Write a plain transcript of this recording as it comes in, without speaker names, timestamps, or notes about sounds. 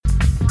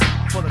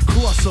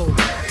crossover.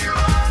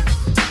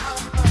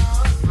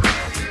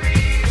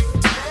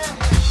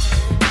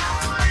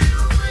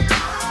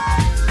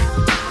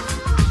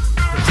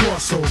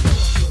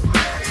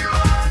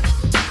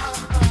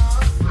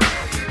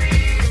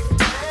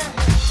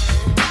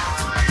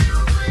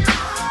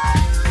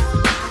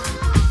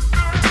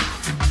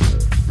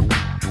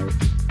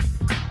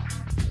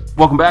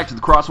 Welcome back to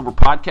the Crossover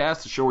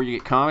Podcast, the show where you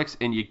get comics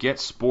and you get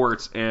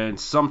sports, and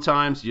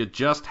sometimes you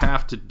just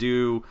have to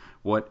do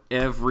what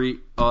every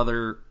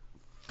other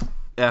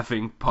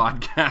effing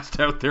podcast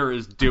out there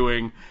is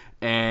doing,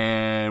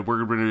 and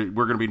we're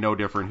gonna be no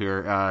different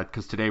here,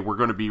 because today we're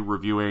going to be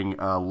reviewing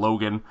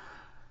Logan.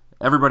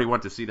 Everybody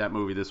went to see that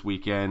movie this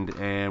weekend,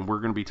 and we're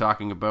going to be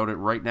talking about it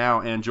right now.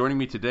 And joining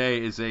me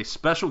today is a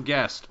special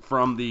guest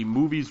from the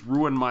Movies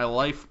Ruin My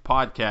Life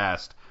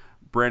podcast,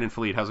 Brandon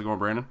Fleet. How's it going,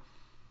 Brandon?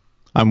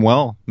 I'm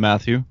well,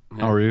 Matthew.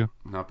 Yeah, how are you?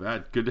 Not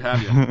bad. Good to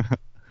have you.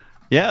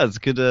 Yeah, it's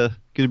good to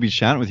be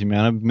chatting with you,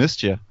 man. I've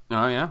missed you.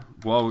 Oh yeah.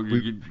 Well,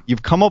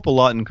 you've come up a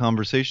lot in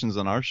conversations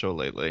on our show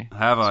lately.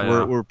 Have I?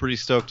 So we're pretty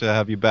stoked to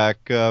have you back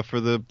for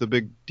the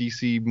big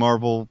DC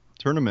Marvel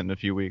tournament in a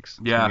few weeks.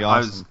 It's yeah,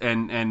 awesome.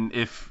 and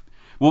if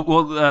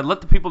we'll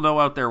let the people know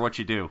out there what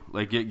you do.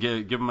 Like give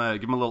them a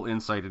little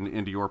insight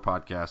into your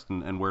podcast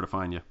and where to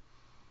find you.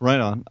 Right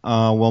on.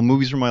 Well,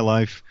 Movies From My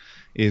Life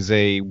is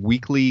a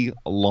weekly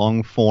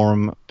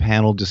long-form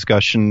panel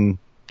discussion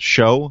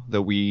show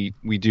that we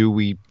do.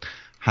 We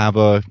have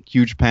a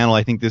huge panel.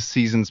 I think this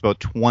season's about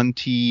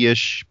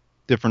 20-ish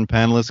different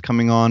panelists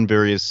coming on,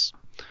 various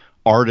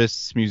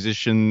artists,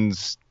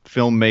 musicians,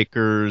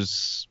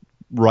 filmmakers,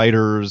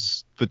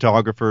 writers,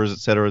 photographers,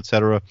 etc.,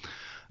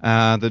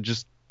 that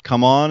just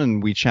come on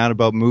and we chat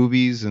about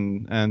movies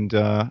and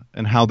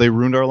how they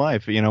ruined our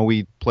life. You know,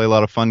 we play a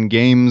lot of fun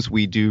games.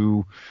 We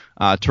do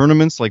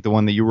tournaments like the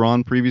one that you were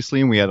on previously,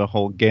 and we had a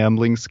whole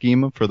gambling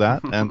scheme for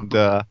that.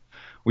 And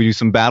we do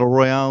some battle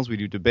royales. We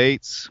do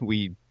debates.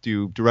 We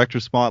do director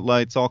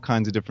spotlights, all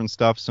kinds of different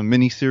stuff. Some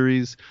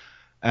mini-series.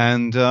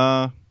 And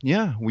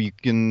yeah, you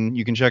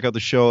can check out the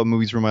show at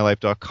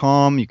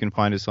moviesruinmylife.com. You can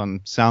find us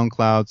on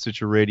SoundCloud,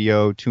 Stitcher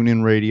Radio,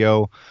 TuneIn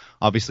Radio,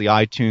 obviously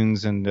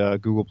iTunes and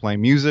Google Play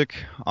Music.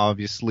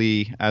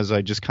 Obviously, as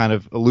I just kind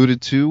of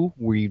alluded to,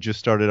 we just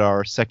started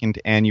our second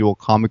annual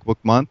comic book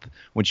month,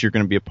 which you're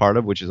going to be a part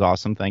of, which is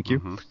awesome. Thank you.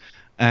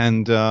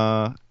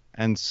 Mm-hmm.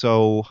 And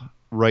so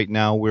right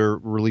now we're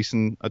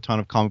releasing a ton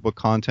of comic book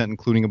content,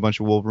 including a bunch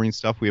of Wolverine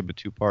stuff. We have a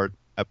 2-part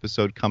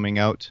episode coming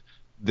out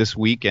this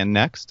week and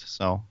next.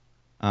 So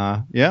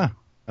yeah,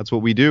 that's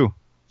what we do.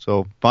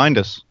 So find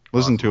us,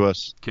 listen to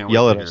us,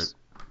 yell at us.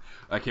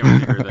 I can't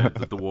wait to hear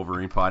the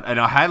Wolverine pod, and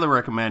I highly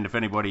recommend if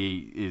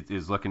anybody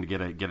is looking to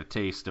get a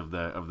taste of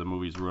the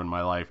Movies Ruin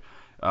My Life.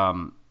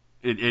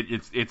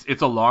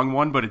 It's a long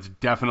one, but it's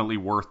definitely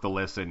worth the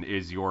listen.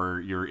 Is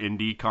your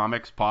indie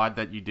comics pod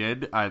that you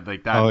did?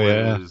 Like that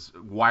was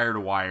wire to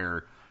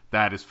wire.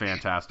 That is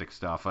fantastic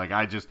stuff. Like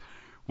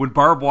when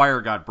barbed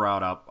wire got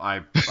brought up, I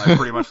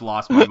pretty much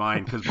lost my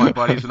mind because my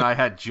buddies and I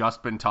had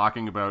just been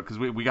talking about, because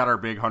we got our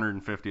big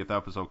 150th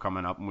episode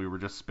coming up and we were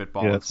just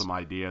spitballing some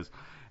ideas.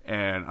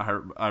 And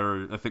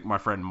I think my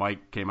friend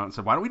Mike came out and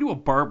said, "Why don't we do a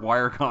barbed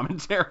wire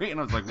commentary?" And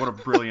I was like, "What a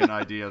brilliant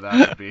idea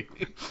that would be!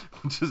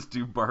 Just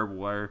do barbed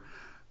wire."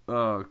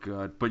 Oh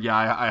god! But yeah,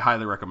 I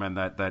highly recommend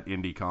that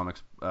indie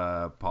comics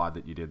pod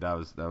that you did. That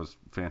was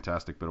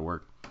fantastic bit of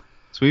work.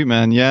 Sweet,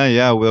 man.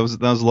 Yeah. Well,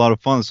 that was a lot of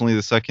fun. It's only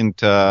the second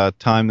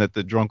time that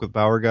the Drunk with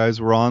Bauer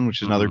guys were on,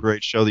 which is another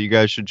great show that you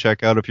guys should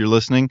check out if you're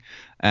listening.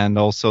 And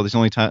also, there's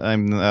only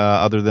time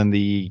other than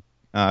the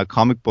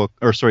comic book,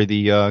 or sorry,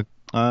 the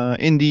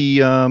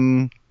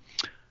indie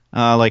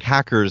like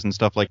hackers and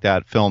stuff like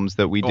that films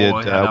that we did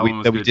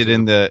we did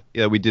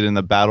in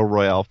the battle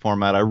royale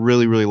format. I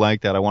really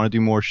like that. I want to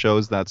do more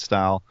shows that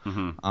style.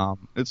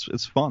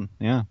 It's fun.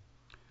 Yeah.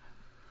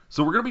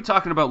 So we're gonna be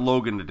talking about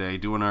Logan today,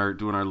 doing our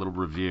little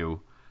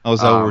review. Oh,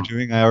 is that what we're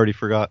doing? I already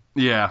forgot.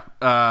 Yeah.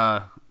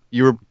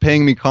 You were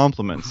paying me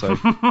compliments.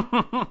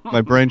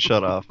 My brain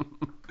shut off.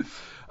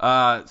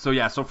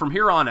 So from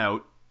here on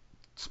out,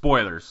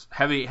 spoilers,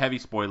 heavy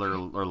spoiler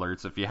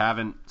alerts. If you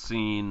haven't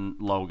seen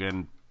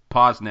Logan,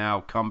 pause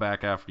now, come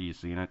back after you've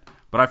seen it.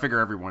 But I figure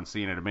everyone's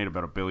seen it. It made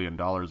about $1 billion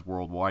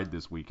worldwide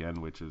this weekend,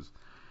 which is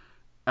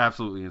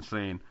absolutely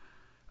insane.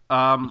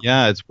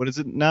 Yeah, what is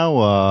it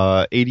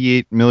now?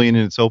 88 million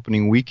in its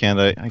opening weekend.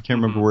 I can't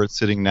remember where it's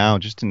sitting now.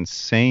 Just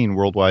insane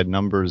worldwide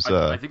numbers.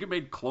 I think it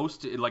made close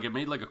to like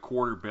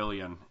 $250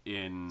 million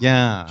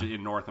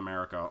in North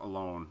America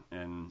alone,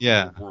 and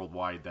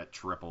worldwide that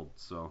tripled.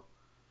 So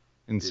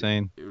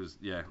insane. It was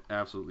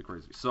absolutely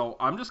crazy. So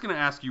I'm just gonna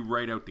ask you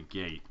right out the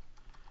gate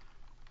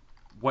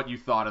what you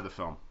thought of the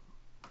film,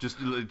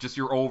 just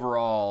your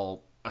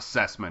overall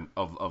assessment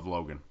of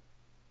Logan.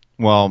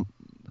 Well,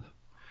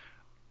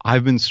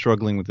 I've been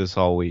struggling with this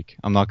all week.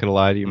 I'm not gonna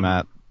lie to you,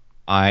 Matt.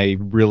 I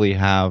really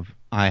have.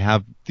 I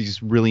have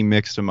these really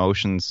mixed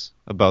emotions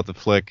about the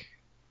flick.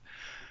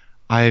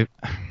 I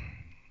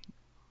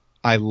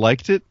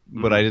liked it,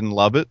 but I didn't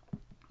love it,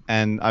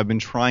 and I've been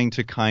trying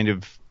to kind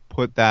of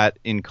put that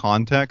in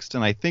context,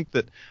 and I think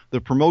that the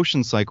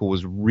promotion cycle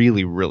was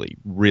really, really,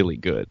 really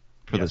good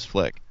for this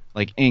flick.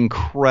 Like,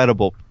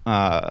 incredible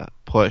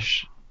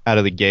push out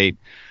of the gate.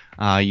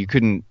 You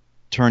couldn't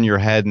turn your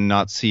head and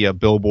not see a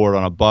billboard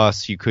on a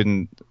bus. You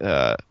couldn't,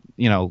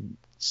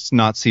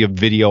 not see a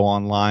video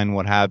online,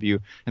 what have you.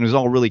 And it was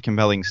all really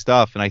compelling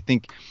stuff. And I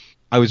think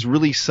I was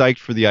really psyched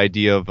for the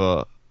idea of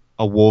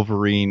a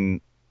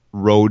Wolverine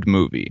road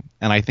movie.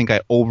 And I think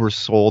I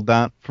oversold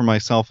that for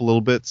myself a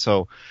little bit.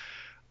 So,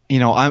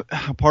 a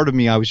part of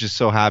me, I was just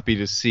so happy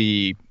to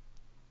see,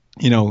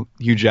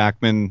 Hugh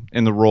Jackman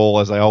in the role,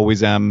 as I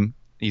always am.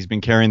 He's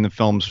been carrying the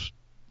films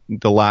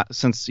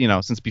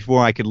since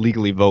before I could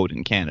legally vote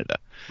in Canada.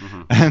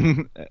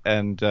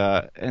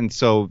 And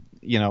so,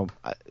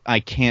 I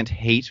can't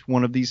hate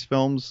one of these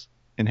films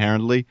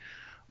inherently,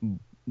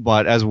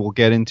 but as we'll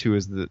get into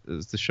as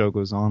the show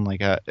goes on,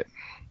 like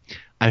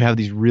I have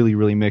these really,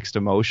 really mixed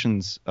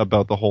emotions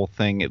about the whole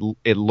thing.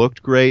 It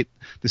looked great.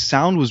 The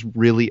sound was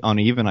really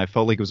uneven. I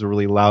felt like it was a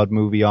really loud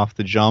movie off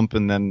the jump,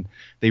 and then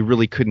they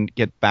really couldn't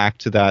get back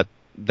to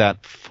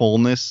that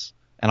fullness.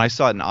 And I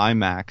saw it in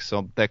IMAX,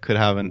 so that could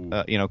have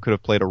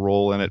played a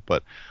role in it.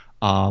 But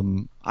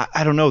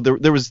I don't know.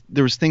 There was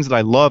things that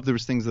I loved. There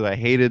was things that I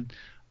hated.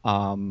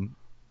 I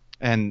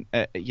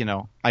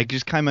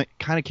just kind of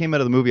came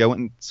out of the movie. I went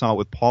and saw it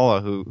with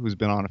Paula, who's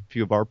been on a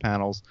few of our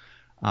panels,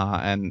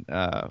 and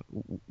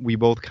we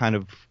both kind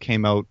of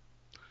came out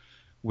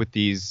with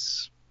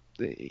these,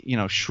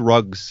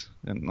 shrugs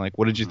and like,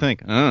 what did you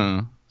think?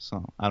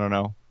 So I don't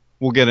know.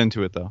 We'll get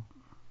into it though.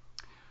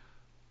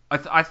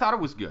 I thought it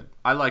was good.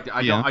 I liked it.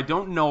 I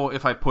don't know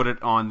if I put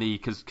it on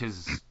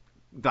because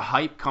the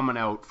hype coming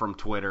out from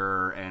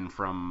Twitter and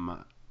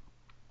from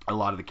a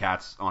lot of the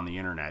cats on the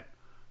internet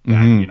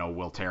that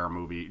will tear a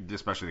movie,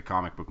 especially the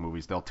comic book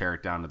movies. They'll tear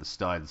it down to the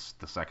studs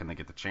the second they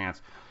get the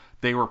chance.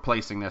 They were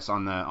placing this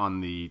on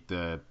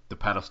the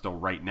pedestal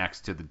right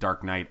next to the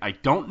Dark Knight. I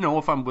don't know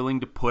if I'm willing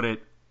to put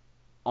it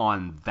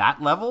on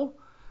that level.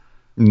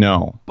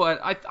 No. But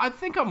I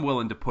think I'm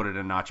willing to put it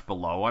a notch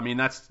below. I mean,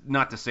 that's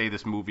not to say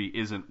this movie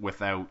isn't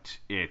without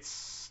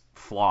its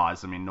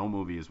flaws. I mean, no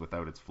movie is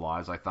without its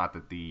flaws. I thought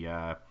that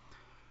the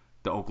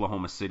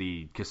Oklahoma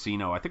City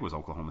casino, I think it was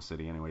Oklahoma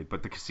City anyway,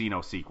 but the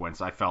casino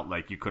sequence, I felt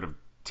like you could have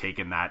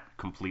taken that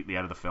completely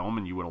out of the film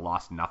and you would have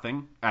lost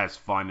nothing. As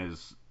fun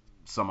as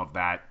some of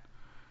that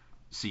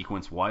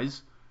sequence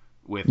was.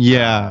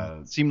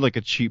 It seemed like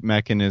a cheap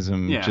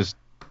mechanism just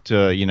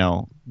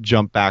to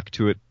jump back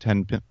to it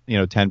 10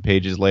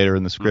 pages later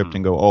in the script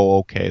and go, oh,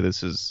 okay,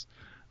 this is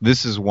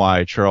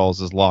why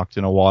Charles is locked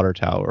in a water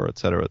tower, et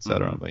cetera, et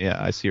cetera. But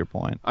yeah, I see your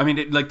point. I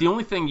mean, the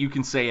only thing you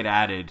can say it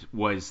added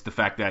was the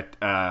fact that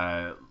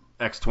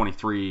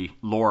X-23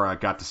 Laura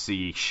got to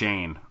see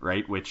Shane,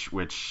 right? Which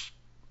becomes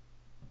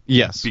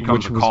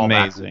a callback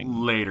amazing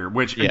later.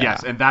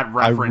 Yes, and that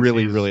reference I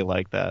really, really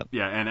like that.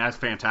 Yeah, and as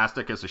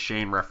fantastic as the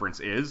Shane reference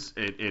is,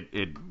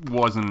 it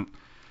wasn't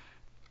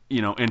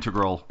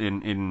integral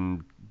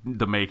in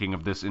the making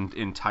of this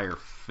entire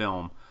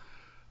film.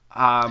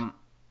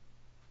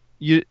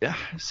 You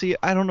see,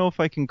 I don't know if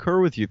I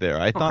concur with you there.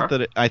 I thought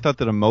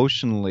that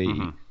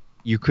emotionally,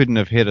 you couldn't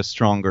have hit a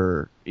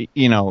stronger,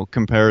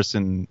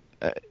 comparison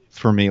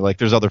for me. Like,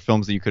 there's other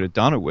films that you could have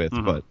done it with,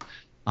 but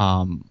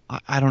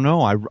I don't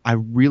know. I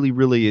really,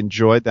 really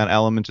enjoyed that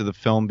element of the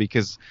film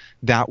because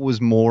that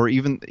was more,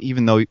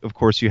 even though of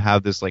course you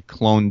have this like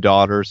clone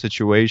daughter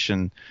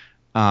situation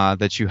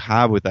that you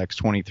have with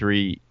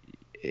X-23,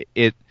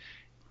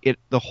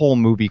 the whole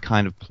movie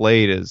kind of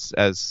played as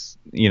a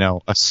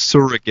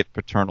surrogate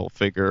paternal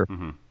figure,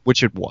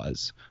 which it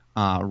was,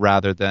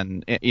 rather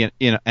than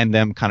and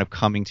them kind of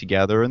coming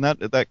together, and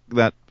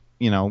that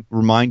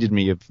reminded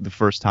me of the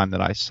first time that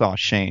I saw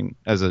Shane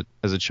as a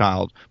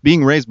child,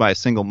 being raised by a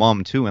single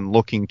mom too, and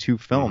looking to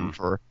film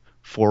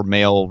for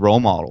male role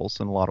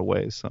models in a lot of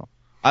ways. So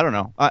I don't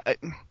know. I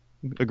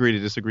agree to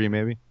disagree,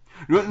 maybe.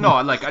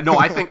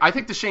 I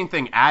think the Shane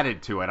thing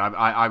added to it.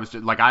 I was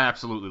just, like, I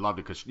absolutely loved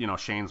it because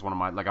Shane's one of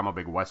my, like, I'm a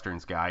big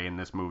westerns guy, and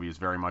this movie is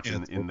very much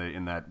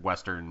in that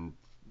western,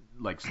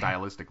 like,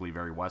 stylistically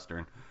very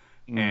western,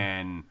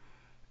 and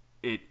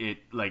it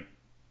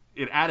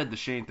added the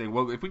Shane thing.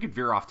 Well, if we could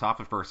veer off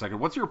topic for a second,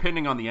 what's your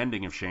opinion on the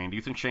ending of Shane? Do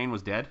you think Shane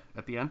was dead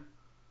at the end?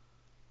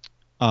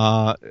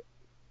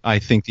 I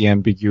think the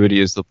ambiguity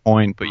is the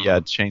point, but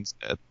yeah, Shane's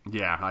dead.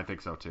 Yeah, I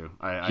think so too.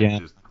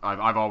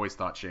 I've always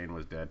thought Shane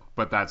was dead,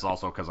 but that's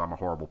also because I'm a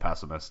horrible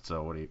pessimist.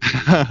 So what do you do?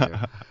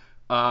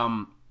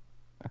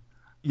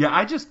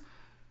 I just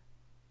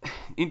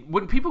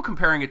when people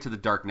comparing it to The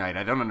Dark Knight,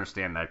 I don't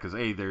understand that because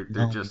they're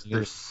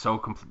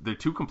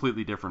two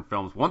completely different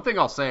films. One thing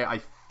I'll say,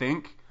 I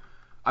think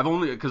I've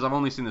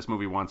only seen this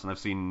movie once, and I've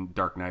seen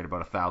Dark Knight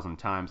about 1,000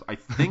 times. I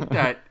think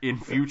that in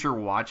future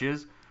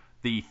watches,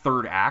 the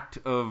third act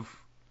of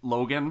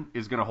Logan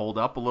is going to hold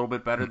up a little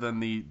bit better than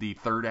the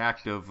third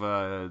act of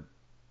The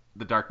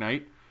Dark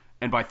Knight.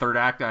 And by third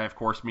act, I of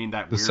course mean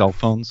that the weird cell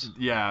phones.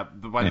 Yeah,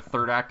 by the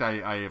third act,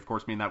 I of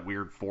course mean that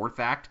weird fourth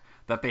act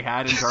that they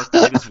had in Dark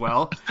Knight as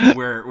well,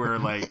 where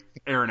like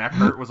Aaron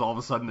Eckhart was all of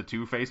a sudden the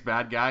Two-Face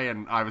bad guy,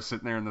 and I was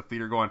sitting there in the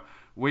theater going,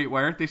 wait,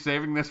 why aren't they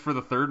saving this for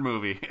the third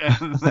movie?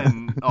 And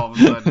then all of a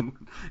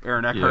sudden,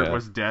 Aaron Eckhart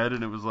was dead,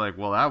 and it was like,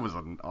 well, that was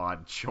an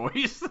odd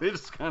choice. They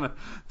just kind of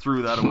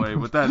threw that away.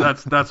 But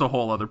that's a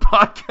whole other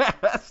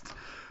podcast.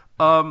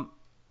 How'd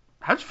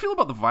you feel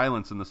about the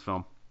violence in this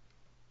film?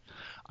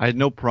 I had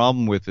no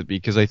problem with it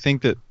because I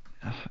think that,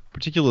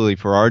 particularly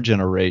for our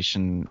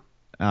generation,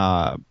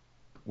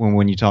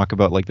 when you talk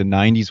about like the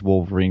 90s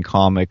Wolverine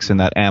comics and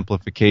that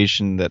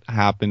amplification that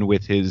happened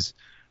with his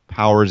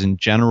powers in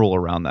general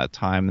around that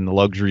time and the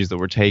luxuries that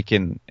were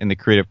taken in the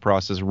creative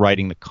process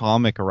writing the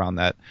comic around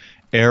that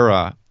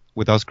era,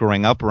 with us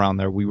growing up around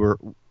there, we were,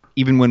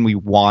 even when we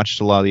watched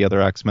a lot of the other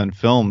X-Men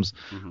films,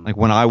 like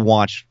when I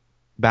watched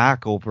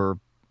back over,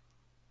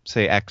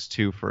 say,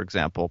 X2, for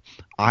example,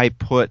 I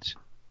put,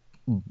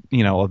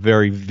 a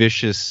very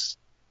vicious,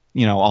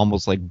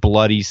 almost like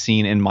bloody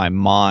scene in my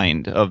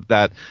mind of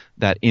that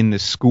in the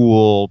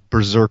school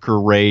berserker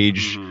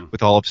rage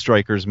with all of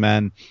Stryker's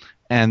men.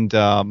 And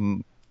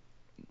I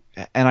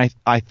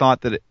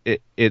thought that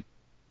it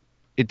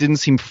didn't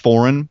seem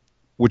foreign,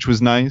 which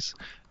was nice.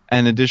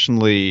 And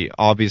additionally,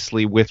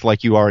 obviously, with,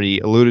 like you already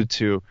alluded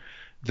to,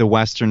 the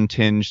Western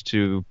tinge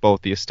to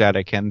both the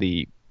aesthetic and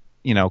the,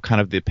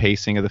 kind of the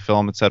pacing of the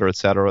film, et cetera,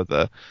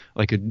 the,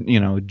 like a,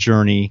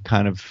 journey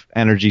kind of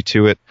energy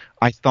to it.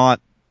 I thought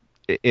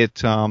it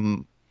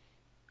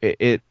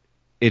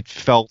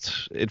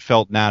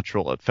felt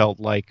natural. It felt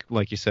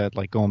like you said,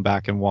 like going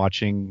back and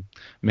watching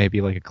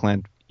maybe like a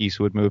Clint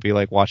Eastwood movie,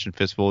 like watching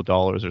Fistful of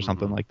Dollars or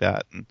something like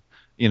that. And,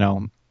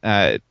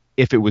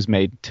 if it was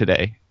made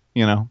today,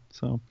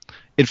 so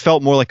it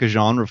felt more like a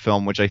genre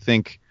film, which I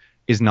think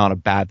is not a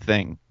bad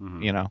thing,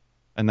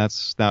 and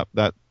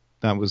that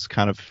was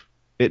kind of,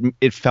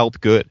 it felt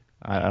good.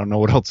 I don't know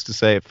what else to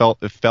say. It felt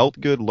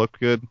good, looked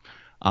good.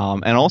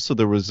 And also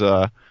there was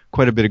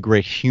quite a bit of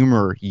great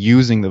humor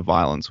using the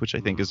violence, which I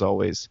think is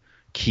always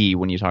key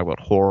when you talk about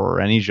horror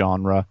or any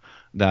genre.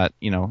 That,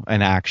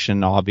 an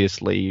action,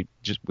 obviously,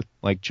 just with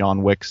like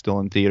John Wick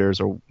still in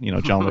theaters, or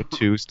John Wick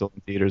 2 still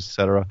in theaters,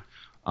 etc.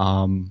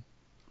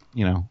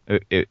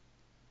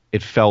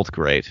 It felt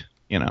great,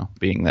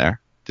 being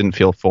there. Didn't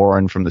feel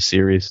foreign from the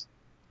series.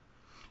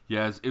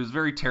 Yeah, it was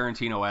very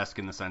Tarantino-esque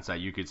in the sense that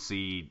you could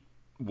see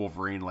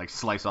Wolverine like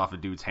slice off a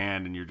dude's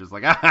hand, and you're just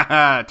like,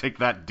 take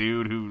that,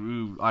 dude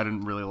who I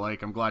didn't really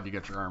like. I'm glad you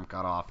got your arm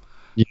cut off.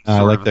 Yeah,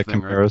 I like that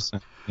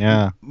comparison. Right?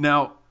 Yeah.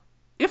 Now,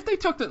 if they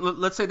took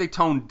let's say they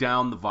toned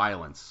down the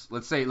violence.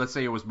 Let's say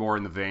it was more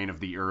in the vein of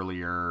the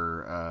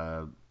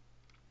earlier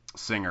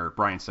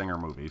Bryan Singer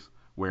movies,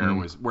 where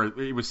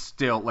it was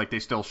still like they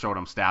still showed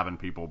him stabbing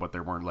people, but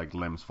there weren't like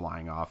limbs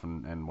flying off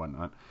and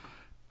whatnot.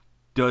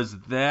 Does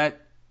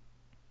that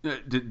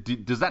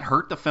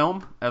hurt the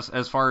film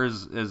as far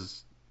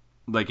as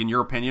like, in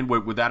your opinion,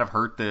 would that have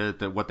hurt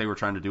the what they were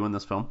trying to do in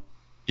this film?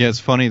 Yeah,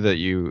 it's funny that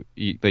you've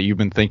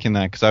been thinking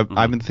that, because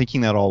I've been thinking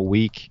that all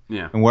week.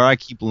 Yeah. And where I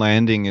keep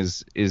landing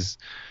is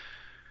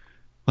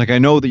like, I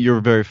know that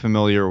you're very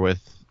familiar with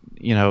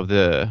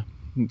the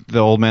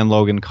Old Man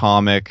Logan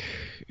comic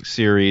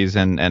series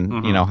and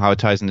how it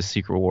ties into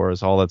Secret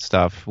Wars, all that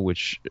stuff,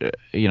 which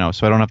so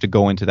I don't have to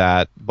go into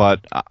that,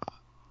 but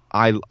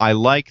I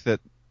like that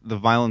the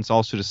violence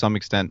also, to some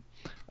extent,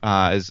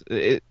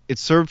 it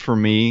served for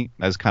me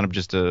as kind of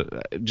just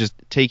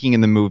taking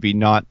in the movie,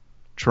 not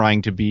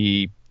trying to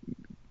be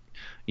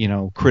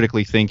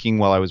critically thinking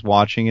while I was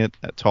watching it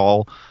at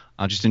all,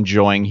 just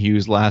enjoying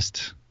Hugh's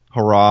last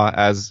hurrah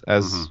as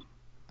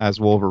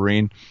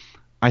Wolverine.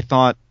 I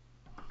thought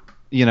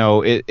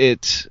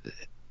it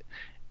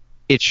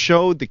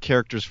showed the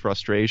character's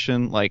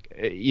frustration, like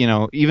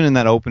even in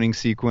that opening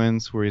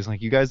sequence where he's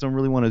like, you guys don't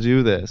really want to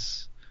do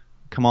this,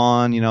 come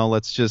on,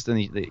 let's just,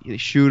 and they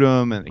shoot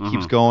him, and it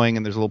keeps going,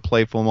 and there's a little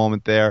playful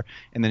moment there,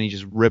 and then he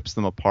just rips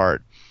them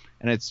apart,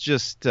 and it's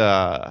just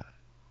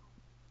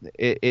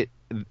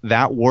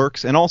that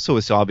works. And also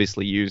it's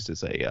obviously used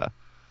as a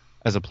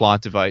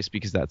plot device,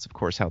 because that's of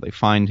course how they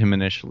find him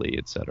initially,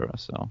 etc.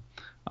 So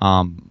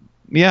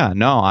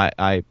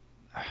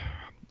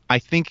I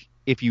think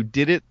if you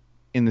did it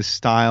in the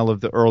style of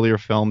the earlier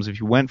films, if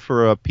you went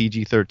for a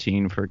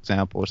PG-13, for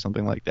example, or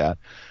something like that,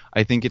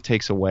 I think it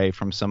takes away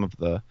from some of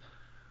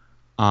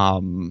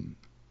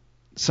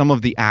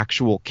the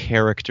actual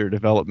character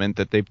development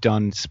that they've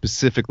done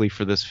specifically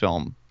for this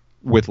film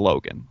with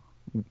Logan.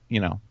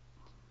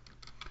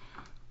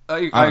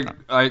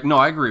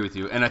 I agree with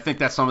you, and I think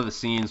that some of the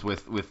scenes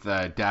with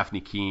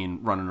Daphne Keane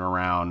running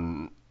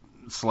around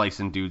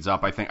slicing dudes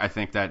up, I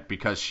think that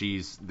because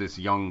she's this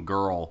young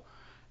girl,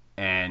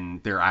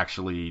 and they're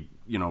actually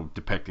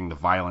depicting the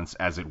violence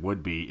as it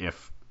would be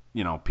if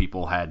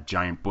people had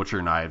giant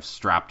butcher knives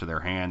strapped to their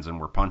hands and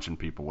were punching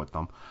people with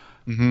them.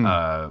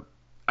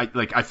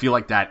 I feel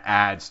like that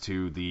adds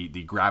to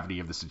the gravity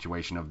of the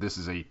situation of, this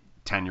is a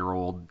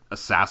 10-year-old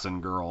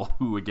assassin girl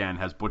who again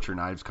has butcher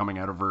knives coming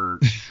out of her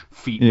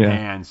feet and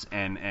hands,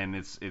 and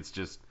it's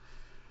just,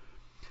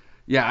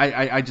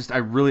 I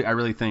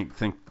really think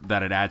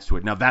that it adds to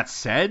it. Now that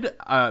said,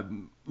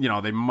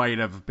 they might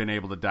have been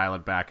able to dial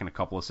it back in a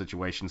couple of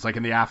situations, like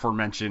in the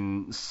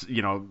aforementioned,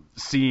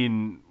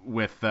 scene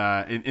with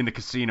in the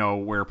casino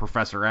where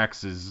Professor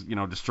X is,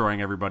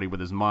 destroying everybody with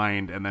his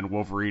mind, and then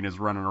Wolverine is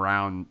running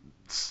around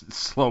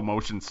slow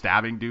motion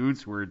stabbing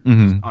dudes who are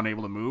just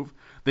unable to move.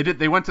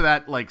 They went to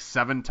that like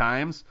 7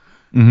 times.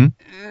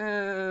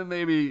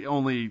 Maybe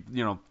only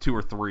 2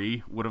 or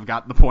 3 would have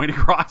gotten the point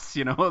across.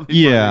 They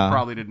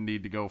probably didn't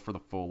need to go for the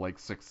full like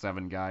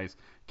 6-7 guys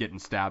getting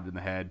stabbed in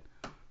the head.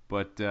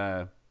 But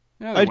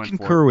I'd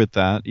concur with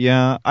that.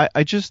 Yeah,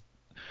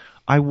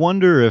 I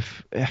wonder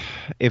if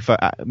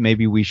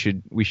maybe we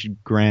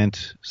should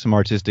grant some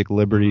artistic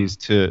liberties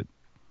to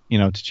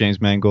James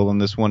Mangold on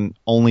this one,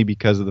 only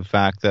because of the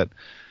fact that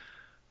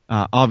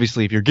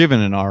obviously if you're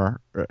given an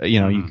R, you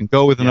can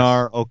go with an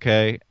R,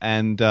 okay.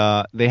 And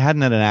they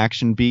hadn't had an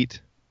action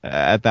beat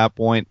at that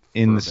point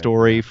in the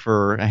story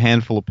for a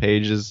handful of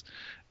pages.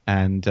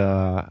 And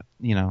at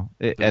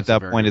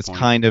that point, it's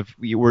kind of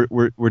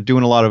we're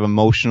doing a lot of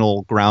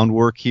emotional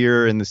groundwork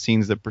here in the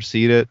scenes that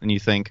precede it, and you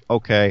think,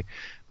 okay,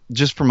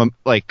 just from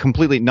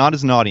completely not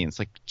as an audience,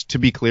 to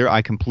be clear,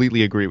 I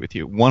completely agree with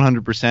you,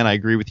 100%. I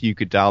agree with you. You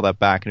could dial that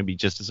back and it'd be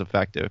just as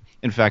effective.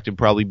 In fact, it'd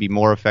probably be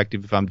more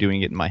effective if I'm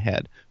doing it in my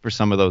head for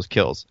some of those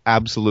kills.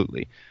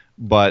 Absolutely,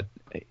 but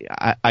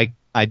I'm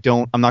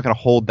not going to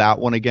hold that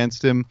one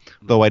against him,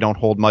 though I don't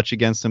hold much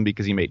against him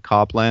because he made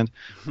Copland.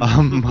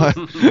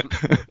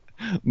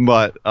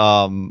 But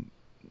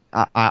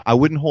I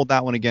wouldn't hold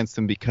that one against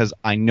him because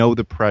I know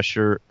the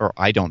pressure, or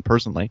I don't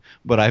personally,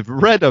 but I've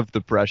read of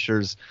the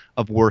pressures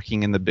of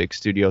working in the big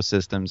studio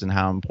systems and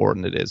how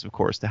important it is, of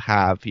course, to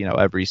have,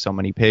 every so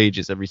many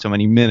pages, every so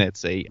many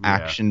minutes,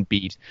 action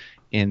beat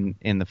in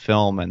the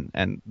film.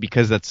 And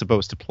because that's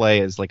supposed to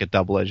play as like a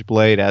double-edged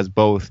blade, as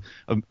both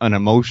an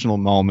emotional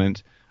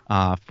moment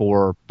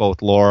for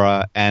both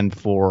Laura and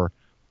for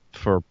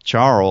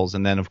Charles,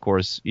 and then of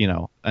course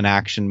an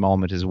action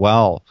moment as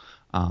well,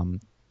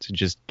 to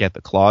just get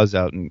the claws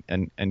out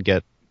and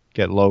get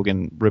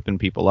Logan ripping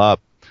people up.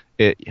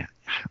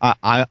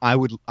 I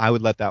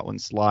would let that one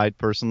slide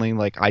personally,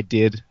 like I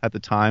did at the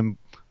time,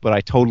 but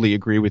I totally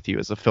agree with you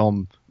as a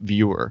film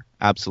viewer.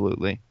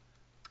 Absolutely.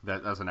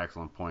 That's an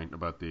excellent point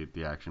about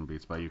the action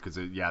beats by you, because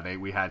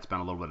we had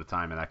spent a little bit of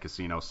time in that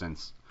casino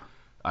since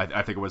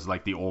I think it was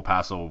like the El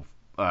Paso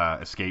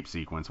escape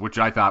sequence, which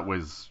I thought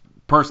was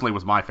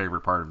my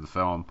favorite part of the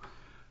film.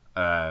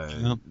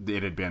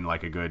 It had been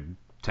like a good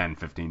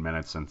 10-15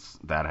 minutes since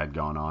that had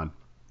gone on,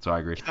 so I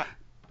agree.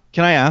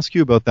 Can I ask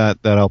you about that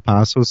El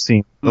Paso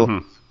scene?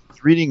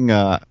 Reading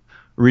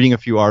a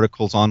few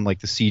articles on like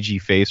the CG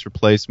face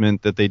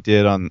replacement that they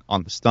did on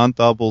the stunt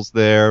doubles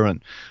there,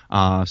 and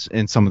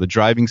in some of the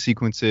driving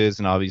sequences,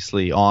 and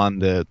obviously on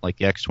the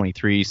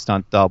X-23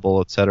 stunt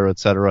double, et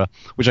cetera,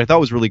 which I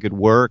thought was really good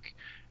work.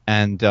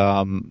 And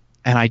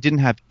I didn't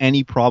have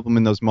any problem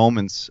in those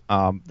moments.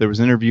 There was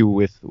an interview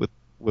with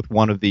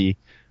one of the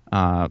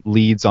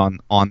leads on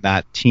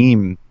that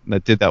team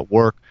that did that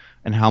work,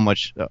 and how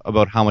much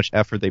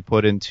effort they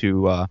put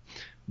into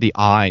the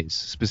eyes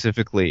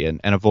specifically, and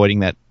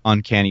avoiding that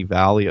uncanny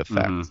valley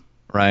effect,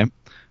 right?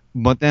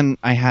 But then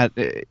I had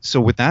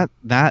with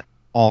that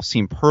all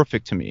seemed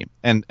perfect to me,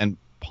 and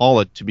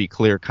Paula, to be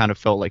clear, kind of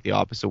felt like the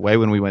opposite way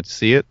when we went to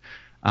see it,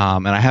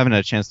 and I haven't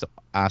had a chance to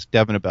ask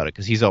Devin about it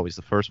because he's always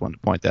the first one to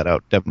point that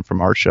out, Devin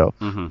from our show.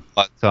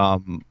 But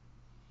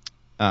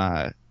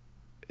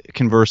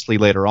conversely,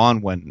 later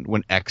on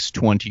when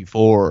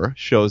X-24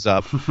 shows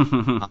up,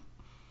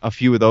 a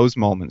few of those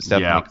moments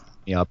definitely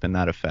put me up in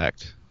that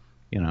effect,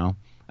 And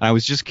I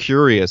was just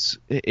curious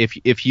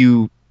if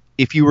you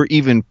were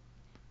even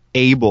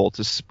able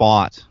to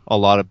spot a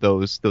lot of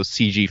those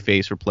CG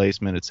face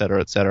replacement, et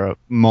cetera,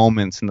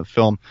 moments in the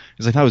film,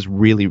 because I thought it was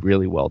really,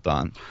 really well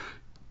done.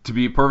 To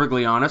be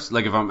perfectly honest,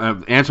 if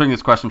I'm answering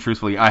this question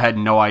truthfully, I had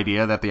no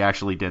idea that they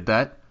actually did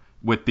that.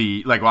 With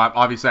the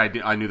obviously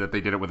I knew that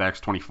they did it with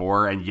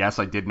X-24, and yes,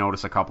 I did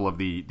notice a couple of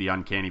the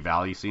uncanny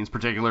valley scenes,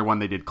 particularly when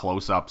they did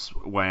close-ups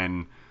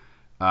when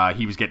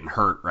he was getting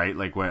hurt, right?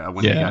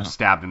 When he got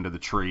stabbed into the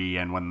tree,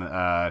 and when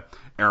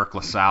Eric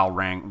LaSalle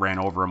ran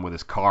over him with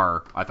his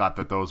car. I thought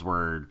that those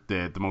were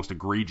the most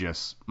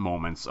egregious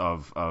moments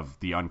of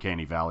the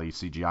uncanny valley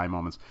CGI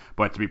moments.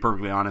 But to be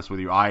perfectly honest with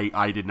you,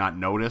 I did not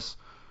notice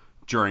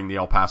during the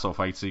El Paso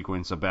fight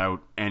sequence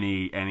about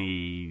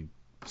any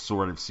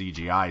sort of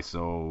CGI,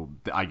 so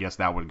I guess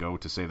that would go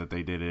to say that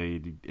they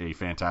did a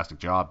fantastic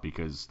job,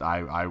 because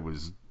I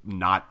was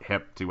not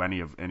hip to any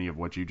of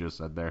what you just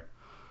said there.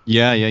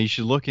 Yeah, you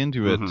should look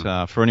into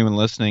it for anyone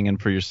listening,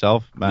 and for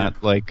yourself, Matt.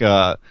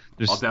 Yeah.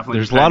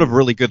 There's a lot of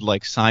really good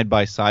side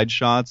by side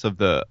shots of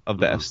the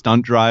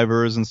stunt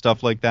drivers and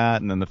stuff like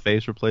that, and then the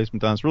face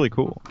replacement done. It's really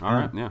cool. All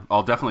right, yeah,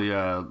 I'll definitely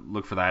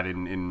look for that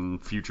in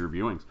future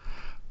viewings.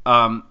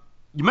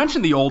 You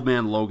mentioned the Old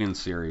Man Logan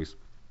series.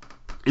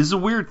 Is a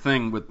weird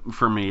thing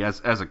for me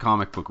as a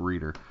comic book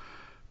reader,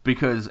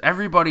 because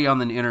everybody on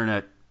the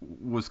internet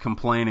was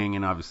complaining,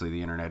 and obviously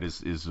the internet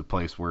is a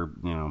place where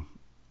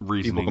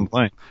reasoning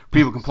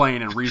people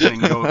complain and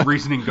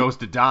reasoning goes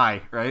to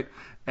die, right?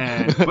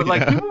 But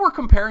like people were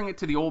comparing it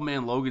to the Old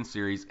Man Logan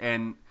series,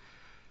 and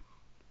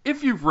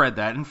if you've read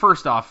that, and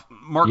first off,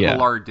 Mark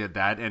Millar did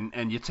that,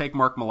 and you take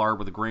Mark Millar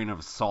with a grain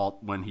of salt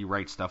when he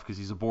writes stuff, because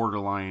he's a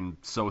borderline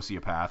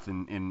sociopath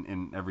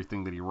in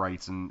everything that he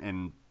writes,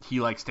 and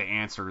he likes to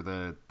answer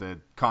the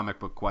comic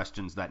book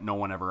questions that no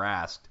one ever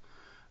asked.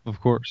 Of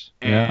course.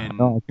 And, yeah,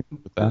 no, I can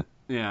with that.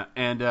 Yeah,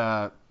 and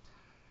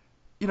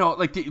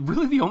like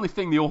really the only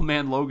thing the Old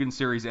Man Logan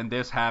series and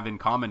this have in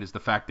common is the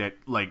fact that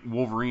like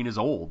Wolverine is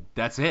old.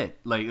 That's it.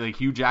 Like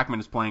Hugh Jackman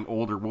is playing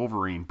older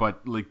Wolverine,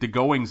 but like the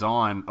goings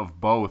on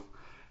of both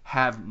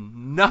have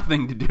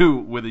nothing to do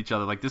with each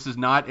other. Like this is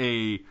not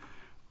a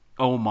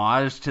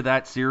homage to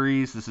that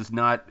series. This is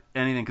not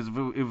anything, because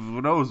if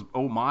it was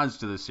homage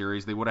to this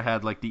series, they would have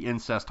had like the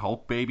incest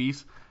Hulk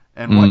babies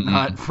and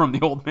whatnot from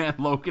the Old Man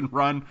Logan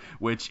run,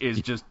 which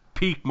is just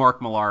peak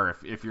Mark Millar,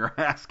 if you're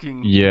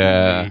asking me.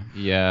 Yeah.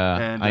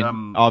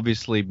 And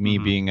obviously, me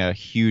being a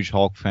huge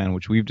Hulk fan,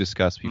 which we've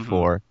discussed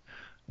before,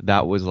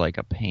 that was like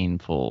a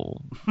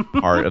painful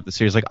part of the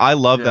series. Like I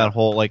love that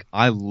whole, like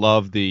I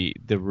love the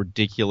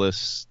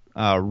ridiculous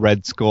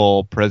Red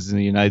Skull President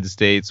of the United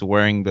States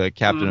wearing the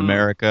Captain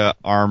America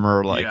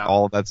armor, like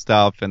all of that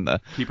stuff, and the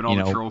keeping all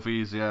the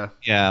trophies.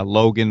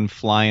 Logan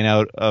flying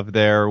out of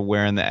there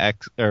wearing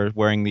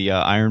wearing the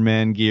Iron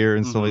Man gear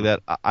and stuff like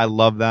that. I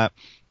love that.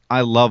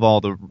 I love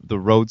all the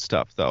road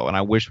stuff though, and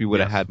I wish we would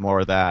have had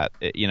more of that.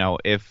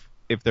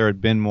 If there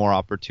had been more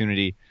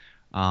opportunity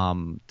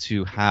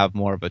to have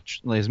more of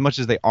as much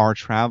as they are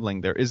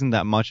traveling, there isn't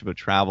that much of a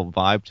travel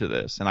vibe to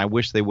this, and I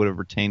wish they would have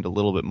retained a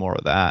little bit more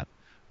of that.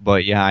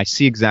 But yeah, I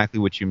see exactly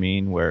what you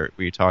mean where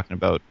you're talking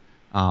about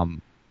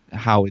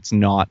how it's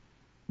not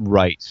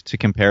right to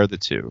compare the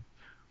two.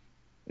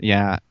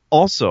 Yeah.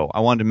 Also, I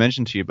wanted to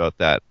mention to you about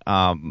that.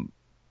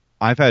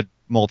 I've had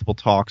multiple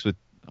talks with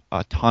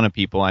a ton of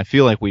people. I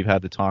feel like we've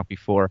had the talk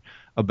before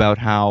about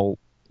how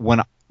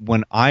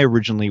when I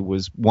originally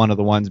was one of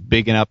the ones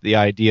bigging up the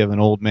idea of an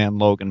Old Man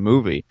Logan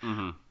movie,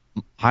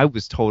 I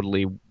was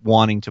totally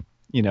wanting to,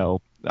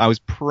 I was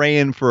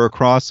praying for a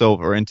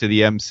crossover into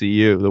the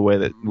MCU, the way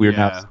that we're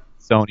now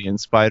Sony and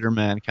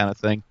Spider-Man kind of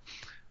thing.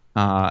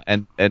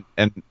 And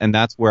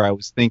that's where I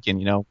was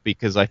thinking,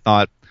 because I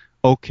thought,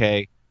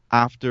 okay,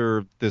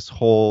 after this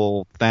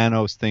whole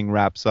Thanos thing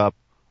wraps up,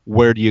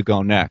 where do you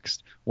go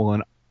next?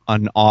 Well,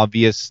 an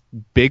obvious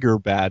bigger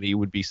baddie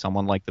would be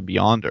someone like the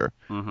Beyonder.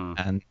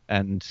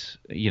 And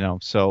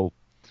so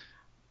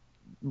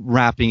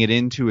wrapping it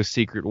into a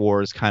Secret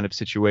Wars kind of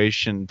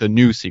situation, the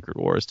new Secret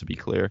Wars, to be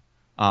clear,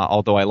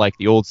 although I like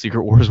the old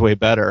Secret Wars way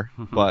better,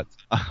 but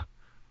it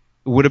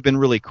would have been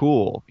really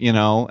cool,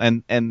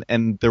 and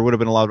there would have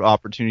been a lot of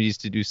opportunities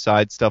to do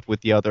side stuff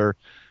with the other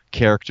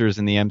characters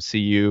in the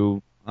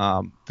MCU,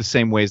 the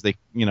same ways they,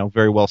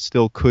 very well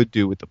still could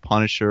do with the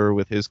Punisher,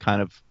 with his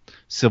kind of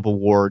Civil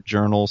War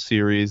journal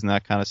series and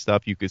that kind of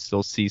stuff. You could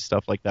still see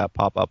stuff like that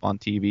pop up on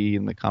TV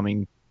in the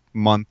coming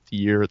month,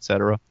 year,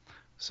 etc.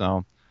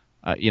 So,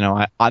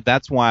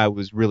 that's why I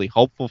was really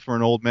hopeful for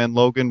an Old Man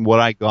Logan. What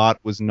I got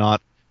was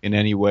not in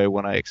any way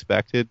what I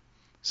expected.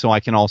 So I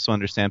can also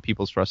understand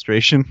people's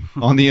frustration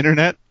on the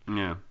internet.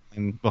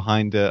 And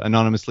behind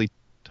anonymously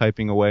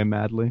typing away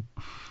madly.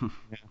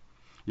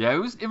 Yeah,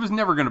 it was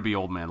never going to be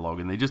Old Man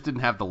Logan. They just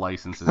didn't have the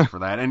licenses for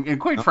that. And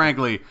quite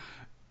frankly,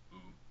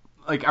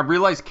 like I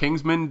realize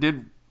Kingsman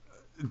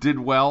did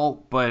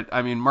well, but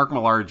I mean Mark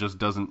Millar just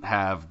doesn't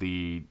have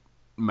the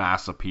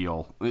mass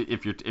appeal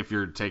if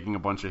you're taking a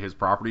bunch of his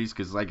properties,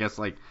 because I guess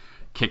like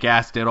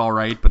Kick-Ass did all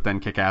right, but then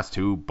Kick-Ass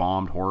 2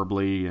 bombed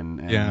horribly, and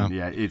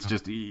it's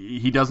just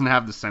he doesn't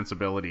have the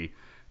sensibility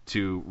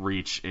to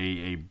reach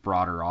a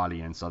broader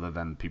audience other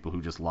than people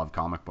who just love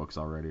comic books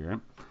already, right?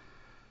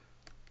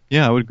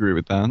 Yeah, I would agree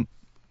with that.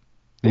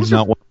 He's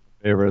not one of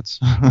my favorites.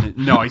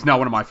 No, he's not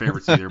one of my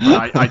favorites either,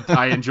 but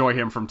I enjoy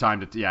him from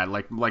time to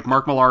like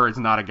Mark Millar is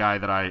not a guy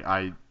that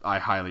I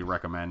highly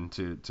recommend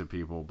to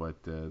people, but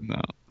no.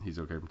 He's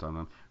okay from time to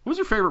time. What was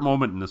your favorite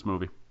moment in this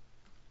movie?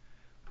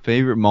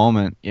 Favorite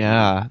moment?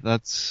 Yeah,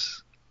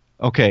 that's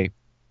okay.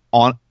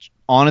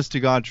 Honest to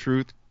God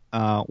truth,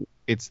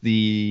 it's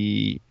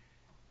the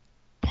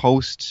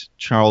post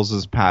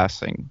Charles's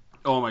passing.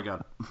 Oh my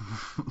God.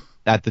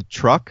 At the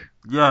truck?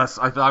 Yes,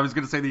 I was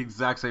going to say the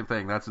exact same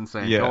thing. That's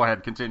insane. Yeah. Go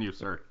ahead, continue,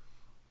 sir.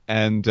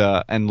 And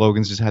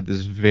Logan's just had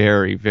this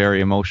very, very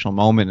emotional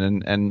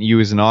moment, and you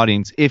as an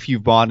audience, if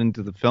you've bought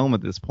into the film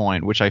at this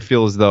point, which I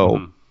feel as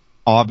though,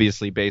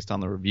 obviously based on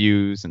the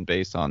reviews and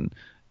based on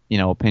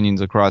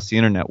opinions across the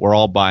internet, we're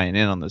all buying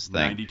in on this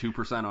thing.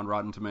 92% on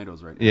Rotten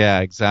Tomatoes right now. Yeah,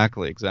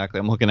 exactly.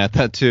 I'm looking at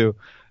that too.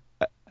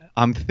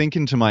 I'm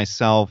thinking to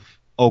myself,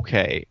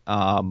 okay,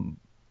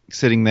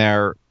 sitting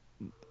there,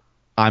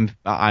 I'm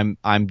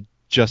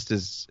just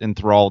as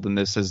enthralled in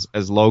this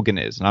as Logan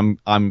is, and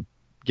I'm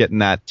getting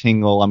that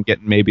tingle. I'm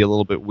getting maybe a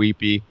little bit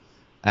weepy,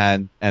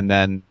 and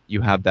then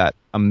you have that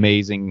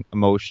amazing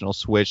emotional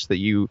switch that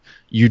you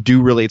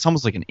do really. It's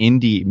almost like an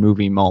indie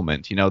movie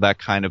moment, that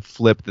kind of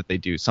flip that they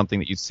do, something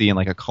that you see in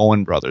like a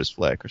Coen Brothers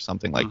flick or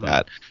something like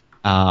that.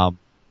 And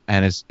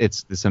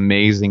it's this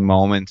amazing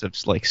moment of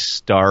just like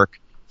stark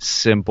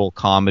simple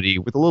comedy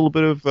with a little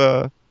bit of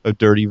a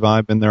dirty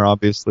vibe in there.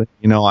 Obviously,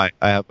 you know, I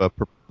have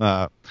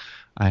a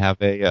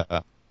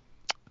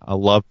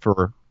love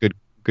for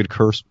good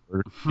curse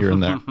word here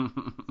and there.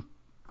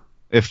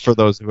 If for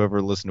those who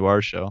ever listen to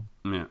our show.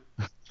 Yeah.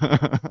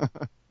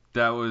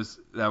 That was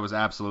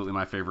absolutely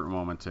my favorite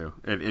moment too.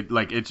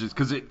 It's just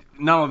because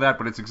not only that,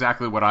 but it's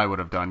exactly what I would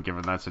have done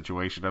given that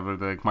situation. I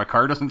would like, my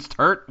car doesn't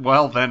start.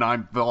 Well, then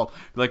they'll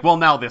like, well,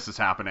 now this is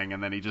happening,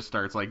 and then he just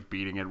starts like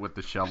beating it with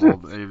the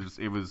shovel.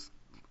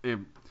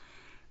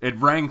 It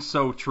rang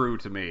so true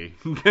to me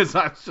because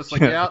I was just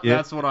like, yeah,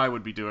 that's what I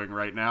would be doing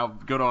right now.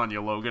 Good on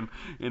you, Logan.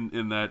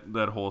 In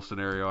that whole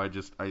scenario, I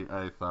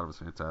thought it was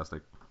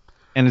fantastic.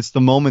 And it's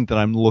the moment that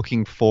I'm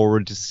looking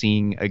forward to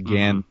seeing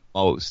again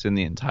most in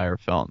the entire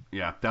film.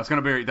 Yeah, that's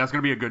gonna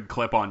be a good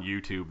clip on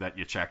YouTube that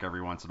you check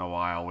every once in a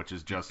while, which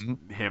is just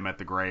him at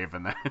the grave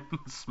and then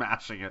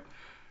smashing it.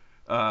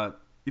 You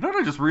know what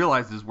I just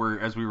realized is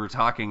as we were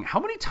talking, how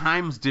many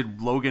times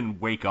did Logan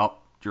wake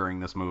up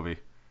during this movie?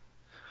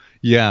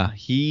 Yeah,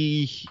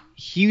 he's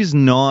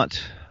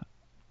not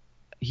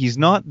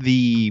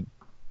the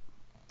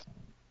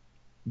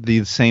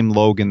same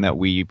Logan that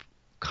we've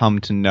come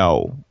to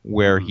know,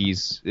 where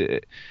he's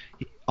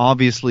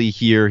obviously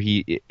here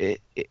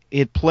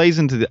it plays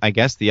into I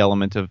guess the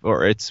element of,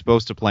 or it's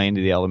supposed to play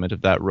into the element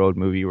of that road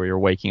movie where you're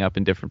waking up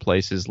in different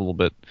places, a little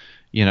bit,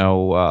 you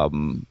know,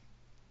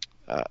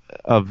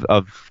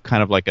 of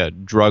kind of like a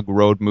drug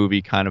road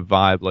movie kind of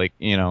vibe, like,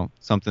 you know,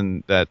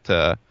 something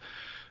that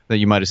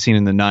you might have seen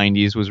in the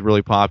 90s was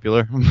really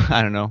popular.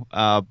 I don't know,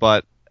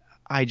 but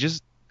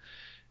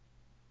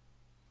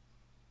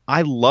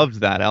I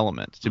loved that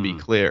element, to be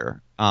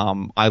clear.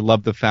 I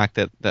love the fact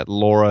that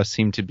Laura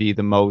seemed to be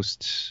the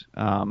most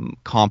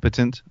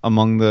competent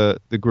among the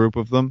group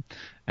of them,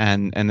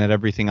 and that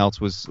everything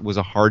else was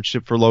a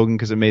hardship for Logan,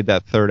 because it made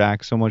that third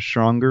act so much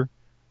stronger.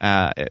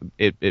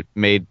 It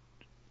made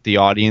the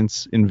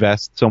audience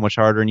invest so much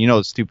harder. And you know,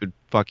 the stupid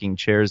fucking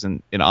chairs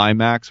in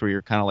IMAX where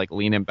you're kind of like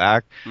leaning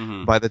back.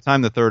 By the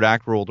time the third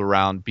act rolled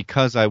around,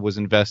 because I was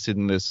invested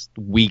in this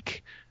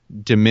weak,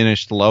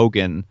 diminished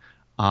Logan,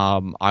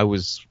 I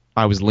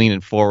was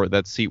leaning forward.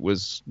 That seat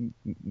was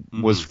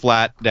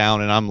flat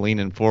down, and I'm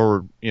leaning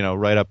forward, you know,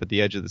 right up at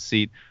the edge of the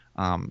seat.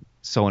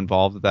 So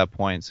involved at that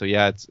point. So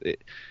yeah,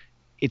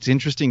 it's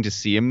interesting to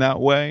see him that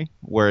way,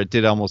 where it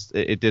did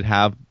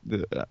have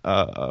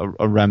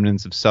a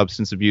remnants of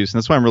substance abuse, and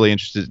that's why I'm really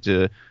interested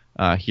to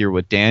hear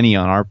what Danny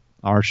on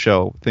our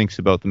show thinks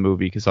about the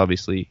movie, because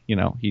obviously, you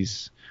know,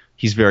 he's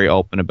very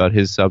open about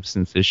his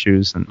substance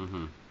issues,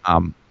 and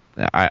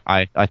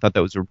I thought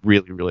that was a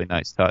really, really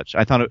nice touch.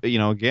 I thought, you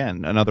know,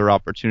 again, another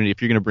opportunity.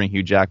 If you're going to bring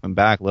Hugh Jackman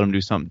back, let him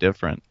do something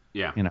different.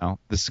 Yeah. You know,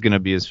 this is going to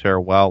be his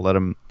farewell. Let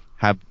him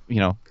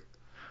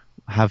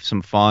have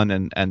some fun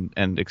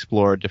and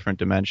explore a different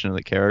dimension of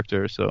the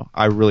character. So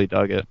I really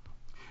dug it.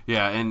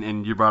 Yeah,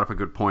 and you brought up a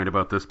good point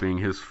about this being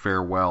his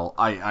farewell.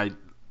 I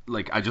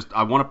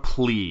want to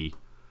plea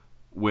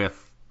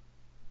with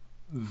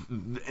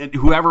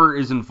whoever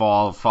is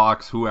involved,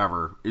 Fox,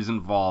 whoever is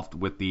involved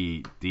with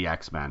the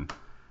X-Men.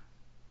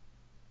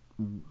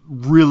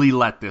 Really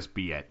let this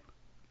be it.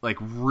 Like,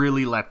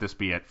 really let this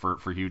be it for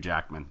Hugh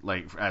Jackman,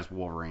 like, as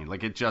Wolverine.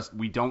 Like,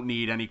 we don't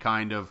need any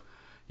kind of,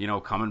 you know,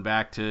 coming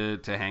back to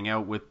hang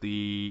out with the,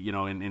 you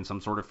know, in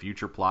some sort of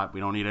future plot. We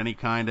don't need any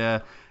kind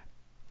of,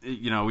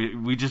 you know,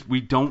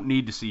 we don't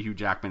need to see Hugh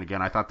Jackman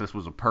again. I thought this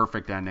was a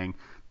perfect ending.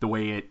 The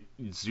way it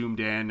zoomed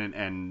in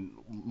and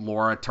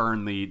Laura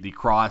turned the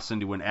cross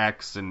into an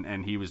X,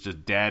 and he was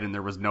just dead, and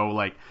there was no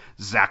like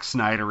Zack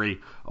Snydery,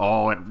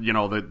 you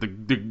know,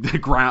 the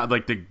ground,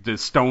 like the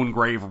stone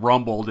grave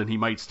rumbled and he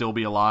might still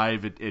be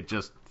alive. It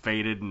just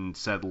faded and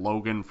said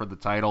Logan for the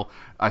title.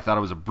 I thought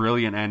it was a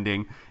brilliant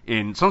ending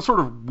in some sort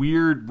of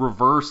weird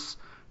reverse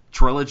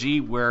trilogy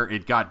where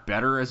it got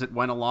better as it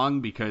went along,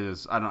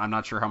 because I'm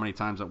not sure how many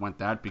times it went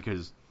that,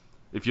 because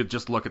if you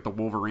just look at the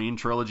Wolverine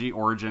trilogy,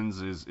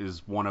 Origins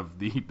is one of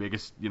the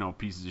biggest, you know,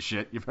 pieces of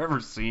shit you've ever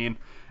seen.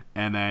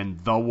 And then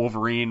The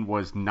Wolverine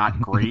was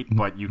not great,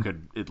 but you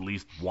could at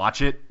least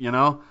watch it, you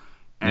know?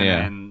 And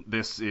then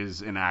this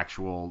is an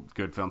actual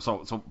good film.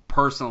 So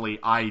personally,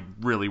 I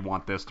really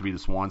want this to be the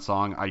swan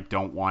song. I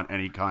don't want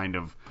any kind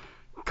of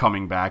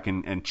coming back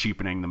and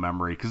cheapening the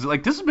memory. Because,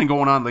 like, this has been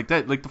going on, like,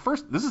 that. Like,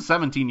 this is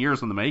 17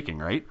 years in the making,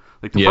 right?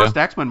 Like, the first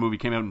X-Men movie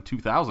came out in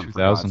 2000.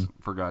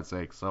 For God's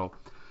sake. So...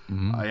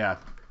 yeah,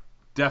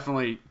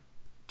 definitely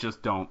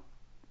just don't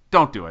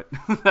do it.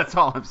 That's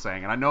all I'm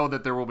saying. And I know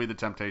that there will be the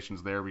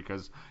temptations there,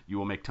 because you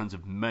will make tons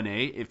of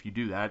money if you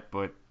do that,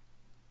 but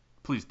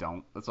please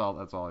don't. That's all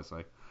I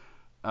say.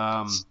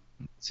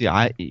 See,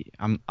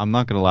 I'm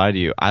not gonna lie to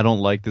you. I don't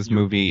like this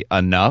movie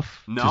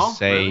enough to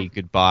say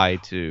goodbye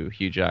to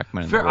Hugh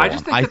Jackman. Fair. I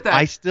just think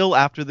I still,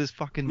 after this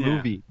fucking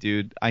movie,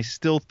 dude, I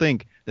still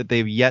think that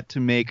they've yet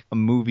to make a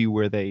movie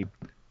where they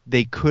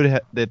could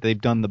have, that they've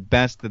done the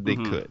best that they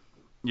could.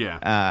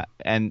 Yeah.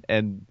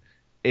 And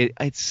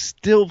it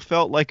still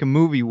felt like a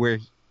movie where,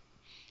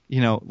 you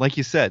know, like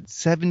you said,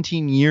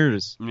 17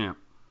 years. Yeah.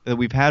 that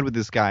we've had with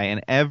this guy,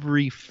 and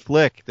every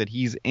flick that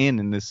he's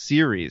in this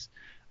series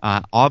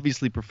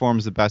obviously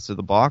performs the best at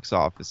the box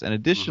office. And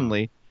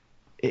additionally,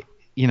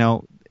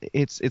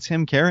 it's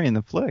him carrying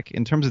the flick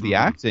in terms of the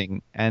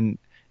acting, and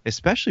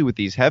especially with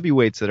these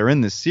heavyweights that are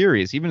in this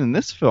series, even in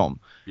this film.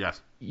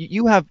 Yes.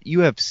 You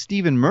have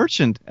Stephen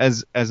Merchant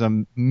as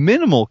a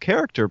minimal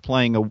character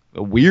playing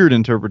a weird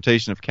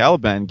interpretation of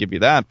Caliban, give you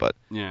that, but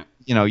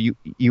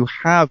you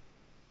have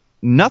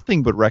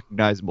nothing but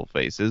recognizable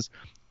faces,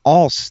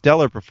 all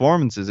stellar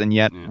performances, and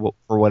yet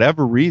for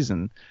whatever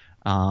reason,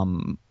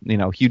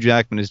 Hugh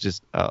Jackman is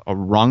just a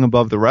rung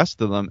above the rest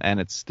of them, and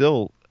it's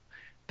still,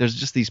 there's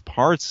just these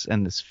parts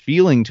and this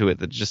feeling to it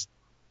that just,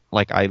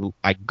 like,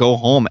 I go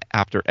home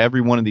after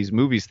every one of these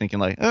movies thinking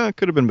like, it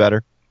could have been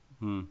better.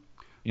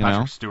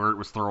 Patrick Stewart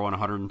was throwing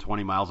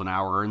 120 miles an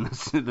hour in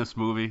this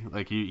movie.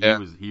 Like he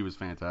was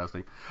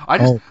fantastic.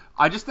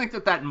 I just think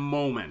that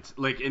moment,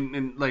 like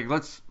like,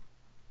 let's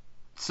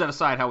set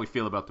aside how we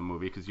feel about the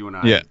movie, because you and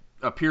I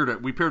appear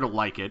to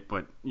like it,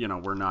 but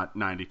we're not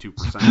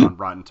 92% on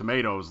Rotten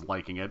Tomatoes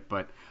liking it.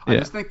 But I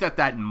just think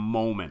that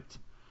moment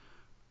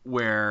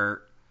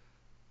where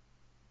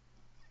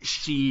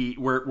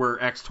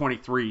where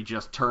X-23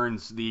 just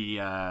turns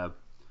the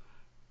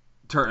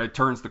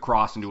turns the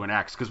cross into an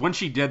X, because when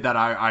she did that,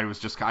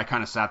 I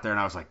kind of sat there and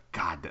I was like,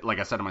 God, like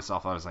I said to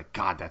myself, I was like,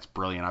 God, that's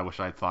brilliant. I wish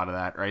I'd thought of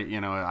that, right?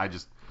 I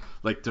just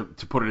like to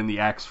put it in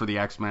the X for the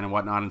X-Men and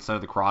whatnot instead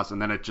of the cross,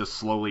 and then it just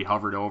slowly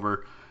hovered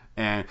over.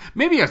 And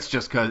maybe it's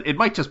just because it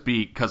might just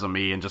be because of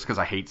me, and just because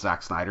I hate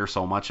Zack Snyder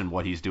so much and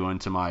what he's doing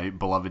to my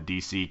beloved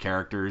DC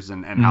characters,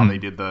 and how they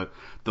did the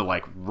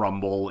like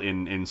rumble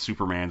in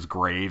Superman's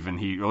grave, and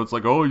it's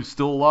like, oh, he's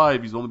still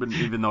alive. He's only been,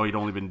 even though he'd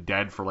only been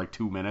dead for like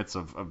 2 minutes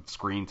of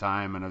screen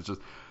time, and it's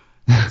just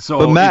so.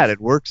 But Matt, it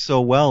works so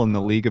well in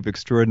the League of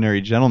Extraordinary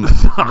Gentlemen.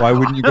 Why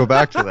wouldn't you go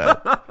back to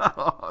that?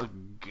 Oh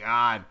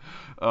God.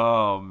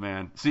 Oh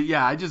man. See,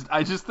 yeah, I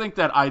just think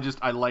that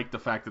I like the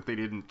fact that they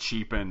didn't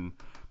cheapen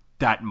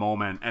that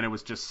moment, and it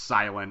was just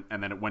silent,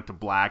 and then it went to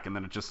black, and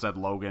then it just said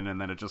Logan,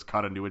 and then it just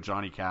cut into a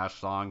Johnny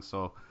Cash song.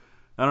 So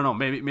I don't know,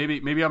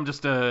 maybe I'm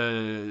just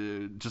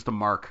a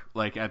mark,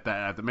 like at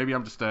that, maybe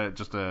I'm just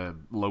a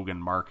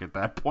Logan mark at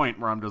that point,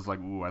 where I'm just like,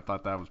 ooh, I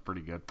thought that was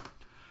pretty good.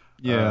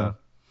 Do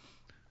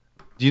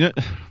you know,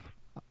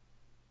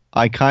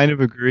 I kind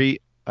of agree,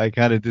 I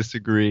kind of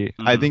disagree.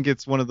 I think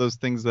it's one of those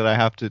things that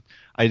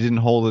I didn't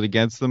hold it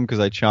against them,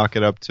 because I chalk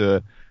it up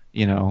to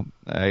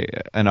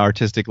an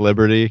artistic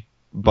liberty.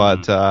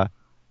 But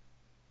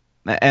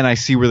and I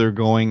see where they're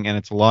going, and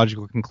it's a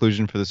logical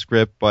conclusion for the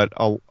script. But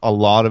a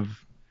lot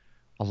of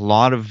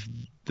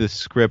the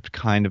script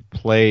kind of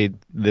played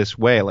this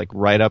way, like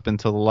right up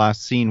until the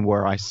last scene,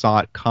 where I saw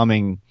it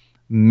coming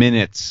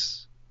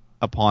minutes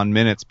upon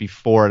minutes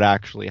before it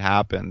actually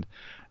happened,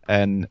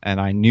 and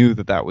I knew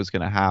that was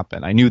going to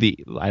happen. I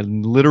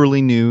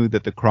literally knew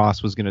that the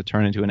cross was going to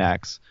turn into an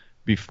X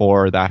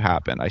before that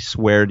happened. I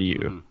swear to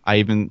you. I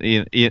even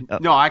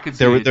no, I could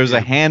say there's a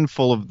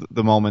handful of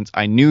the moments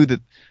I knew that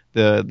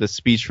the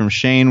speech from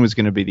Shane was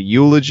going to be the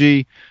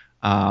eulogy.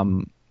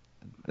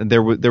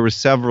 There were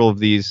several of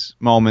these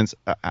moments.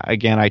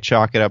 Again, I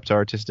chalk it up to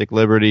artistic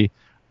liberty.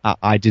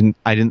 I didn't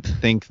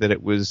think that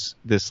it was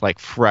this like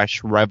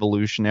fresh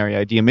revolutionary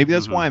idea. Maybe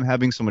that's why I'm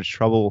having so much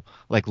trouble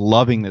like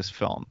loving this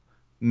film.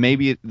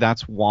 Maybe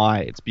that's why.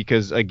 It's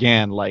because,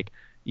 again, like,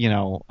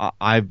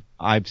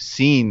 I've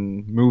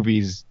seen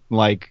movies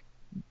like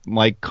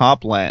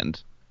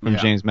Copland from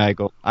James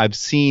Mangold. I've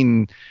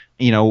seen,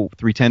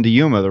 310 to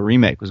Yuma, the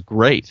remake was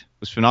great. It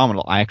was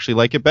phenomenal. I actually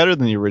like it better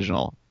than the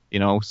original.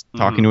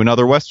 Talking to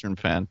another Western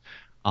fan.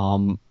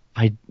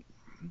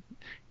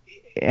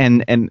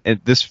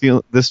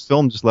 This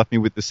film just left me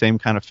with the same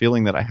kind of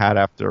feeling that I had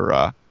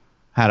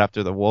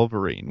after the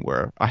Wolverine,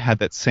 where I had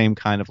that same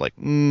kind of like,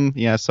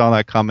 I saw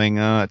that coming.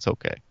 It's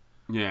okay.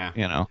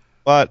 Yeah.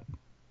 But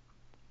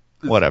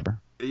whatever.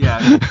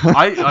 Yeah,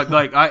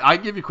 I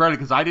give you credit,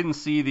 because I didn't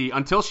see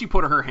until she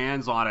put her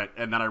hands on it,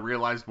 and then I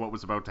realized what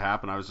was about to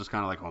happen. I was just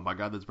kind of like, oh my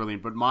God, that's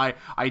brilliant. But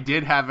I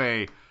did have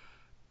a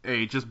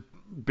just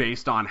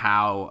based on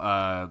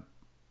how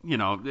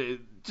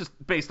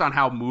just based on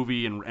how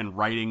movie and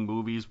writing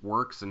movies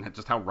works, and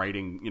just how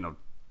writing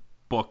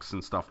books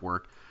and stuff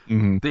work.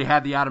 They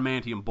had the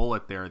adamantium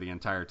bullet there the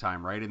entire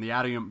time, right? And the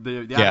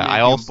adamantium I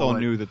also bullet,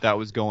 knew that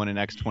was going in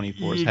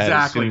X-24's head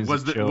as soon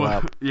as it showed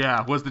up.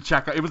 Yeah, it was the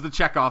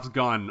Chekhov's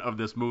gun of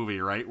this movie,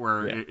 right?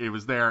 Where it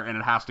was there and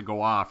it has to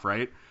go off,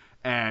 right?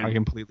 And I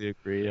completely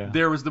agree. Yeah,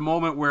 there was the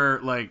moment where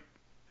like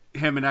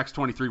him and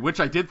X-23, which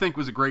I did think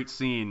was a great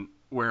scene,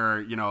 where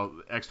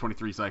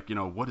X-23's like,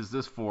 what is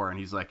this for? And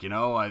he's like,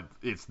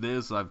 it's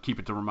this. I keep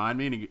it to remind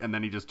me. And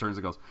then he just turns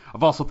and goes,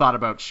 I've also thought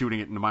about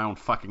shooting it into my own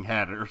fucking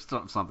head, or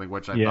something,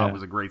 which I thought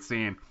was a great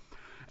scene.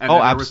 And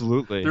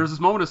absolutely. There was this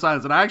moment of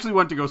silence, and I actually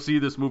went to go see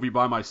this movie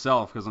by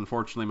myself, because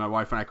unfortunately my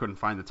wife and I couldn't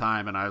find the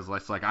time, and I was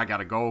like, I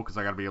gotta go, because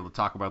I gotta be able to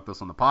talk about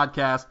this on the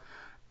podcast.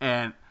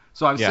 And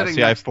so I was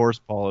sitting. I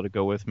forced Paula to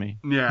go with me.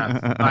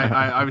 Yeah,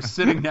 I was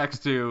sitting next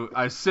to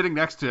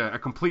a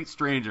complete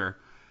stranger.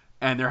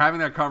 and they're having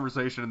that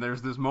conversation, and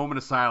there's this moment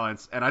of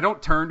silence, and I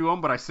don't turn to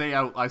him, but I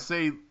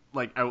say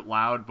like out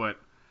loud, but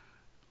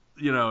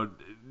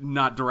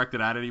not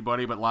directed at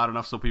anybody, but loud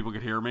enough so people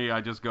could hear me.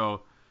 I just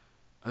go,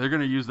 they're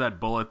gonna use that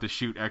bullet to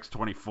shoot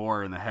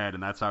X-24 in the head,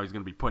 and that's how he's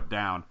gonna be put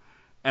down.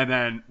 And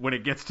then when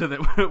it gets to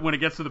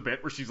the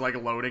bit where she's like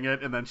loading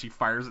it, and then she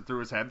fires it through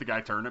his head, the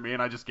guy turned at me,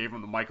 and I just gave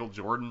him the Michael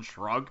Jordan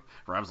shrug,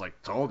 where I was like,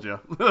 "Told you."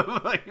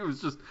 Like, it was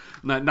just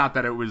not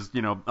that it was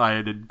I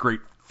had a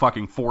great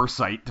fucking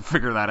foresight to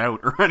figure that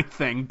out or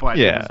anything, but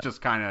it was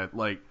just kind of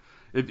like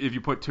if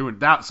you put two and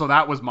that. So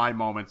that was my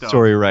moment.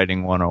 Story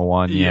writing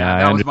 101.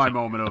 Yeah, that was my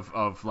moment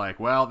of like,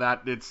 well,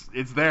 that it's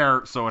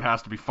there, so it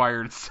has to be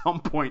fired at some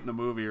point in the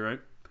movie, right?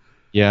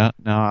 Yeah,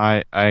 no,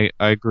 I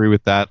agree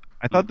with that.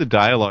 I thought the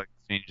dialogue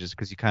changes,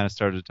 because you kind of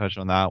started to touch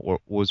on that,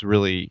 was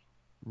really,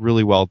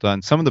 really well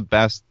done. Some of the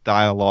best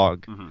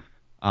dialogue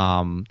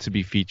to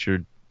be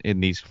featured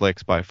in these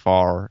flicks by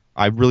far.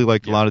 I really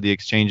liked a lot of the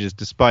exchanges,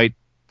 despite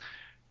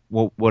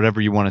whatever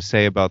you want to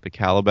say about the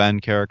Caliban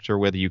character,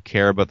 whether you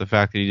care about the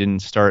fact that he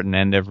didn't start and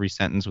end every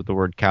sentence with the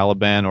word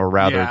Caliban, or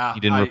rather he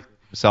didn't refer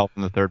to himself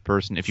in the third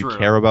person. If you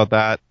care about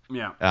that,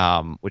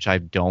 which I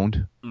don't,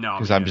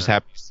 because I'm just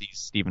happy to see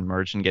Stephen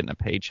Merchant getting a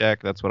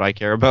paycheck. That's what I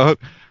care about,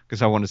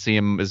 because I want to see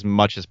him as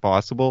much as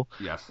possible.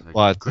 Yes,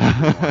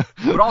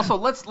 but also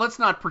let's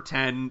not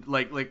pretend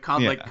like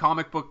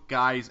comic book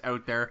guys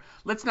out there.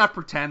 Let's not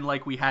pretend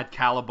like we had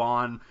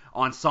Caliban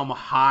on some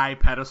high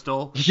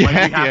pedestal. Like we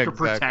have to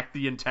protect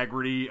the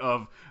integrity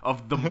of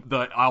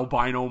the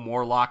albino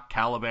Morlock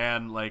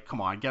Caliban. Like, come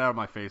on, get out of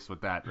my face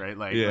with that, right?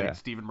 Like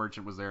Stephen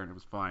Merchant was there and it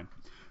was fine.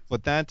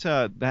 But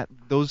that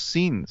those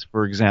scenes,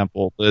 for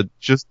example,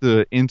 just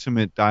the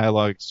intimate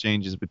dialogue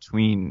exchanges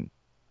between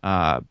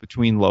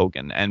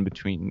Logan and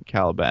between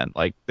Caliban,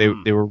 like they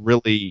were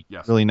really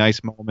really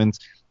nice moments.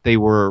 There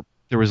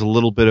was a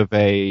little bit of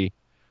a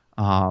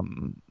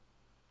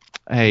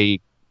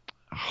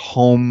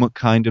home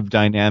kind of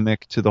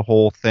dynamic to the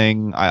whole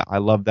thing. I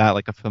love that,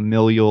 like a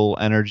familial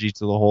energy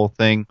to the whole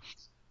thing.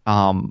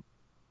 I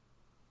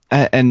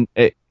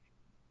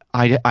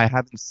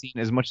haven't seen,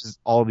 as much as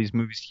all these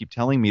movies keep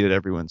telling me that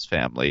everyone's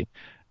family.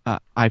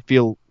 I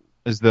feel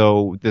as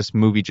though this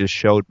movie just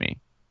showed me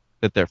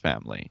that they're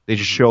family. They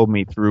just showed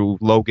me through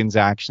Logan's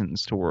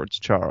actions towards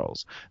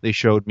Charles. They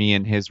showed me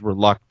in his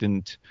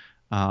reluctant,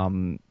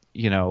 giving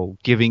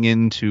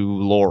in to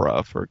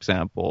Laura, for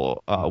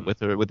example,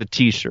 with a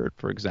T-shirt,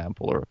 for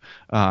example, or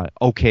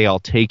okay, I'll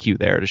take you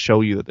there to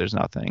show you that there's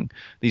nothing.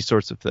 These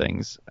sorts of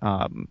things.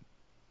 All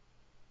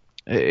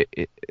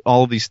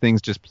of these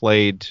things just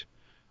played.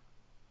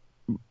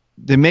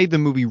 They made the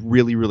movie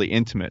really, really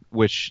intimate,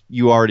 which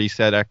you already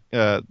said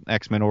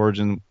X-Men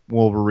Origin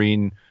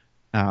Wolverine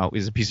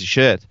is a piece of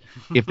shit.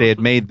 If they had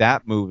made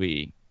that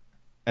movie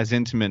as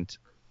intimate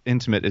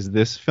as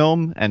this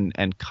film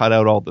and cut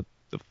out all the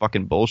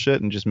fucking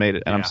bullshit and just made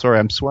it, and I'm sorry,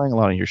 I'm swearing a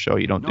lot on your show.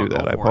 You don't do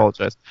that. I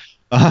apologize.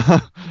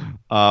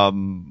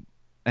 And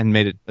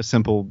made it a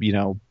simple,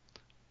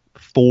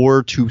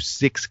 4 to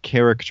 6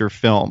 character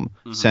film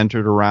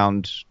centered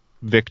around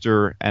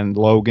Victor and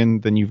Logan,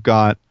 then you've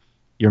got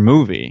your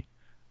movie.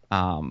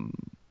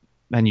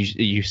 And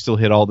you still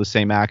hit all the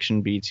same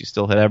action beats, you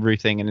still hit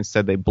everything, and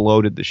instead they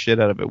bloated the shit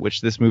out of it, which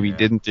this movie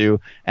didn't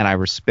do, and I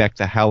respect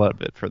the hell out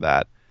of it for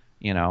that.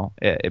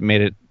 It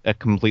made it a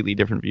completely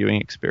different viewing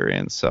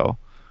experience. So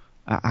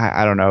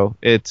I don't know.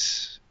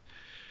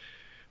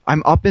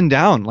 I'm up and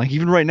down. Like,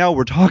 even right now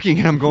we're talking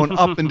and I'm going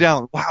up and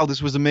down. Wow,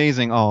 this was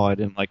amazing. Oh, I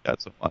didn't like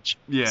that so much.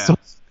 Yeah. So,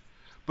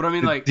 but I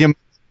mean, like,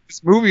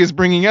 this movie is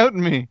bringing out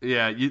in me.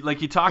 Yeah,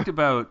 you talked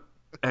about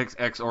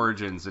X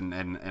Origins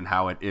and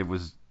how it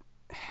was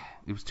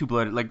too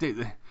bloated. Like,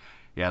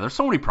 there's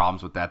so many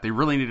problems with that. They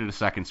really needed a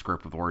second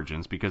script with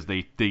Origins, because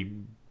they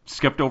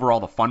skipped over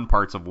all the fun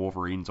parts of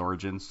Wolverine's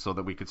Origins so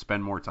that we could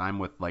spend more time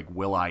with, like,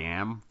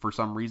 Will.i.am for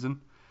some reason.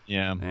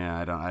 Yeah. Yeah,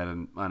 I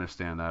didn't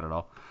understand that at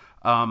all.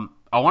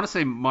 I want to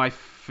say my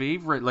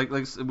favorite, like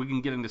we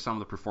can get into some of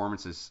the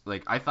performances.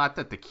 Like, I thought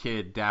that the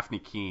kid, Daphne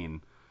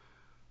Keane,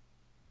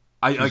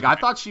 I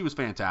thought she was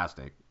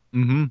fantastic.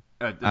 Mm-hmm.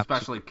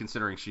 Especially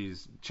considering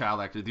she's child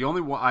actor. The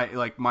only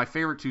one my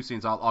favorite two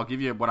scenes. I'll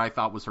give you what I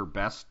thought was her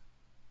best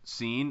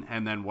scene,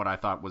 and then what I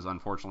thought was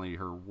unfortunately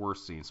her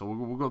worst scene. So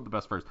we'll go with the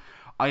best first.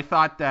 I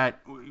thought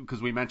that,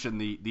 because we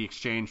mentioned the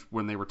exchange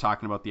when they were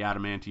talking about the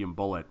adamantium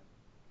bullet,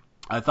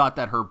 I thought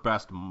that her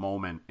best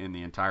moment in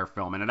the entire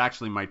film, and it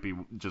actually might be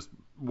just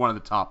one of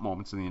the top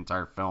moments in the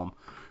entire film,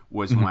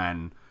 was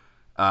when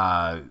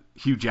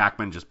Hugh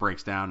Jackman just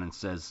breaks down and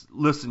says,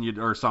 listen,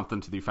 or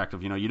something to the effect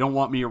of, you don't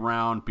want me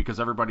around because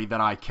everybody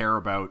that I care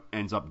about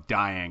ends up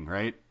dying,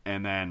 right?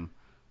 And then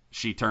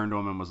she turned to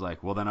him and was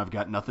like, well, then I've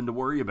got nothing to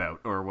worry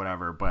about, or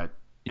whatever. But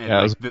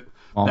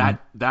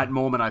that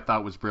moment I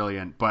thought was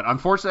brilliant. But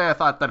unfortunately, I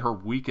thought that her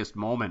weakest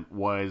moment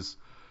was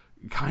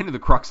kind of the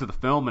crux of the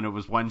film, and it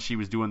was when she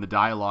was doing the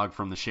dialogue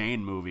from the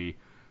Shane movie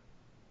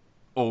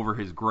over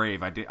his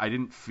grave. I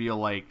didn't feel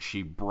like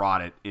she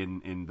brought it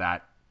in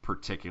that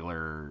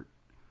particular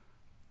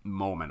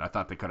moment. I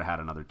thought they could have had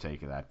another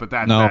take of that, but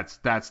No.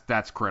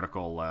 that's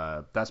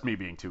critical. That's me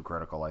being too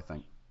critical, I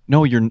think.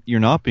 No, you're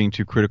not being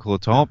too critical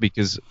at all,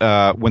 because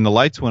when the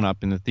lights went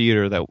up in the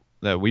theater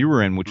that we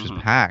were in, which was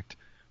packed,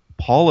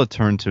 Paula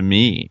turned to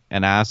me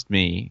and asked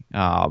me,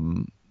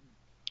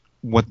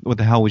 what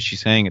the hell was she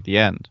saying at the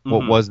end?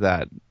 What was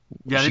that?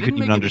 Yeah, she couldn't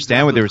even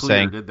understand what they were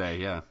saying. Did they?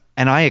 Yeah.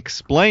 And I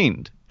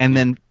explained, and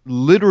then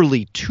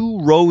literally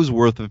 2 rows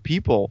worth of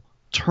people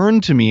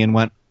turned to me and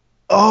went,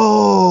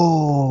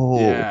 "Oh."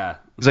 Yeah.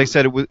 Because I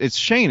said it's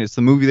Shane. It's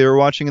the movie they were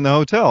watching in the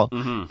hotel,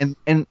 Mm-hmm.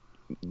 and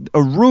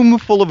a room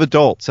full of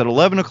adults at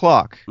 11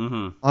 o'clock,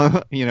 turned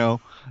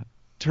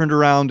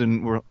around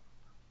and were,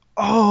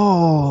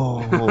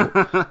 "Oh."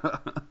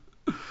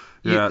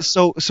 Yeah.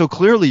 So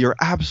clearly you're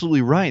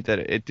absolutely right that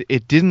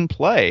it didn't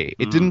play.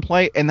 It didn't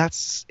play, and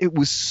it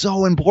was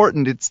so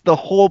important. It's the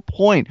whole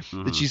point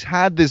that she's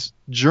had this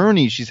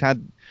journey. She's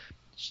had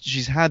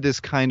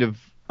this kind of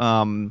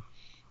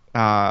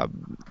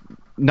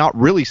not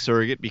really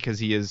surrogate, because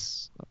he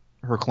is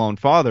her clone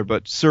father,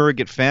 but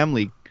surrogate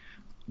family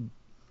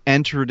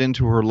entered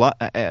into her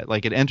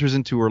it enters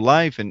into her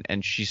life,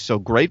 and she's so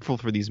grateful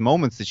for these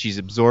moments that she's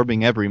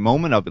absorbing every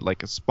moment of it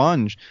like a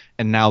sponge.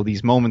 And now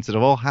these moments that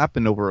have all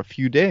happened over a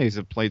few days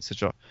have played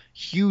such a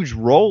huge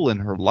role in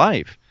her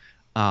life,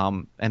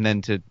 and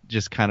then to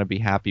just kind of be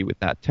happy with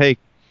that take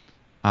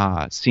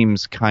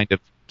seems kind of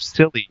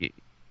silly.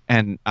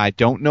 And I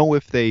don't know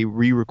if they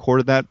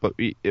re-recorded that, but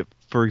if,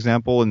 for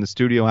example, in the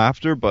studio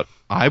after, but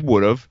I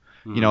would have.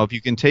 If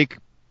you can take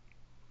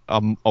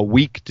a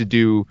week to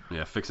do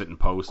fix it in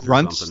post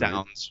grunt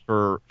sounds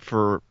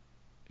for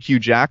Hugh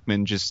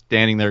Jackman just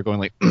standing there going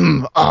like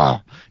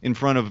in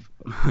front of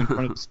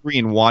the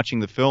screen watching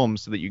the film,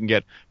 so that you can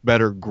get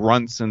better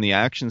grunts in the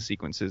action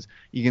sequences.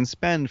 You can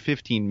spend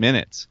 15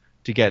 minutes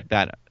to get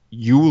that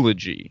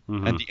eulogy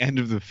at the end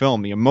of the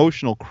film, the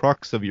emotional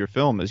crux of your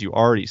film, as you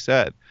already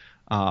said,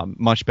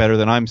 much better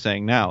than I'm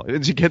saying now,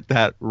 to get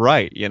that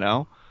right,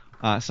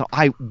 So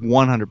I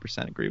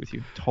 100% agree with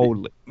you,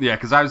 totally. Yeah,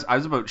 because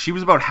she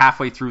was about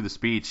halfway through the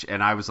speech,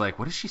 and I was like,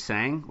 "What is she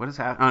saying? What is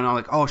happening?" And I'm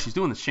like, "Oh, she's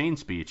doing the Shane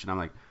speech," and I'm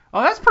like,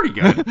 "Oh, that's pretty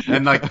good."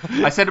 And like,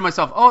 I said to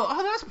myself,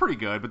 "Oh, that's pretty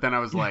good." But then I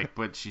was like,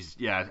 "But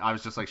I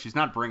was just like, she's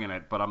not bringing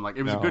it." But I'm like,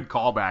 it was a good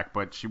callback,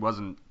 but she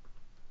wasn't.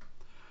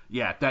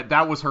 Yeah,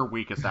 that was her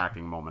weakest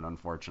acting moment,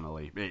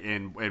 unfortunately,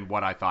 in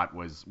what I thought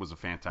was a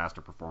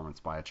fantastic performance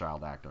by a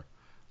child actor.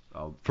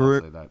 I'll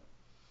say that.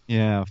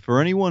 Yeah,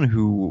 for anyone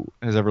who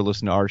has ever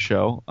listened to our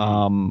show,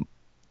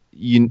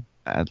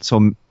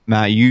 so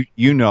Matt,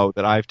 you know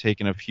that I've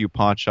taken a few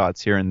pot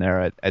shots here and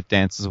there at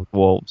Dances with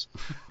Wolves,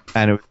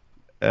 and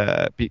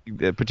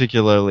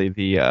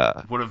particularly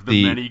one of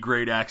the many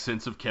great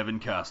accents of Kevin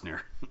Costner.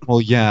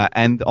 Well, yeah,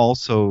 and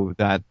also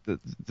that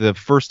the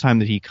first time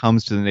that he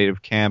comes to the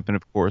native camp, and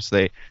of course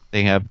they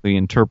have the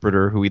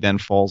interpreter who he then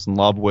falls in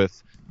love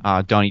with.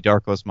 Donnie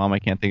Darko's mom, I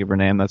can't think of her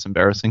name. That's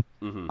embarrassing.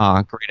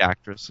 Great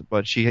actress,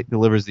 but she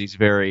delivers these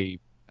very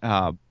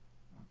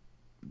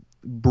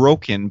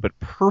broken but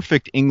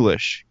perfect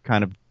English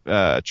kind of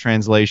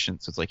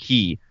translations. So it's like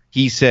he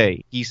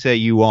say,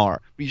 you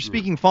are. But you're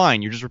speaking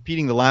fine. You're just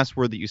repeating the last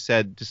word that you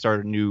said to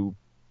start a new,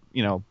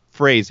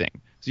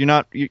 phrasing. So you're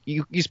not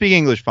you speak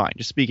English fine.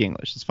 Just speak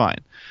English. It's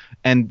fine.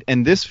 And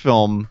this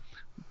film,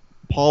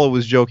 Paula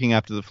was joking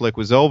after the flick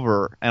was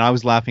over, and I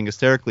was laughing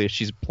hysterically as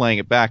she's playing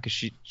it back, because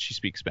she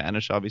speaks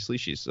Spanish, obviously.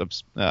 She's of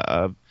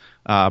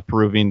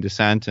Peruvian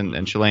descent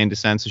and Chilean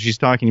descent, so she's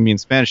talking to me in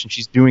Spanish, and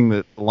she's doing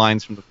the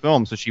lines from the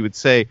film. So she would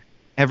say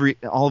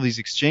all of these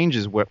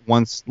exchanges,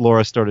 once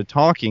Laura started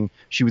talking,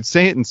 she would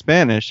say it in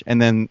Spanish,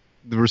 and then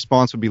the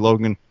response would be,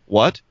 "Logan,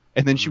 what?"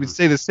 And then she would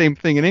say the same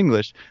thing in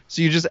English.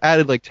 So you just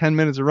added like 10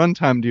 minutes of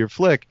runtime to your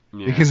flick,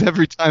 because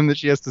every time that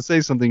she has to say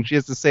something, she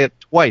has to say it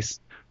twice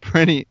for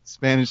any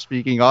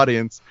Spanish-speaking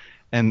audience,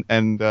 and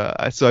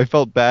so I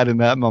felt bad in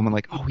that moment,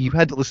 like, oh, you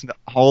had to listen to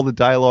all the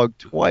dialogue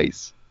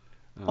twice.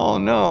 Oh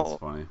no, that's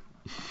funny.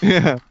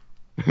 Yeah,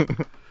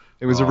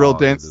 it was a real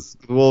Dance with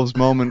the Wolves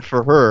moment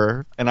for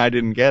her, and I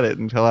didn't get it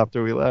until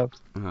after we left.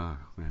 Oh,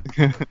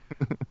 man.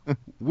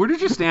 Where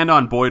did you stand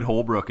on Boyd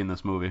Holbrook in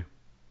this movie?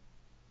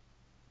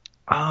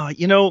 Kind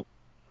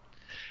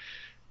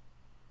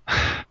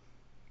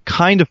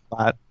of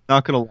flat.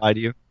 Not gonna lie to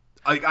you.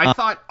 I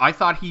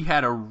thought he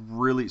had a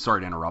really, sorry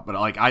to interrupt, but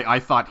I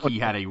thought he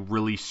had a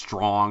really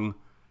strong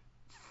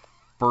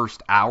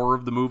first hour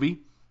of the movie,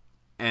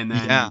 and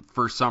then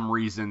for some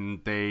reason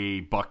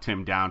they bucked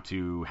him down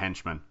to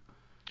henchman.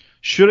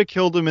 Should have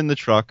killed him in the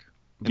truck.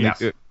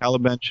 Yes.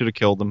 Caliban should have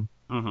killed him,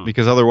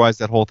 because otherwise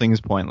that whole thing is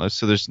pointless.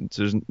 So there's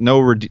no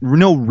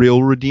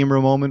real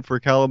redeemer moment for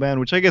Caliban,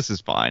 which I guess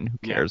is fine. Who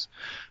cares?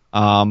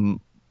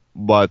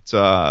 But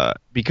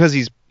because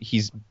he's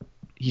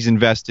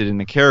invested in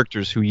the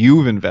characters who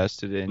you've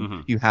invested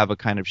in, you have a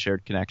kind of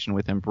shared connection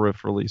with him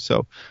peripherally.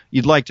 So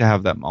you'd like to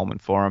have that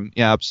moment for him.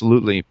 Yeah,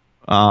 absolutely.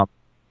 But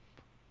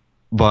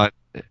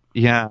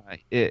yeah,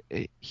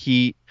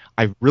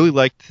 I really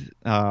liked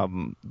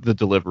the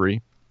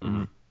delivery.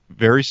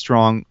 Very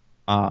strong.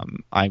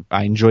 I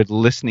enjoyed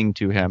listening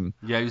to him.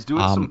 Yeah, he was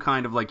doing some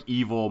kind of like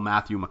evil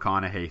Matthew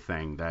McConaughey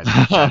thing that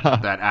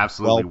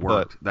absolutely well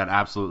worked. That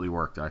absolutely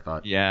worked, I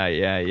thought.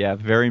 Yeah.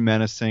 Very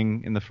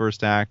menacing in the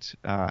first act.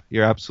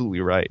 You're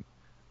absolutely right.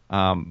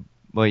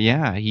 But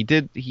yeah, he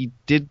did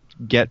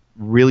get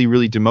really,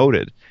 really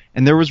demoted,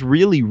 and there was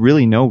really,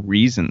 really no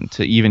reason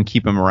to even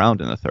keep him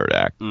around in the third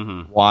act.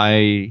 Mm-hmm.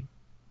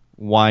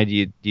 Why do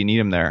you need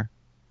him there?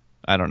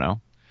 I don't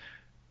know.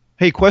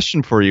 Hey,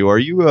 question for you: Are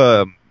you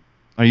an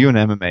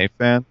MMA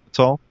fan at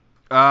all?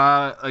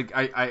 Like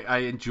I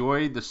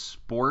enjoy the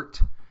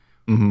sport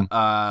of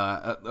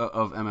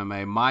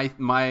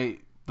MMA.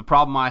 The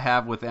problem I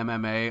have with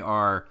MMA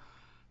are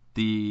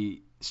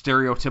the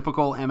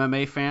stereotypical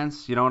MMA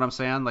fans. You know what I'm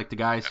saying? Like the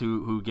guys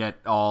who get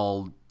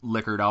all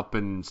liquored up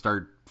and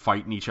start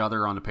fighting each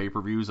other on the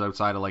pay-per-views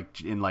outside of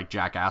in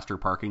Jack Astor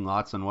parking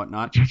lots and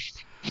whatnot.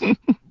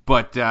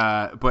 But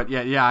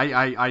yeah,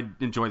 I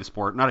enjoy the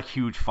sport. Not a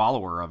huge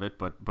follower of it,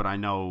 but I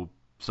know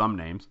some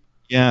names.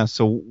 Yeah.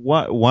 So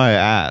why I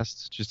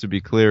asked, just to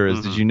be clear,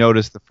 is did you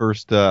notice the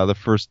first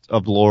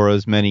of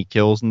Laura's many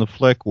kills in the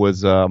flick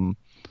was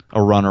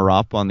a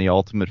runner-up on the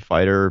Ultimate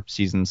Fighter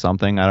season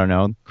something? I don't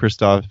know.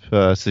 Krzysztof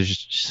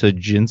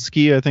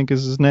Sajinski, I think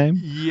is his name.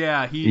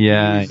 Yeah,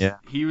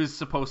 he was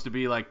supposed to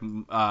be like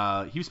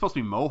he was supposed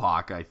to be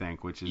Mohawk, I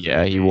think, which is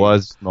he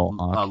was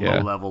Mohawk, a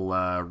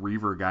low-level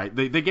Reaver guy.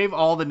 They gave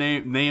all the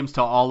names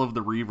to all of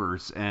the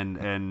Reavers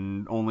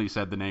and only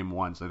said the name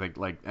once, I think.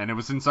 And it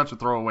was in such a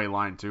throwaway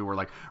line too, where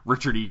like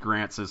Richard E.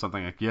 Grant says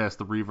something like, "Yes,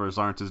 the Reavers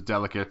aren't as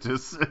delicate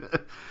as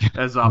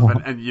as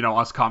often," and you know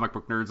us comic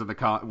book nerds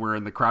were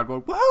in the crowd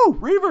going, "Whoa,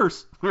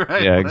 Reavers!"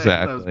 Right? Yeah,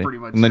 exactly. That was pretty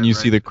much and then you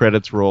right? see the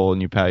credits roll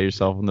and you pat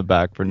yourself on the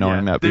back for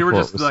knowing that. They were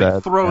before just it was like,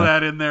 said. throw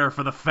that in there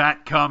for the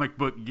fat comic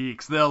book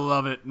geeks. They'll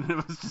love it. And it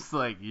was just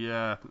like,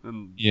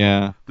 and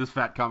this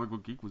fat comic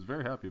book geek was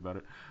very happy about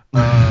it.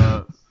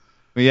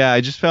 Yeah,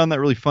 I just found that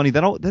really funny.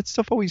 That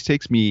stuff always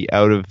takes me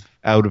out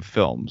of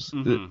films,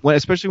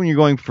 especially when you're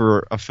going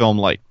for a film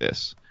like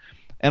this.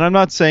 And I'm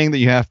not saying that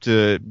you have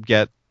to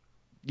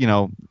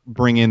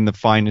bring in the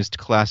finest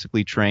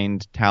classically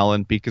trained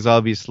talent, because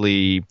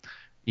obviously,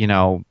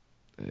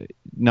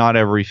 not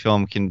every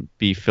film can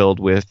be filled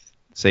with,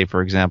 say,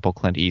 for example,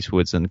 Clint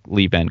Eastwood's and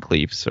Lee Van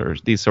Cleef's or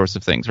these sorts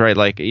of things, right?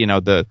 Like,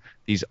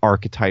 these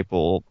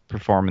archetypal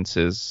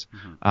performances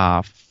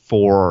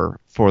for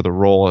the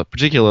role,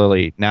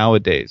 particularly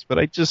nowadays. But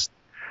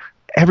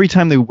every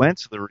time they went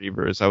to the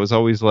Reavers, I was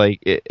always like,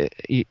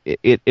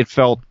 it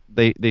felt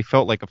they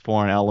felt like a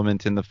foreign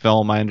element in the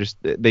film. I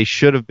understand they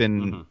should have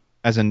been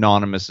as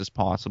anonymous as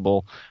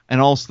possible, and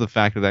also the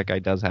fact that guy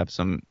does have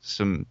some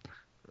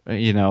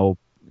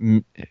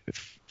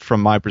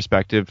from my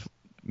perspective,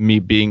 me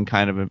being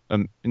kind of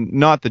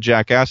not the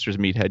Jack Astor's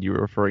meathead you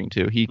were referring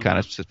to, he kind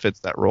of fits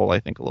that role, I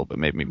think, a little bit,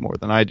 maybe more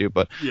than I do,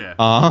 but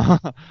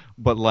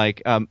but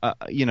like a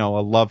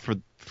love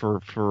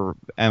for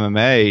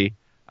MMA,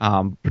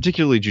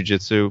 particularly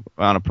jiu-jitsu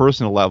on a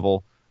personal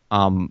level,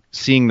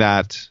 seeing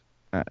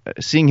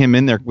him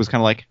in there was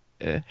kind of like,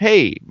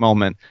 hey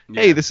moment.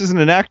 Hey, this isn't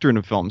an actor in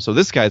a film, so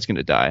this guy's going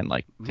to die in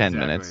like 10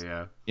 minutes.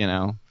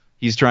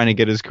 He's trying to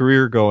get his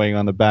career going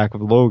on the back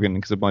of Logan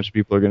because a bunch of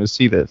people are going to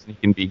see this. He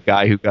can be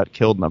guy who got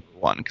killed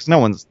 #1, because no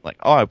one's like,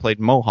 oh, I played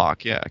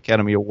Mohawk,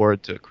 Academy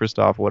Award to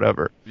Krzysztof,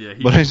 whatever. Yeah,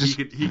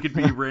 he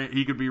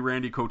could be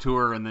Randy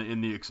Couture in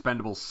the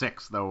Expendables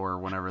 6 though, or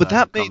whenever. But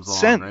that made comes along,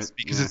 sense, right?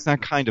 because it's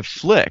that kind of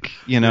flick,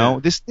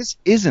 This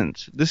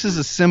isn't. This is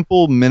a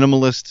simple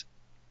minimalist.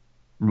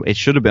 It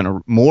should have been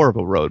more of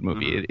a road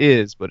movie. It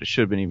is, but it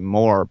should have been even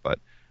more. But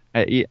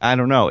I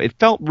don't know. It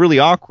felt really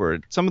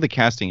awkward. Some of the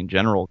casting in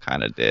general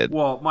kind of did.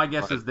 Well, my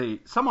guess is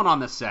someone on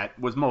the set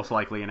was most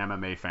likely an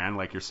MMA fan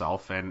like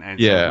yourself, and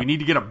so we need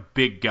to get a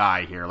big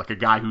guy here, like a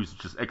guy who's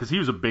just, because he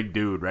was a big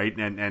dude, right?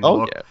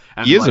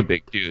 He is a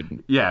big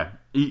dude. Yeah,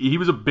 he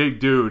was a big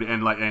dude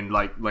and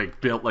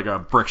built like a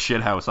brick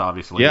shit house,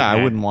 obviously. Yeah,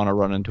 I wouldn't want to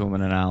run into him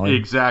in an alley.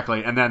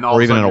 Exactly, and then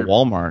or even in a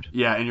Walmart.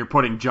 Yeah, and you're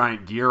putting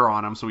giant gear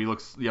on him, so he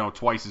looks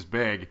twice as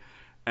big.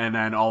 And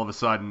then all of a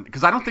sudden,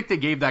 because I don't think they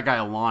gave that guy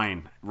a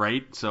line,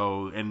 right?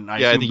 So,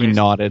 I think he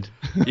nodded.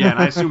 Yeah, and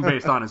I assume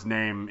based on his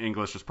name,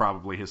 English is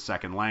probably his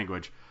second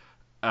language.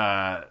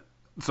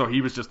 So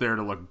he was just there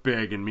to look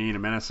big and mean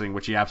and menacing,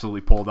 which he absolutely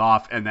pulled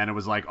off. And then it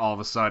was like all of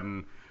a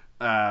sudden,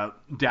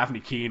 Daphne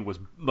Keane was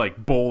like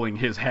bowling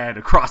his head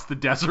across the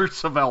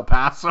deserts of El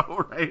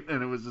Paso, right?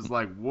 And it was just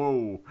like,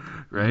 whoa,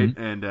 right?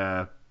 And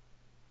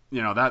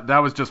that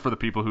was just for the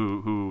people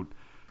who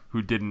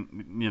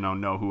didn't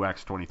know who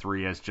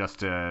X-23 is,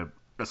 just to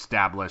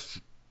establish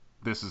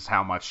this is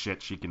how much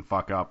shit she can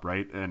fuck up,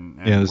 right? And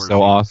it's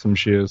so awesome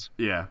she is.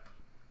 Yeah.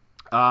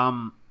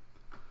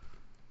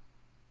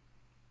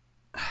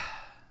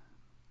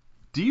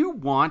 Do you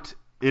want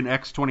an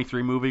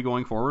X-23 movie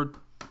going forward?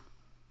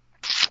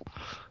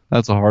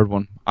 That's a hard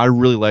one. I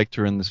really liked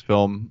her in this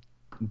film.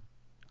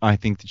 I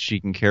think that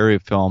she can carry a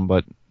film,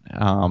 but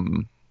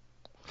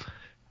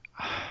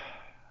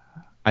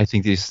I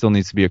think there still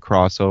needs to be a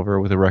crossover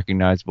with a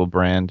recognizable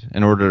brand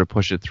in order to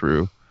push it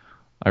through.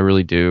 I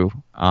really do.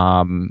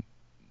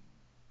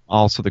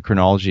 Also, the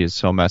chronology is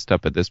so messed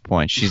up at this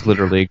point. She's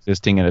literally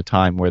existing in a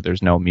time where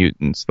there's no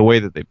mutants, the way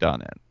that they've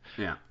done it.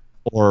 Yeah.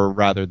 Or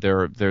rather,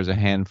 there's a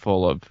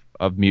handful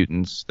of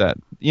mutants that,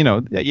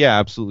 yeah,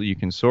 absolutely you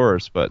can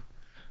source, but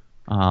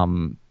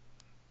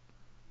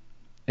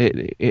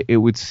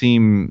it would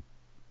seem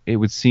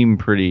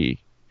pretty.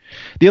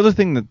 The other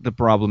thing that the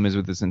problem is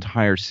with this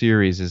entire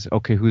series is,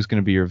 okay, who's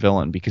going to be your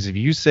villain? Because if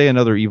you say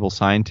another evil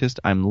scientist,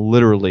 I'm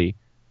literally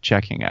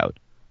checking out.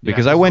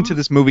 Because I went to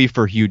this movie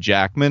for Hugh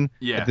Jackman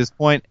at this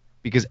point,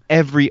 because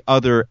every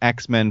other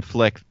X-Men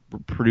flick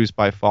produced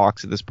by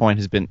Fox at this point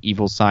has been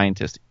evil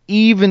scientist.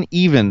 Even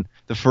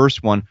the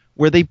first one,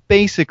 where they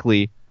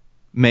basically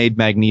made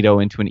Magneto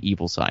into an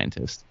evil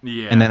scientist.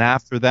 Yeah. And then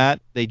after that,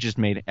 they just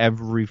made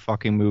every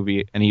fucking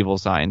movie an evil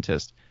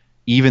scientist.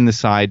 Even the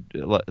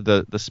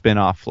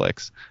spin-off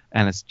flicks.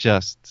 And it's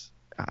just,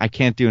 I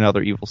can't do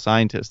another evil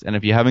scientist. And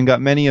if you haven't got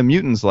many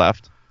mutants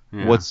left,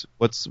 what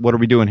are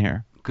we doing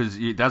here? Because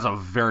that's a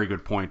very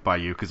good point by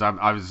you. Because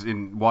I was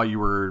while you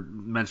were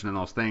mentioning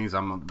those things,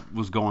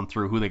 was going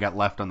through who they got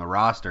left on the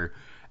roster,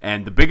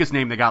 and the biggest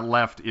name they got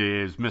left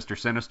is Mr.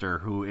 Sinister,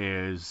 who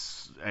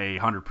is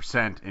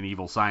 100% an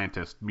evil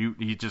scientist.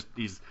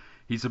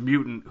 He's a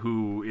mutant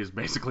who is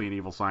basically an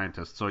evil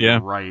scientist. So you're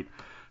right.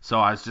 So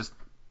I was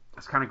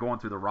kind of going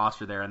through the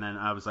roster there, and then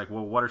I was like,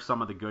 well, what are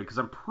some of the good? Because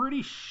I'm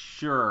pretty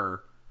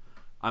sure,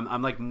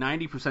 I'm like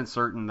 90%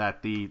 certain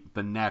that the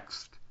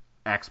next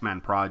X-Men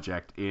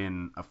project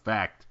in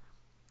effect,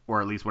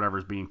 or at least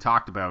whatever's being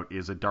talked about,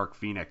 is a Dark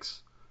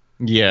Phoenix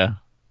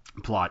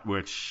plot,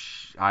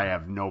 which I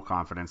have no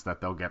confidence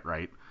that they'll get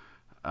right.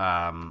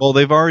 Well,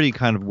 they've already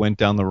kind of went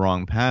down the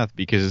wrong path,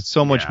 because it's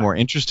so much more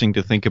interesting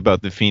to think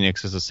about the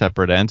Phoenix as a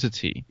separate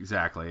entity.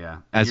 Exactly, yeah.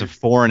 As a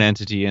foreign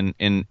entity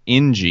in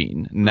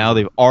Gene. Now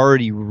they've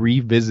already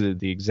revisited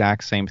the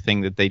exact same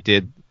thing that they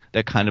did,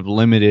 that kind of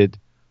limited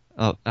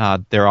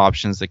their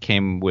options that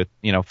came with,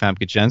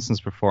 Famke Jenssen's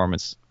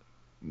performance.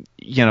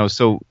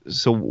 So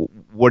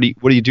what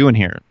are you doing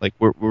here? Like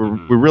we're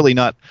really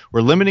not.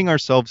 We're limiting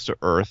ourselves to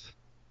Earth,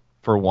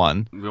 for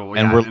one. Well,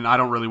 and I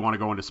don't really want to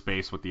go into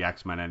space with the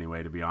X-Men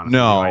anyway, to be honest.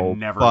 No, with you. I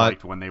never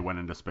liked when they went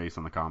into space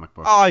in the comic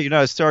book. Oh, you're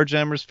not a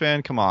Starjammers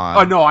fan? Come on.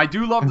 Oh no, I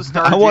do love the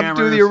Starjammers. I want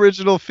to do the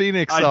original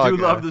Phoenix Saga. I do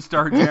love the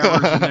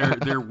Starjammers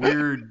and their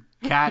weird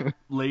cat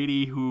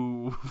lady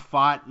who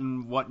fought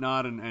and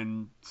whatnot,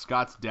 and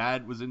Scott's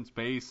dad was in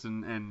space,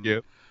 and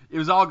it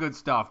was all good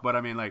stuff. But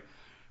I mean, like,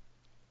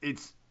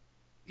 it's,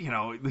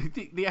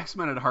 the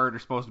X-Men at heart are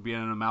supposed to be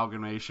an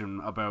amalgamation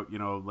about,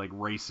 like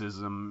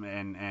racism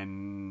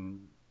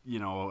and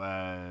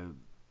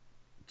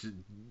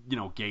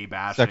gay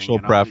bashing, sexual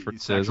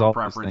preferences.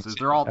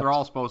 They're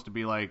all supposed to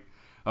be like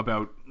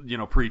about,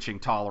 preaching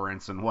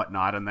tolerance and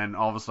whatnot, and then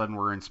all of a sudden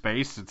we're in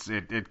space.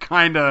 It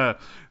kind of,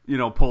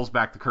 pulls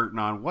back the curtain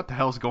on what the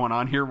hell's going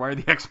on here. Why are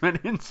the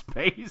X-Men in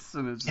space?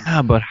 And it's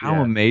but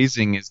how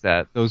amazing is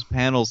that? Those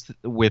panels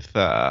with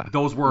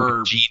those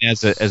were Jean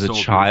as a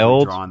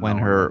child, when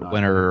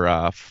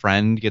her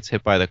friend gets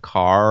hit by the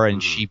car,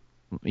 and she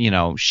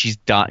she's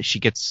she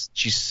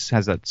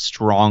has that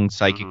strong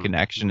psychic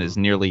connection, is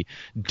nearly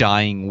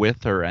dying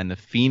with her, and the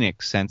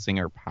Phoenix, sensing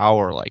her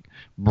power, like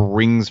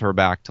brings her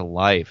back to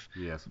life.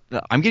 Yes.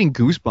 I'm getting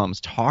goosebumps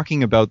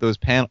talking about those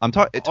panels. I'm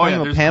talking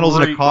about panels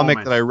in a comic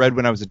that I read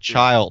when I was a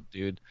child,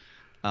 dude.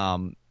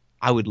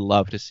 I would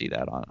love to see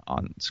that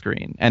on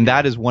screen. And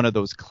that is one of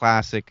those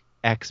classic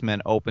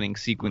X-Men opening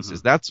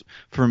sequences. That's,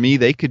 for me,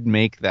 they could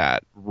make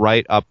that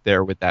right up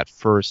there with that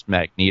first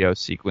Magneto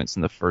sequence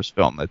in the first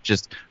film that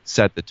just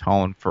set the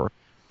tone for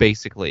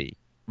basically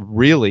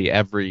really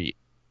every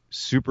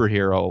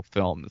superhero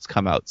film that's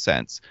come out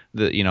since.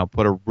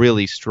 Put a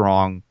really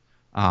strong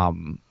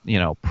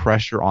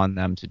pressure on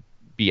them to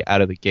be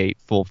out of the gate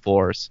full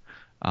force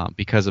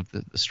because of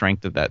the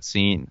strength of that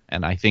scene.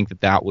 And I think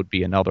that would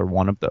be another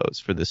one of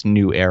those for this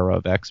new era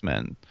of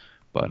X-Men.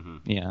 But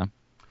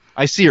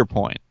I see your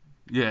point.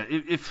 Yeah,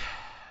 if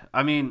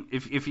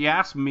you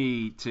ask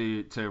me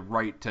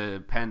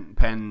to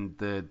pen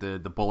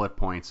the bullet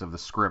points of the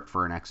script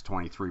for an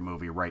X-23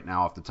 movie right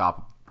now off the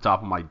top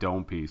of my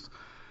dome piece,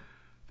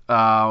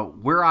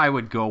 where I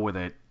would go with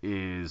it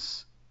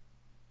is,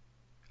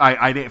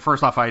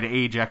 first off, I'd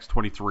age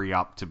X-23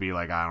 up to be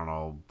like, I don't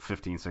know,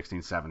 15,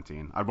 16,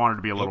 17. I'd want her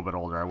to be a little bit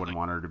older. I wouldn't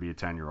want her to be a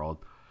 10-year-old.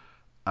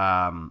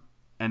 And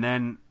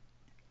then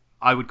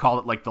I would call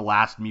it like The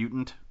Last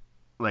Mutant.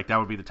 Like, that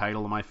would be the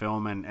title of my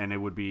film, and it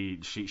would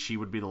be, she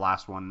would be the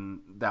last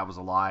one that was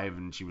alive,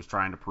 and she was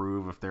trying to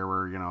prove if there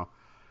were,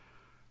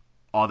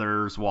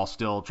 others, while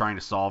still trying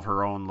to solve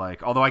her own,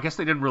 like, although I guess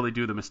they didn't really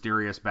do the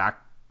mysterious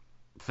back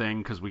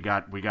thing, because we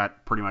got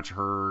pretty much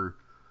her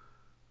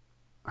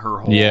her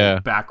whole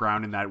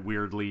background in that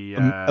weirdly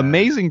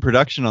amazing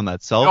production on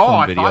that cell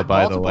phone video,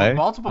 by the way.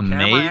 Multiple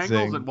camera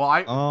angles. And,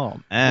 man.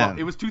 Well,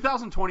 it was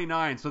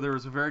 2029, so there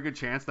was a very good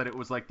chance that it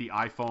was like the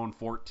iPhone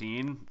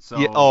 14. So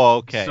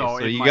okay. So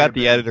you got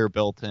the editor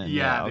built in.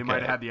 Yeah, they might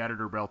have had the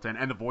editor built in,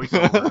 and the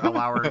voiceover,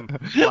 allowing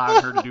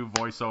her to do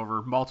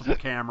voiceover, multiple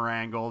camera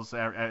angles,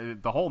 the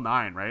whole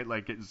nine, right?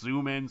 Like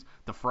zoom ins,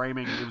 the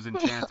framing. It was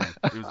enchanting.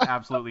 It was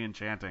absolutely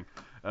enchanting.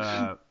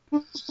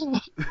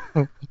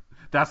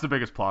 That's the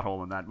biggest plot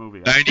hole in that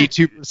movie.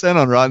 92%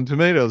 on Rotten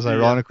Tomatoes,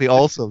 ironically,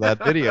 also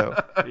that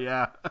video.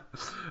 Yeah.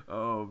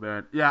 Oh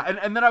man. Yeah,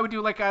 and then I would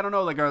do like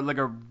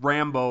a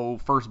Rambo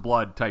First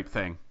Blood type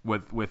thing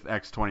with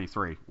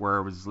X-23, where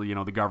it was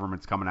the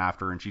government's coming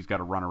after her and she's got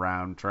to run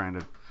around trying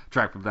to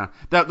track them down.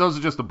 Those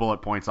are just the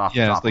bullet points off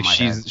the top of my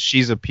head.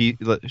 She's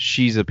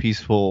a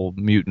peaceful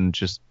mutant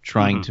just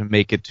trying to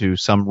make it to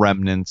some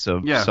remnants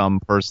of some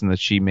person that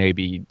she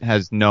maybe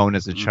has known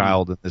as a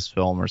child in this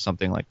film or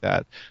something like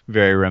that.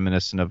 Very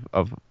reminiscent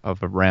of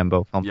a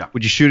Rambo film. Yeah.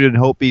 Would you shoot it in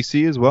Hope,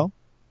 BC as well?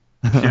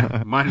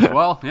 Yeah, might as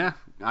well. Yeah.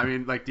 I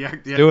mean, like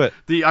do it.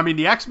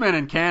 The X-Men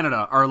in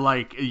Canada are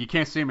like, you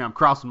can't see me, I'm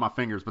crossing my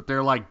fingers, but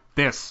they're like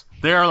this.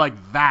 They're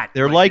like that.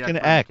 They're like an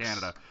X. In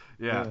Canada.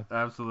 Yeah,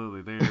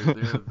 absolutely. They're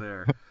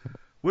there.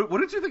 What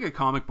did you think of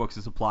comic books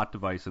as a plot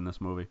device in this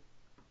movie?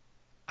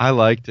 I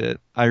liked it.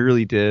 I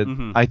really did.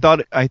 I thought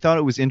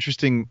it was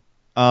interesting,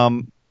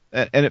 and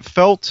it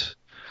felt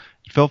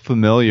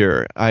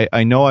familiar.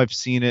 I know I've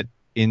seen it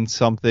in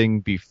something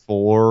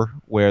before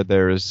where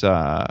there's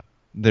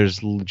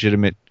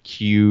legitimate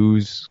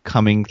cues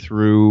coming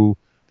through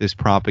this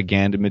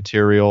propaganda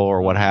material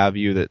or what have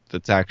you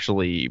that's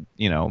actually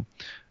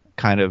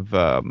kind of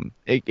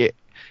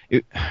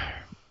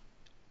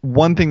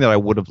one thing that I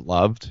would have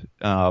loved,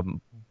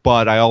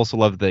 but I also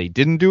love that they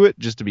didn't do it,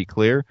 just to be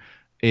clear,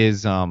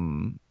 is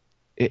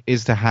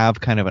to have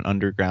kind of an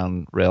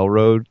Underground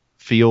Railroad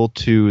feel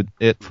to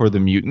it for the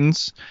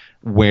mutants,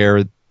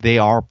 where they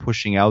are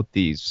pushing out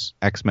these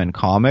X-Men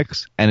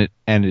comics, and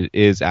it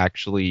is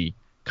actually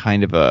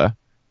kind of a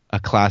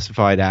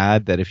classified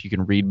ad that if you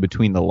can read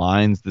between the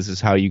lines, this is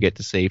how you get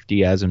to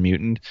safety as a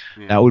mutant.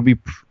 Yeah. That would be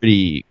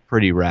pretty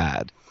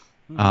rad.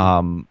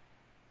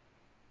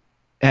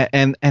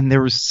 And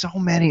there was so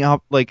many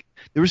there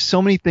were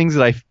so many things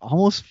that I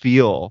almost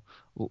feel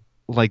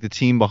like the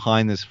team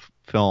behind this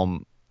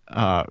film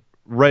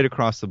right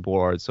across the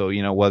board. So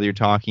whether you're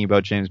talking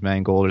about James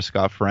Mangold or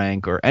Scott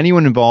Frank or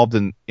anyone involved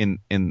in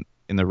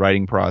the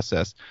writing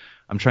process,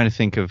 I'm trying to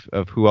think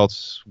of who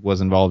else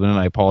was involved in it.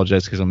 I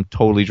apologize because I'm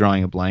totally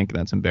drawing a blank and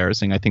that's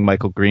embarrassing. I think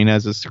Michael Green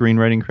has a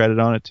screenwriting credit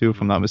on it too, if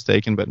I'm not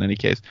mistaken. But in any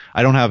case,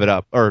 I don't have it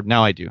up, or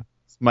now I do.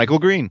 Michael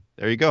Green.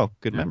 There you go.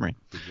 Good memory.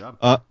 Good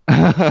job.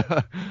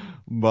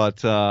 But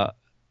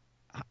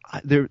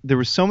there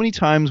were so many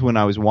times when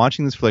I was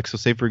watching this flick. So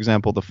say, for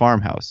example, The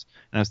Farmhouse.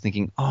 And I was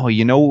thinking, what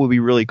would be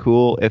really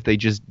cool if they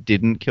just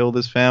didn't kill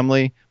this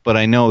family? But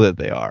I know that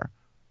they are.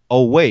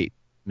 Oh, wait.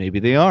 Maybe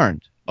they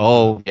aren't.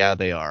 Oh, yeah,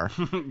 they are.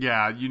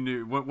 Yeah, you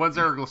knew. Once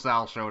Eric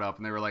LaSalle showed up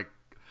and they were like,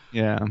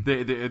 yeah.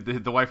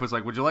 The wife was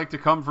like, "Would you like to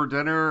come for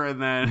dinner?"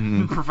 And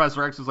then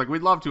Professor X was like,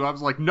 "We'd love to." I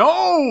was like,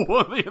 "No,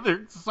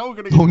 they're so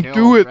gonna get Don't killed."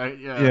 do it. Right?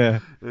 Yeah.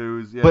 It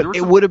was. Yeah, but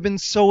it would have been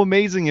so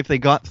amazing if they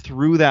got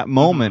through that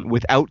moment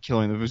without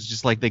killing them. It was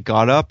just like they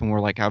got up and were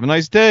like, "Have a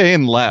nice day,"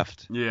 and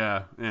left.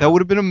 Yeah. That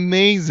would have been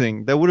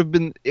amazing. That would have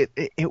been.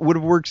 It would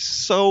have worked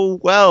so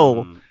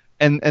well.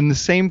 And the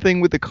same thing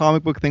with the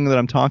comic book thing that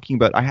I'm talking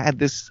about. I had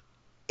this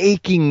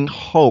aching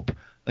hope.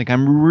 Like,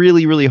 I'm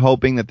really, really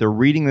hoping that they're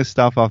reading this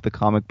stuff off the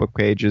comic book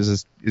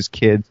pages as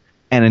kids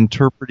and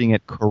interpreting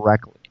it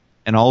correctly.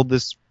 And all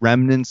this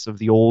remnants of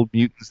the old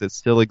mutants that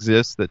still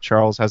exist that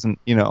Charles hasn't,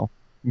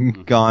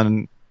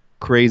 gone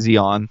crazy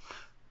on,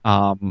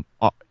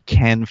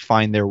 can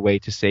find their way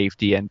to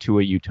safety and to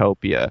a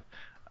utopia.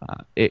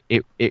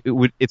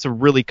 It's a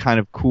really kind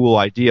of cool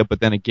idea, but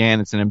then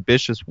again, it's an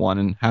ambitious one.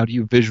 And how do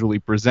you visually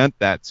present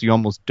that? So you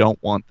almost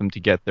don't want them to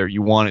get there.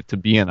 You want it to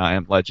be an I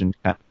Am Legend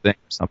kind of thing,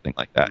 or something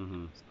like that.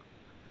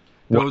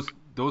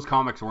 Those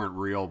comics weren't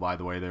real, by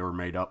the way. They were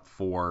made up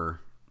for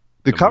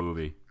the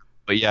movie.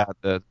 But yeah,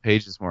 the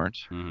pages weren't.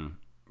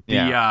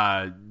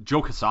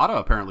 Joe Quesada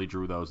apparently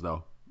drew those,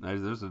 though.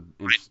 There's an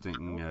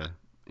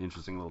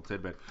interesting little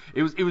tidbit.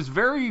 It was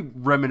very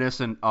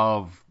reminiscent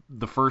of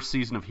the first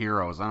season of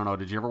Heroes. I don't know.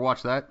 Did you ever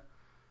watch that?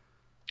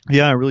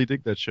 Yeah, I really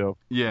dig that show.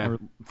 Yeah,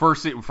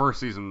 first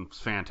season was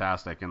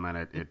fantastic, and then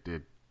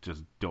it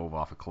just dove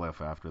off a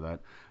cliff after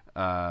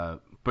that.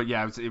 But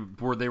yeah,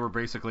 where they were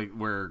basically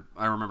where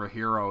I remember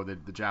Hero,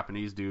 the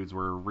Japanese dudes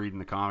were reading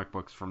the comic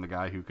books from the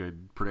guy who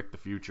could predict the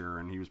future,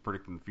 and he was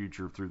predicting the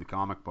future through the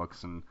comic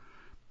books, and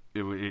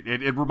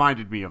it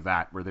reminded me of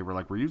that, where they were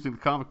like, we're using the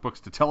comic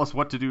books to tell us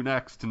what to do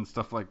next and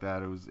stuff like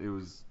that. It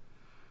was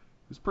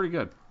pretty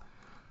good.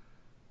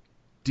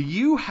 Do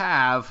you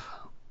have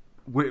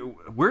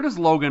where does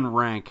Logan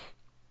rank?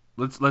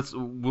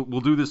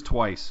 We'll do this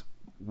twice.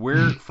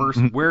 Where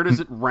does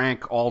it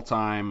rank all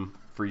time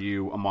for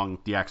you among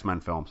the X-Men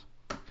films?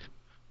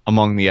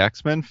 Among the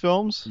X-Men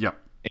films? Yep.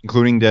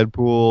 including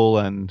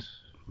Deadpool and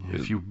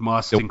if you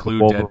must the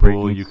include Wolverine.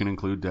 Deadpool, you can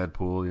include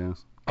Deadpool.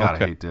 Yes. God,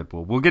 Okay. I hate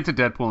Deadpool. We'll get to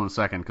Deadpool in a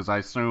second because I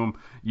assume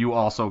you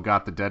also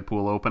got the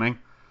Deadpool opening.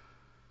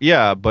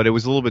 Yeah, but it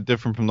was a little bit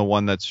different from the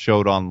one that's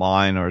showed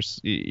online, or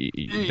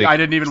the I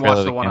didn't even trailer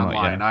watch the that one came out,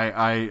 online.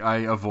 yeah. I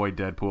avoid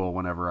Deadpool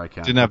whenever I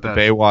can. Didn't have the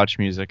Baywatch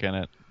music in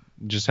it.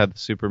 Just had the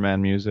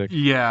Superman music.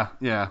 Yeah.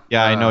 Yeah,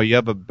 I know you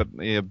have a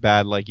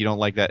bad, like, you don't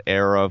like that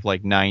era of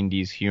like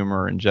 90s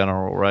humor in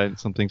general, right?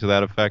 Something to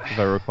that effect, if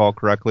I recall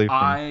correctly.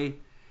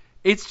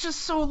 It's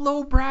just so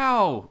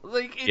lowbrow.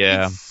 Like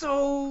it's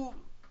so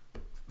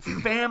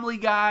Family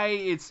Guy.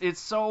 It's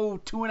so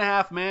Two and a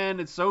Half Men.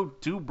 It's so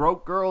Two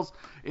Broke Girls.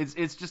 It's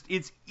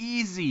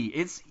easy.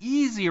 It's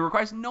easy. It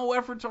requires no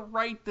effort to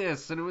write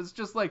this, and it was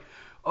just like,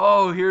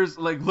 oh, here's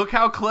like, look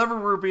how clever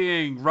we're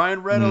being.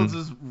 Ryan Reynolds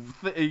is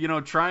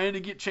trying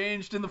to get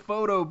changed in the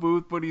photo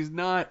booth, but he's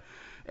not.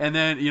 And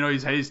then,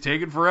 he's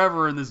taking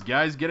forever, and this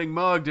guy's getting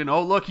mugged, and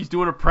oh, look, he's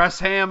doing a press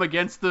ham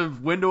against the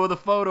window of the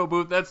photo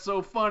booth. That's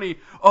so funny.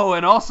 Oh,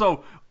 and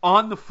also,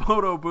 on the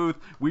photo booth,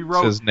 we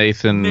wrote, says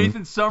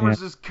Nathan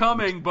Summers is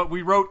coming, but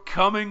we wrote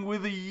coming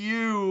with a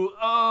U.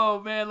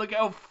 Oh, man, look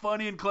how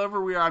funny and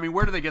clever we are. I mean,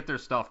 where do they get their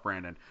stuff,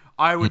 Brandon?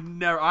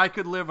 I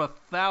could live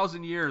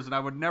 1,000 years, and I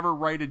would never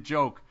write a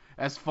joke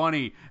as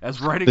funny as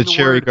writing the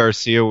Cherry word.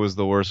 Garcia was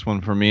the worst one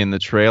for me in the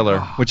trailer,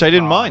 which I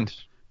didn't mind.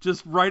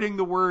 Just writing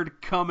the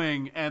word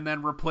coming and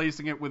then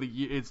replacing it with a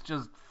U. It's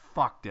just,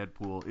 fuck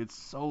Deadpool. It's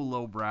so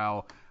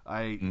lowbrow.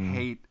 I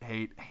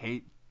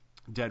hate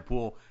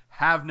Deadpool.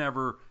 Have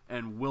never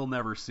and will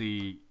never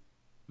see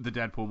the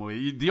Deadpool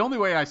movie. The only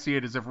way I see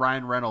it is if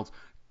Ryan Reynolds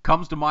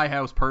comes to my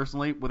house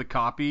personally with a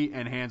copy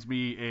and hands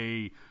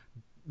me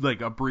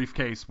a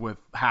briefcase with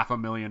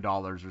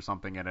 $500,000 or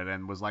something in it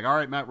and was like, all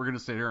right, Matt, we're going to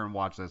sit here and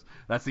watch this.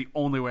 That's the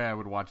only way I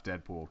would watch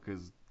Deadpool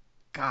because,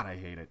 God, I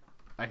hate it.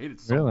 I hate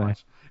it so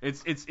much.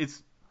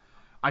 It's.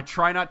 I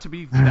try not to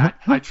be that.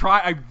 I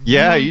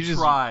really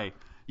try.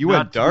 You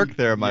went dark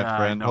there, my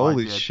friend.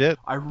 Holy shit!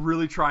 I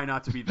really try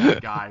not to be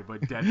that guy,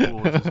 but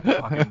Deadpool just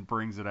fucking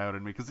brings it out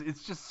in me because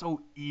it's just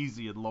so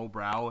easy and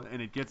lowbrow,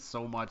 and it gets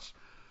so much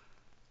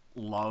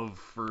love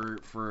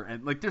for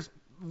and like there's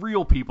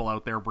real people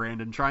out there,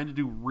 Brandon, trying to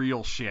do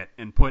real shit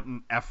and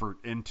putting effort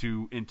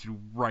into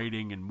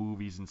writing and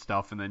movies and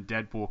stuff, and then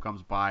Deadpool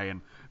comes by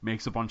and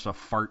makes a bunch of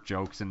fart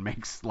jokes and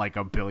makes like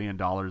 $1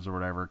 billion or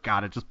whatever.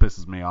 God, it just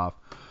pisses me off.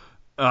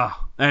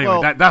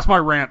 Anyway, that's my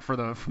rant for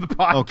the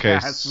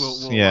podcast.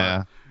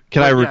 Okay.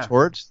 Can I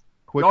retort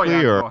quickly?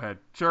 Go ahead.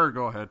 Sure,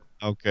 go ahead.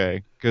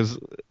 Okay, because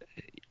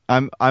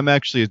I'm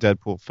actually a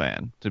Deadpool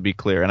fan, to be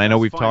clear, and I know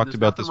we've talked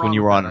about this when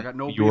you were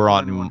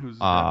on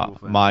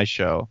my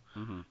show.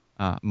 Mm-hmm.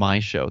 My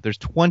show. There's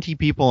 20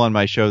 people on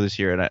my show this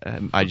year,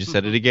 and I just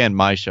said it again.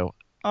 My show,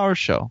 our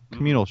show,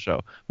 communal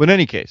show. But in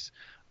any case,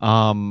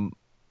 I've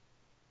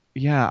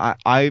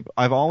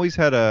always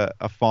had a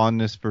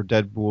fondness for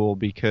Deadpool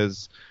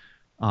because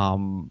I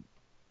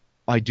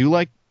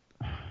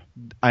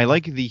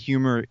like the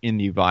humor in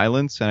the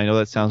violence, and I know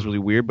that sounds really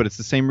weird, but it's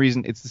the same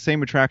reason. It's the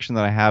same attraction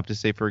that I have to,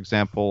 say, for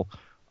example,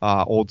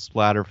 old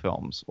splatter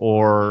films,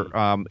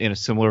 or in a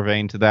similar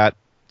vein to that.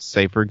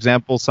 Say, for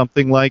example,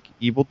 something like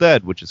Evil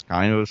Dead, which is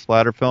kind of a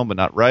splatter film, but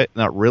not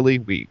really.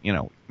 We,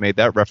 made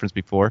that reference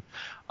before,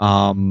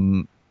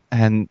 and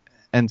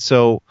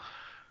so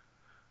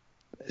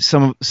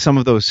some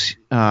of those,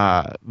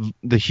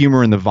 the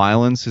humor and the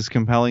violence is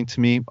compelling to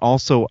me.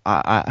 Also,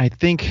 I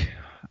think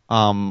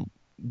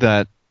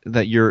that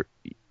you're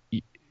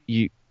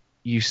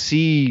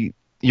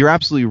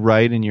absolutely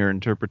right in your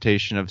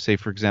interpretation of, say,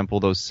 for example,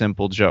 those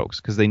simple jokes,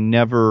 because they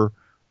never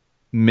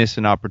miss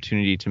an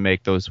opportunity to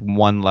make those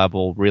one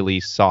level, really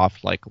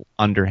soft, like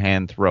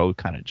underhand throw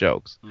kind of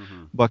jokes.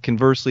 Mm-hmm. But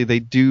conversely, they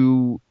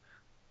do,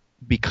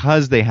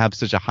 because they have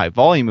such a high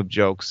volume of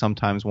jokes,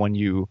 sometimes when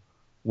you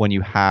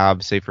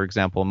have, say, for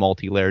example, a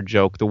multi-layered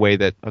joke, the way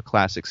that a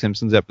classic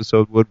Simpsons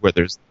episode would, where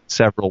there's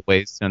several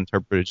ways to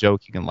interpret a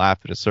joke. You can laugh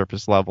at a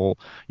surface level,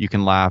 you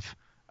can laugh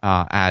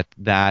at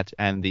that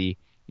and the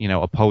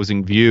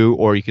opposing view,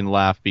 or you can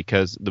laugh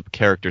because the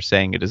character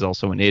saying it is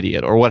also an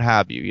idiot, or what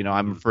have you.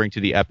 I'm referring to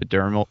the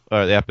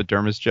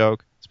epidermis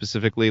joke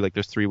specifically. Like,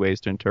 there's 3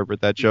 ways to interpret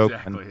that joke.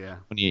 Exactly, yeah.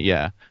 When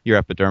your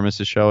epidermis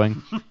is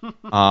showing.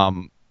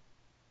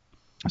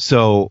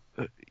 So,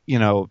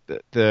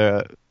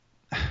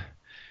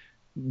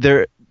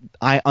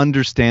 I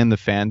understand the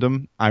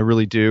fandom, I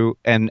really do,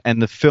 and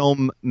the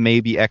film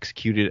maybe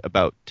executed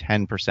about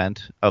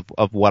 10%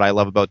 of what I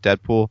love about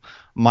Deadpool.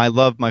 My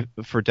love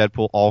for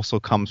Deadpool also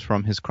comes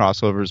from his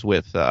crossovers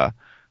with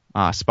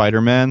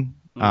Spider-Man.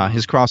 Mm-hmm.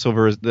 His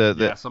crossover is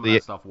some of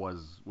that stuff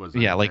was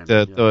like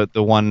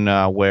the one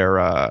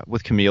where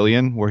with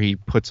Chameleon, where he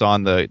puts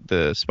on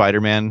the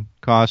Spider-Man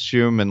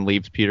costume and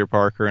leaves Peter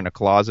Parker in a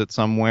closet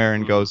somewhere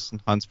and goes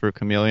and hunts for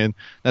Chameleon.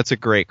 That's a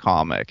great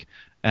comic.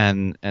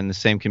 And the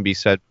same can be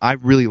said. I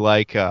really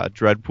like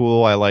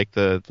Dreadpool. I like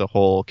the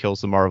whole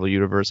kills the Marvel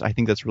Universe. I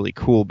think that's really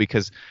cool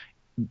because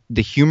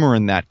the humor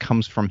in that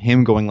comes from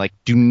him going like,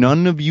 do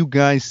none of you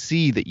guys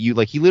see that you,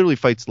 like, he literally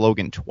fights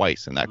Logan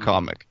twice in that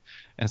comic.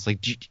 And it's like,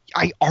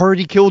 I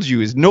already killed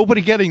you. Is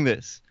nobody getting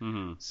this?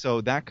 Mm-hmm.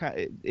 So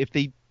if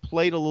they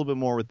played a little bit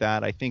more with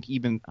that, I think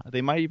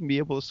they might even be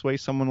able to sway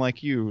someone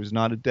like you, who's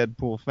not a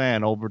Deadpool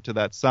fan, over to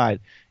that side.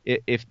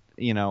 If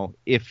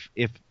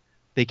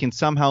they can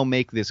somehow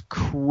make this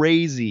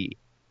crazy,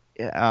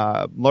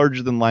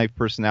 larger than life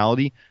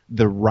personality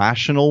the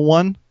rational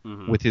one,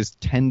 with his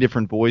 10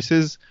 different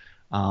voices,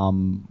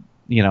 then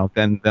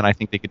I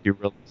think they could do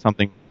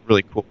something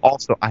really cool.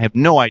 Also, I have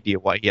no idea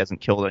why he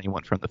hasn't killed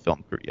anyone from the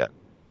film crew yet.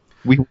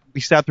 We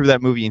sat through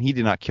that movie and he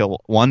did not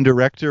kill one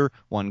director,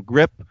 one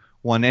grip,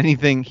 one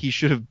anything. He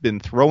should have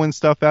been throwing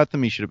stuff at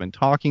them. He should have been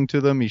talking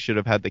to them. He should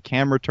have had the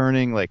camera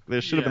turning. Like,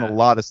 there should have been a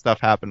lot of stuff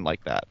happen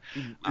like that.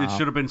 It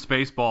should have been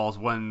Spaceballs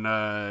when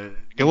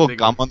get a little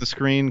gum on the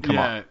screen. Come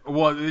on.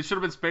 Well, it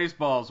should have been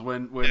Spaceballs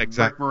when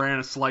exactly. Rick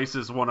Moranis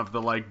slices one of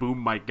the like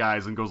boom mic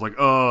guys and goes like,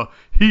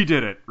 he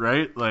did it,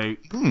 right?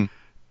 Like,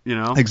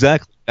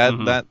 exactly.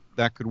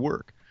 That could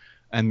work,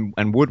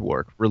 and would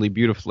work really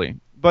beautifully.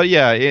 But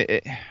yeah,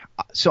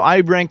 so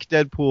I rank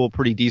Deadpool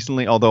pretty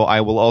decently, although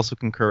I will also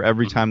concur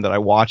every time that I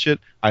watch it,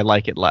 I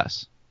like it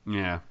less.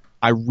 Yeah.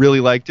 I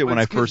really liked it when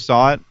I first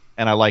saw it,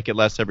 and I like it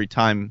less every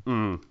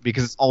time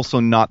because it's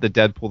also not the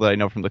Deadpool that I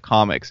know from the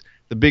comics.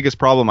 The biggest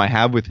problem I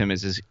have with him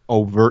is his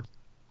overt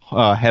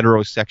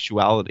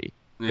heterosexuality.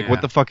 Like,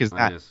 what the fuck is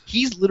that?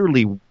 He's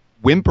literally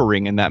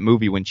whimpering in that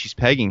movie when she's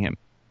pegging him.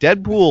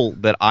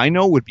 Deadpool that I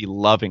know would be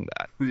loving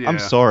that. Yeah. I'm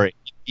sorry.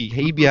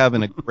 He'd be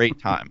having a great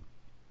time.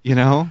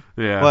 Yeah.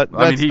 But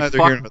I mean, he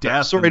fucked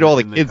death. Sorry to all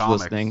the kids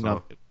listening.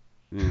 So.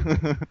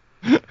 No.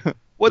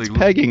 What's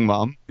pegging,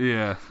 Mom?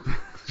 Yeah.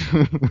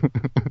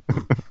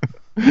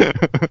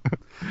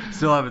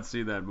 Still haven't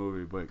seen that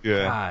movie, but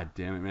God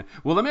damn it, man.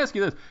 Well, let me ask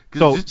you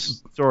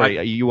this.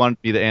 You want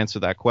me to answer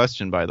that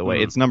question, by the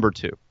way. It's number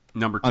 2.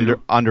 Number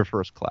 2? Under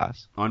First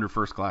Class. Under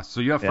First Class.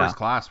 So you have First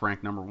Class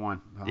ranked number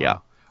 1. Yeah.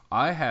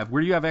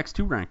 Where do you have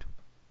X2 ranked?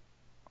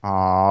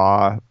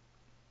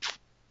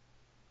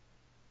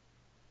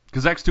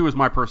 Because X2 is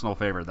my personal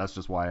favorite. That's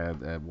just why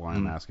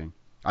I'm asking.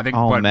 I think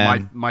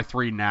my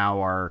 3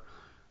 now are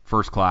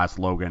First Class,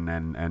 Logan,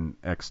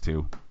 and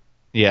X2.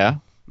 Yeah?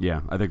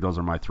 Yeah, I think those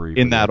are my 3.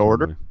 In that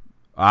order?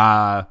 No,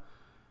 I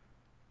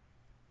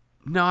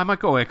might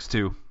go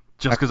X2.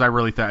 Just because I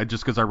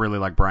really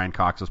like Brian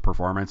Cox's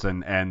performance,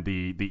 and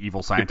the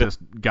evil scientist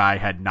guy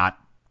had not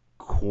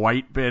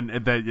quite been,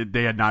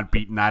 they had not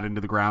beaten that into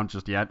the ground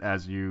just yet,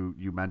 as you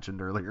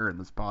mentioned earlier in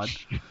this pod.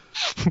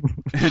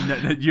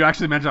 And you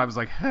actually mentioned, I was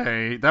like,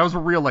 hey, that was a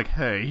real like,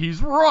 hey,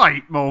 he's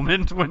right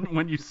moment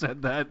when you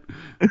said that.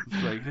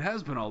 It's like, it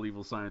has been all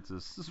evil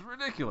scientists. This is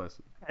ridiculous.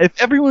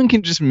 If everyone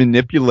can just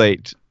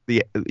manipulate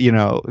the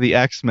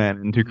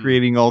X-Men into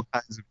creating all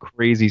kinds of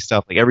crazy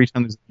stuff, like every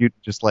time there's a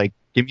mutant, just like,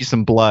 give me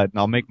some blood and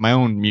I'll make my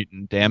own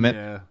mutant, damn it.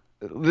 Yeah.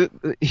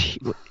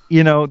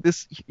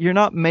 You're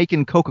not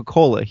making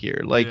Coca-Cola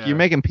here. Like, you're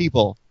making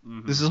people.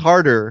 This is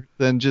harder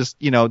than just,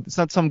 it's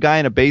not some guy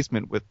in a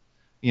basement with,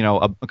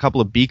 a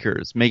couple of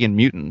beakers making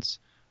mutants.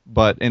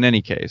 But in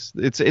any case,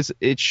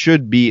 it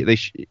should be,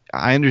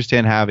 I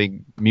understand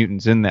having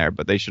mutants in there,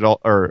 but they should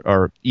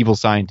or evil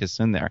scientists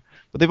in there.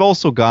 But they've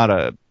also got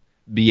to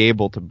be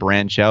able to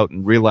branch out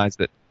and realize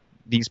that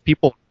these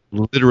people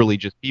are literally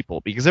just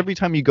people. Because every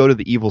time you go to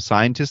the evil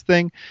scientist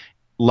thing,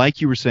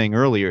 like you were saying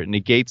earlier, it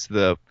negates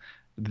the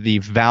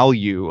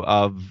value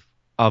of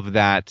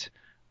that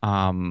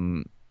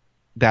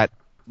that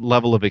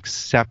level of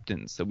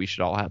acceptance that we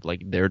should all have.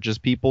 Like, they're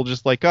just people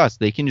just like us.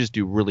 They can just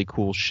do really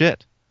cool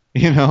shit.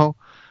 Now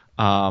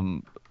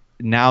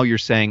you're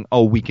saying,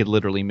 we could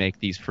literally make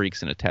these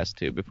freaks in a test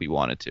tube if we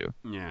wanted to.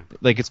 Yeah.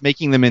 Like, it's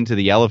making them into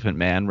the Elephant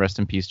Man, rest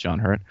in peace, John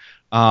Hurt,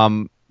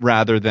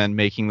 rather than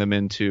making them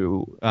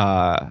into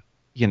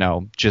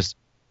just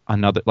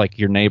another, like,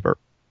 your neighbor.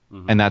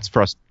 And that's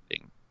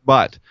frustrating.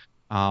 But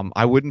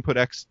I wouldn't put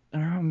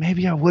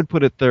maybe I would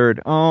put it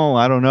third.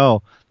 I don't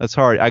know. That's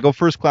hard. I go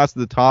First Class to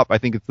the top. I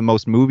think it's the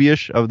most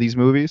movie-ish of these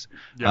movies.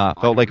 Yeah,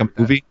 felt like a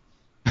movie.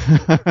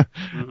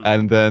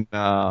 And then,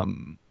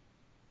 and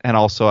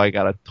also I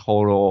got a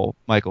total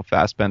Michael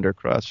Fassbender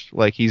crush.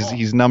 Like,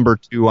 he's number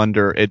 2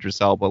 under Idris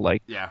Elba.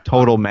 Like,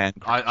 total man.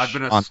 I've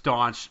been a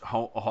staunch.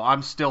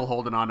 I'm still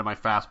holding on to my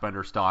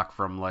Fassbender stock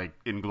from like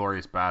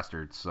Inglourious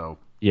Basterds. So.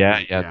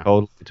 Yeah,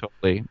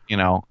 totally.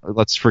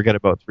 Let's forget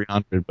about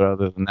 300, but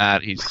other than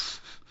that,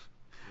 he's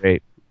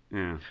great.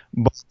 Yeah.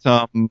 But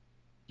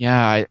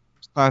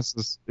First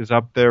Class is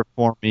up there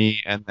for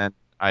me, and then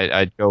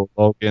I'd go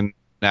Logan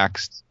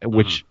next,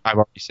 which I've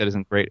already said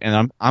isn't great,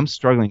 and I'm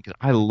struggling because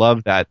I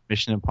love that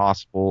Mission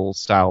Impossible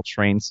style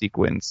train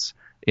sequence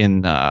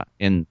in the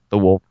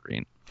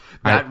Wolverine.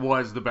 That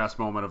was the best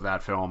moment of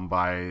that film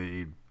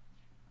by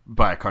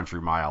a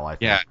country mile. I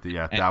think.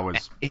 Yeah, that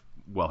was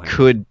well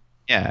handled.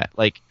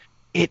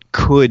 It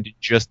could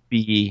just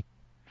be,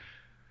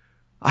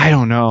 I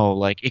don't know,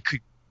 like,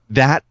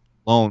 that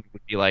alone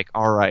would be like,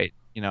 all right,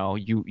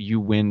 you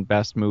win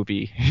best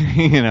movie,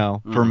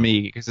 for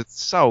me, because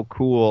it's so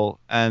cool.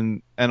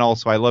 And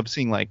also I love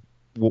seeing, like,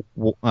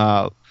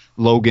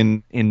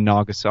 Logan in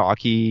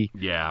Nagasaki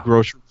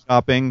grocery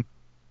shopping.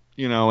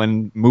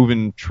 and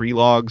moving tree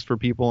logs for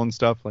people and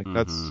stuff like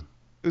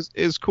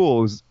is cool.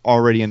 It was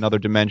already another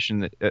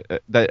dimension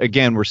that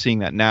again we're seeing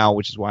that now,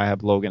 which is why I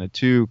have Logan at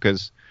 2,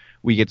 because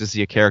we get to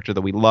see a character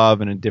that we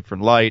love in a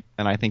different light,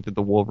 and I think that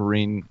the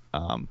Wolverine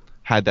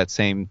had that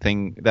same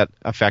thing, that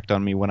effect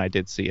on me when I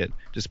did see it,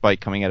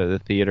 despite coming out of the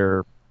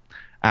theater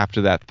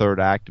after that third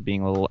act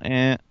being a little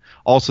eh.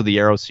 Also, the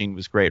arrow scene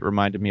was great.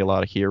 Reminded me a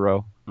lot of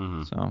Hero.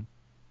 So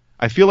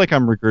I feel like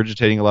I'm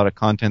regurgitating a lot of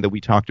content that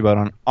we talked about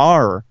on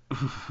our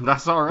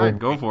That's all right.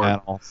 Go for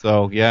panel.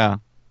 So yeah.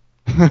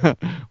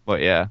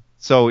 But yeah.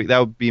 So that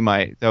would be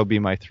my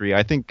 3.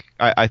 I think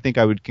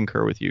I would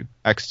concur with you.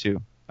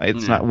 X2.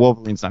 It's not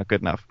Wolverine's not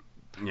good enough.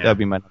 Yeah. That'd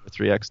be my number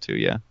 3. X2.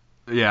 Yeah.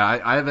 Yeah,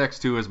 I have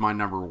X2 as my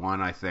number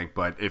 1, I think.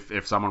 But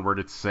if someone were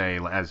to say,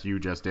 as you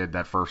just did,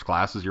 that First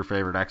Class is your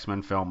favorite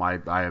X-Men film, I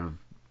am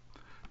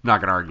not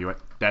gonna argue it.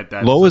 That's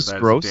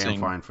grossing. A damn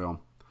fine film.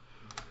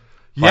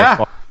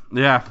 Yeah.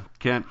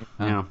 Can't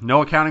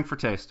no accounting for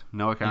taste.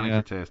 No accounting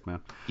for taste, man.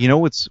 You know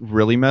what's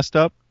really messed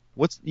up?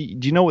 Do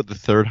you know what the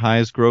third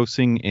highest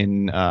grossing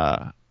in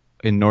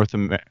North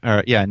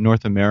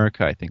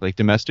America, I think, like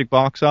domestic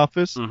box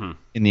office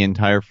in the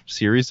entire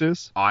series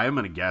is? I am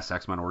gonna guess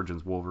X-Men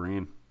Origins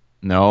Wolverine.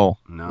 No.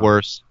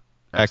 Worse.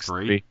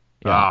 X3.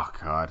 Yeah. Oh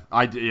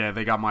God,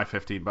 they got my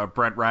 15, but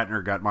Brett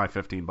Ratner got my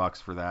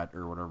 $15 for that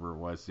or whatever it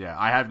was. Yeah,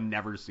 I have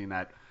never seen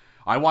that.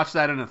 I watched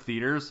that in the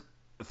theaters,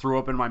 threw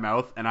up in my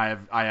mouth, and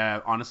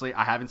I honestly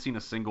I haven't seen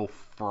a single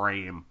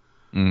frame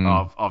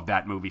of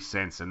that movie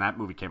since, and that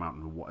movie came out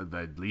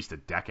at least a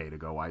decade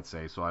ago, I'd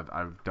say. So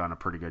I've done a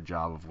pretty good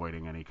job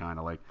avoiding any kind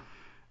of like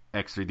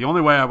X3. The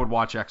only way I would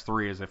watch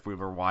X3 is if we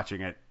were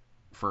watching it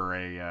for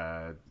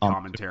a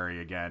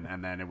commentary again,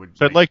 and then it would.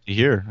 So I'd like to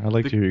hear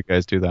you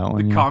guys do that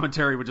one. The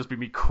commentary would just be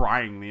me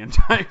crying the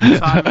entire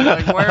time.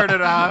 Like,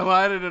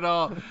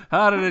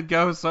 how did it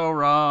go so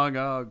wrong?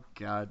 Oh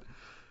God.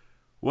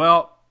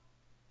 Well,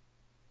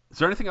 is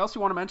there anything else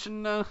you want to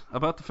mention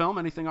about the film?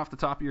 Anything off the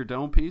top of your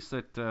dome piece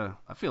that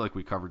I feel like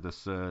we covered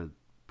this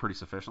pretty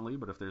sufficiently,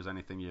 but if there's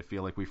anything you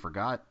feel like we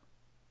forgot,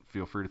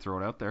 feel free to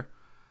throw it out there.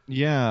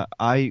 Yeah,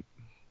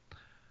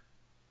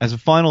 as a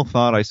final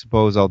thought, I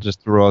suppose I'll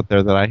just throw out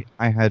there that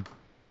I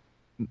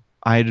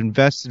had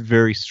invested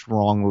very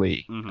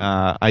strongly.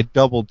 I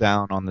doubled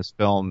down on this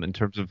film in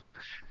terms of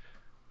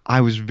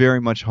I was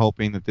very much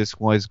hoping that this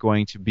was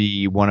going to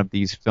be one of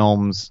these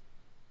films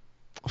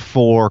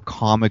for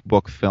comic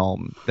book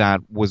film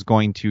that was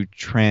going to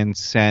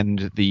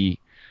transcend the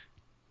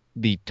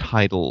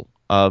title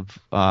of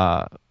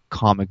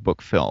comic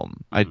book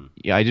film. I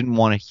didn't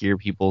want to hear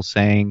people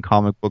saying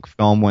comic book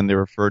film when they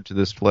referred to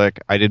this flick.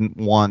 I didn't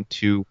want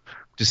to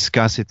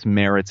discuss its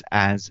merits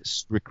as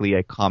strictly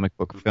a comic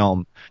book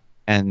film.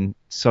 And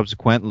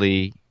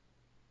subsequently,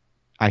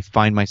 I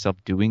find myself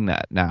doing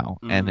that now.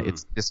 And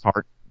it's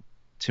disheartening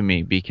to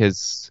me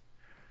because,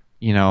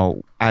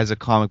 as a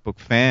comic book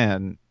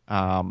fan,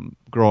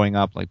 growing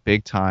up like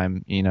big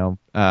time,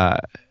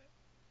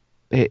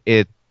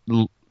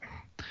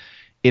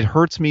 it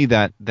hurts me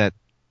that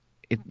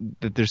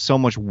there's so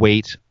much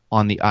weight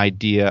on the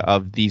idea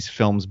of these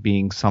films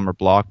being summer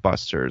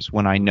blockbusters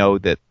when I know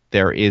that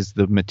there is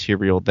the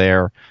material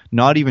there,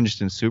 not even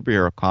just in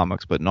superhero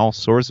comics, but in all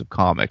sorts of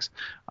comics,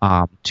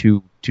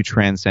 to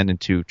transcend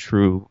into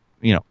true,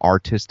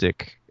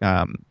 artistic,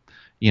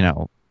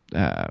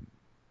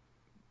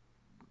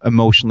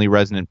 emotionally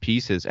resonant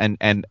pieces, and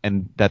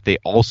that they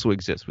also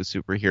exist with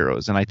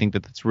superheroes. And I think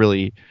that that's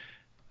really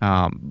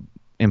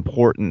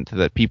important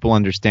that people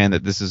understand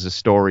that this is a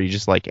story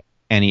just like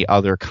any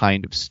other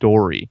kind of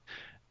story,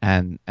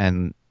 and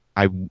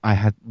I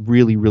had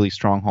really, really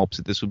strong hopes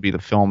that this would be the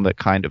film that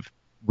kind of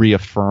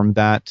reaffirmed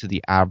that to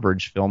the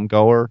average film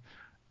goer,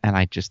 and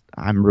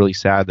I'm really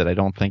sad that I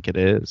don't think it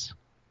is.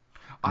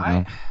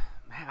 I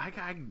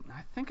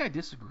think I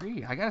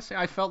disagree. I gotta say,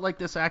 I felt like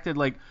this acted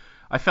like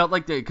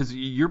because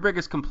your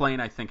biggest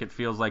complaint, I think it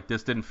feels like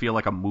this didn't feel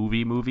like a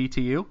movie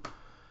to you.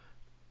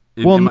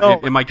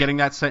 Am I getting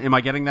that?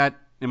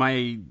 Am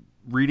I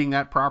reading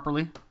that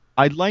properly?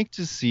 I'd like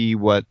to see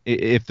what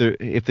if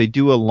they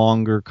do a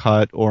longer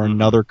cut or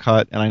another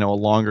cut, and I know a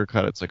longer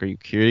cut. It's like, are you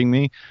kidding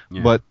me?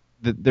 Yeah. But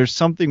there's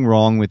something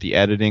wrong with the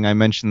editing. I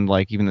mentioned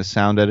like even the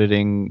sound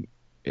editing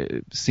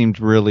seemed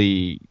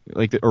really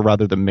or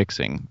rather the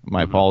mixing.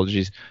 My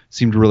apologies.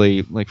 Seemed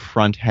really like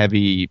front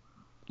heavy,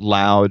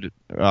 loud,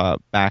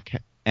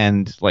 back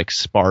end like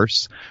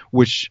sparse,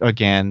 which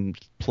again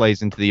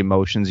plays into the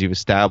emotions. You've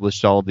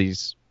established all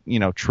these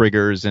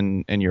triggers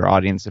in your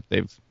audience if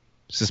they've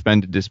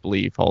suspended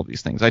disbelief, all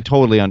these things. I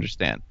totally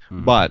understand.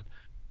 But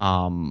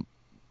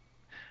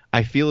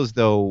I feel as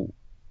though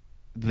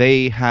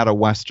they had a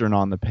Western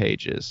on the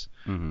pages.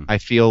 I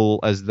feel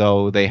as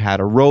though they had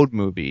a road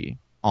movie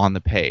on the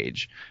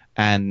page,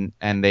 and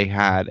they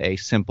had a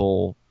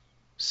simple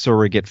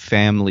surrogate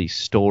family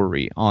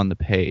story on the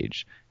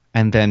page.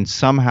 And then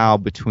somehow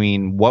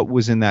between what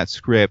was in that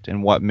script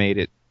and what made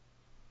it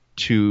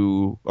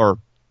to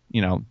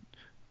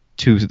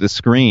the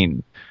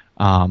screen,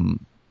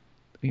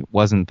 it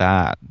wasn't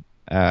that.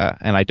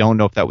 and I don't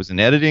know if that was in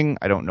editing.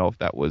 I don't know if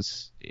that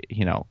was,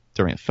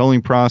 during the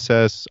filming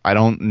process. I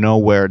don't know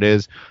where it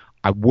is.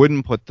 I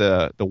wouldn't put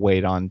the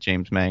weight on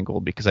James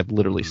Mangold because I've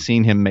literally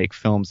seen him make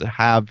films that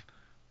have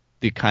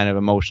the kind of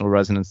emotional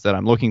resonance that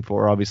I'm looking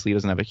for. Obviously, he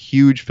doesn't have a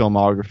huge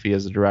filmography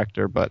as a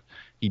director, but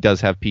he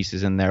does have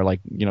pieces in there like,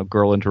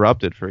 Girl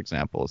Interrupted, for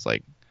example. It's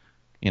like,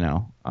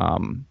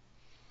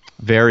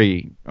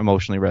 very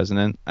emotionally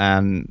resonant,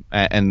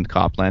 and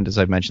Copland, as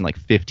I've mentioned like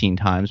 15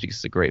 times because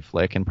it's a great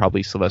flick and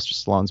probably Sylvester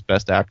Stallone's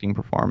best acting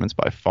performance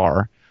by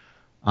far.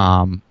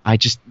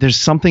 There's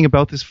something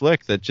about this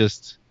flick that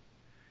just,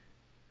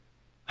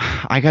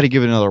 I got to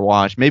give it another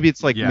watch. Maybe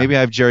it's like, maybe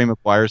I have Jerry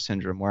Maguire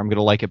syndrome where I'm going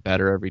to like it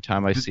better every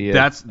time I see it.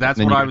 That's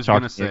what I was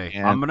going to say.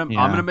 I'm going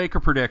to make a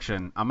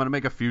prediction. I'm going to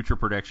make a future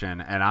prediction,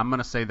 and I'm going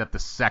to say that the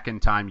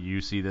second time you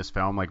see this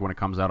film, like when it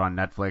comes out on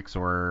Netflix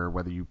or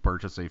whether you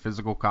purchase a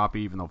physical copy,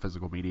 even though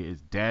physical media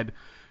is dead,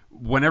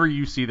 whenever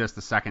you see this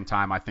the second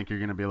time, I think you're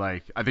going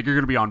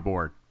to be on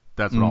board.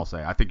 That's what I'll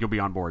say. I think you'll be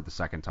on board the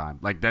second time.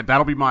 Like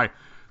that'll be my,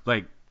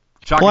 like,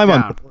 I'm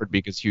on board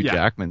because Hugh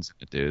Jackman's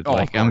in it, dude.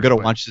 I'm gonna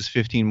watch this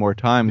 15 more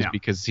times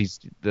because he's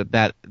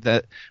that.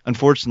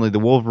 Unfortunately, the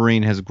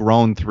Wolverine has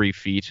grown 3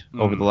 feet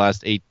over the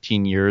last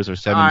 18 years or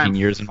 17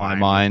 years in my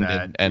mind,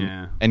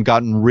 and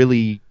gotten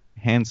really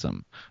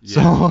handsome. Yeah.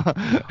 So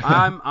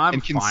I'm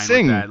and fine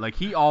with that. Like,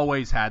 he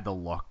always had the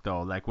look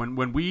though. Like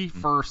when we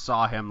first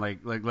saw him,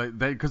 like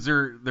because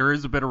there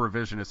is a bit of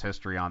revisionist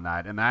history on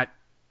that, and that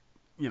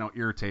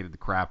irritated the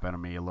crap out of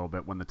me a little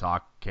bit when the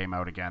talk came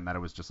out again that it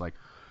was just like.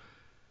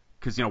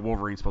 Because,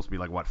 Wolverine's supposed to be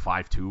like, what,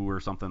 5'2" or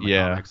something? Like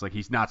comics. Like,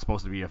 he's not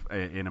supposed to be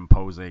an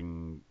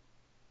imposing,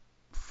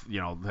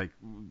 like,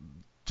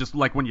 just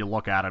like when you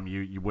look at him,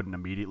 you wouldn't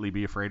immediately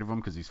be afraid of him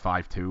because he's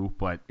 5'2",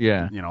 but,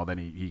 then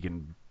he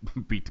can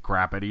beat the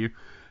crap out of you.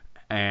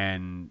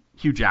 And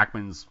Hugh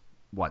Jackman's,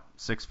 what,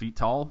 6 feet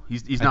tall?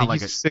 He's not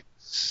like he's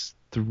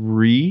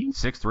 6'3"?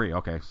 6'3",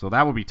 okay. So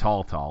that would be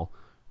tall.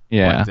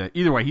 Yeah. But,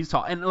 either way, he's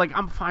tall. And, like,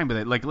 I'm fine with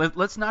it. Like,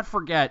 let's not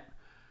forget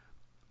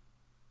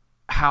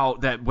how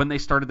that when they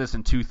started this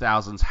in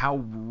 2000s, how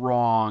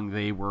wrong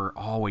they were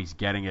always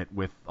getting it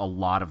with a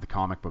lot of the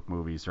comic book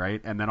movies, right?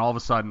 And then all of a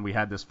sudden we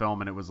had this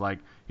film and it was like,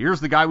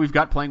 here's the guy we've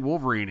got playing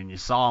Wolverine, and you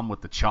saw him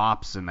with the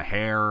chops and the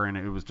hair, and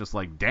it was just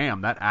like,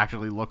 damn, that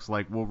actually looks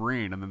like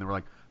Wolverine. And then they were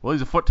like, well,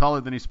 he's a foot taller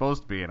than he's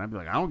supposed to be. And I'd be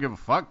like, I don't give a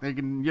fuck. They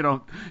can,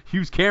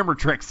 use camera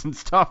tricks and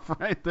stuff,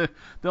 right?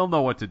 They'll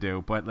know what to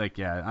do. But, like,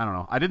 yeah, I don't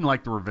know. I didn't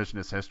like the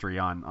revisionist history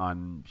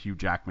on Hugh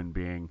Jackman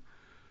being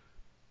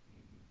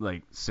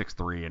like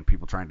 6'3" and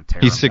people trying to tear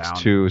him down. He's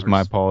 6'2",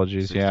 my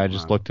apologies. 6'2", I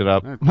just looked it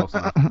up.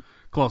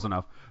 Close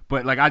enough.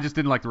 But, like, I just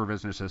didn't like the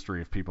revisionist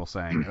history of people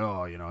saying,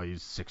 oh,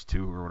 he's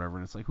 6'2" or whatever.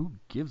 And it's like, who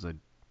gives a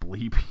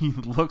bleep? He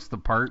looks the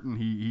part and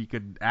he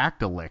could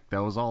act a lick.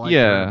 That was all I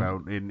cared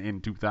about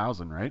in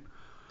 2000, right?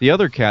 The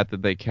other cat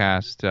that they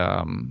cast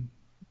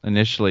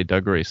initially,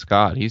 Doug Ray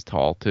Scott, he's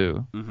tall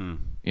too.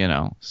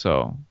 Mm-hmm.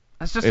 So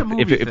that's just a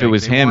movie if it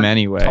was him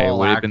anyway, it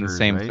would have been the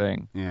same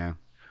thing. Yeah.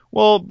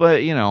 Well,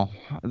 but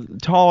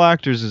tall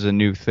actors is a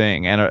new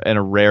thing and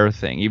a rare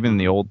thing. Even in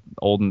the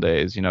olden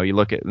days, you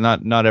look at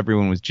not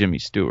everyone was Jimmy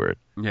Stewart.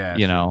 Yeah,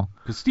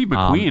 because Steve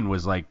McQueen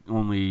was like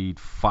only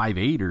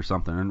 5'8" or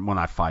something. Well,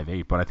 not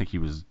 5'8", but I think he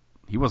wasn't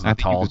a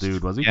tall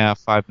dude, was he? Yeah,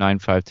 5'9",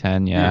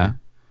 5'10", yeah.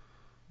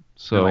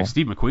 So, and, like,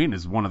 Steve McQueen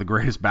is one of the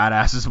greatest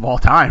badasses of all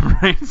time,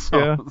 right?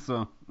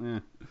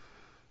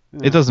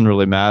 It doesn't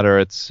really matter.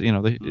 It's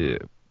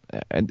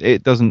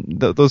it doesn't.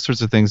 Those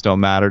sorts of things don't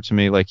matter to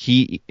me. Like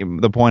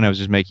the point I was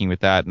just making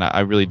with that, and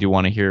I really do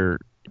want to hear,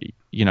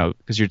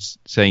 because you're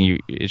saying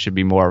it should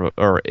be more,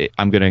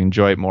 I'm going to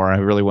enjoy it more. I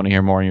really want to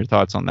hear more on your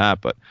thoughts on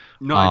that. But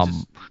no,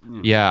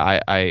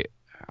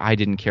 I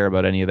didn't care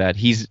about any of that.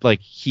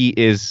 He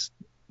is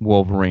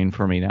Wolverine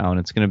for me now, and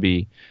it's going to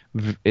be.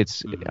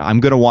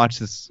 I'm going to watch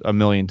this a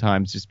million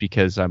times just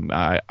because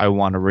I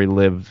want to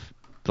relive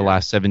the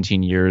last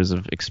 17 years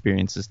of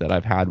experiences that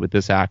I've had with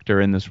this actor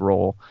in this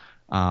role.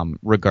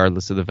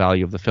 Regardless of the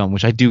value of the film,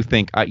 which I do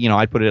think,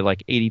 I put it at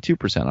like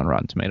 82% on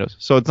Rotten Tomatoes.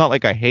 So it's not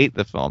like I hate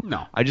the film.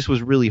 No. I just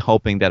was really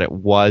hoping that it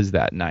was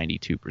that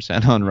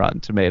 92% on Rotten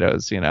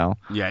Tomatoes, Yeah,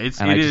 I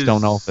just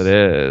don't know if it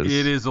is.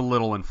 It is a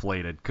little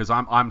inflated because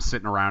I'm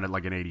sitting around at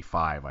like an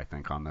 85, I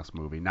think, on this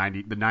movie.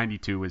 The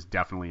 92 is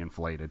definitely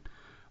inflated.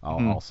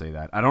 I'll say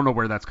that. I don't know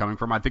where that's coming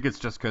from. I think it's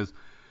just because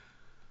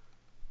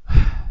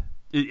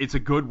it's a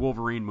good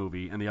Wolverine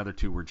movie, and the other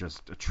two were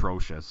just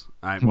atrocious.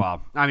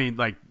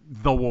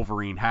 The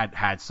Wolverine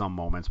had some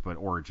moments, but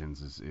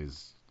Origins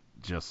is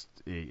just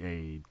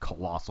a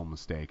colossal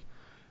mistake.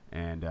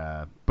 And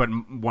but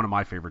one of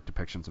my favorite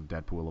depictions of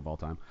Deadpool of all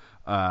time.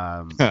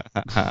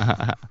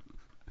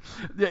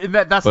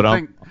 That's the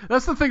thing.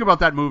 That's the thing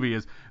about that movie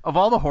is, of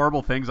all the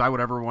horrible things I would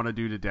ever want to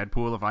do to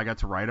Deadpool if I got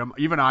to write him,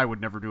 even I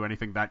would never do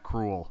anything that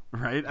cruel,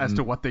 right? As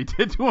to what they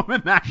did to him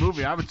in that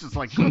movie, I was just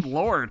like, good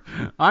lord,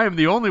 I am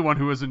the only one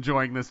who is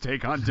enjoying this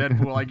take on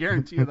Deadpool. I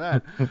guarantee you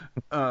that.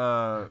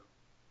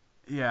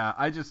 Yeah,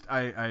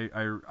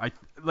 I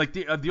like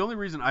the only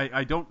reason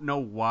I don't know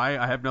why,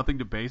 I have nothing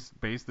to base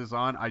this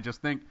on. I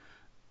just think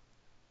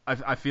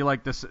I feel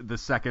like the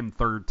second,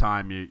 third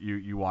time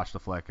you watch the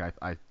flick,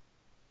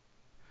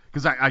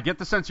 because I get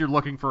the sense you're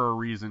looking for a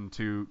reason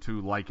to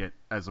like it,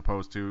 as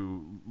opposed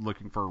to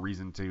looking for a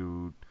reason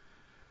to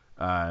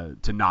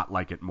not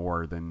like it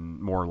more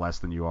or less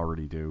than you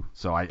already do.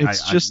 So I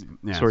just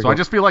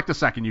feel like the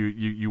second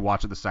you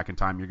watch it the second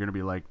time, you're gonna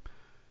be like,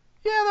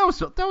 yeah,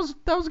 that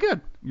was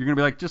good. You're gonna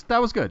be like, just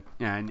that was good.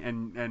 Yeah,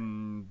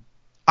 and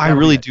I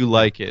really do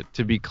like it,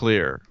 to be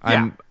clear.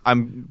 Yeah.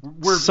 I'm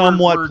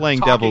somewhat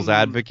playing devil's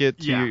advocate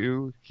to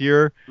you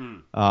here.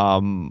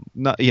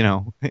 Not,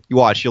 you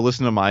watch, you'll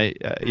listen to my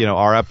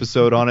our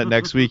episode on it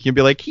next week, you'll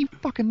be like, he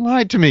fucking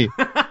lied to me.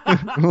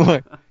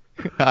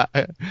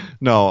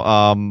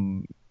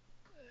 No,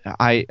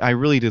 I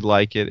really did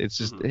like it. It's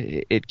just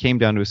it came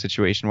down to a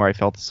situation where I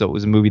felt as though it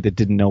was a movie that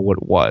didn't know what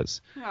it was,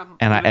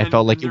 and I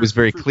felt like it was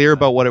very clear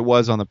about what it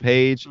was on the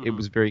page. It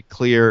was very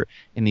clear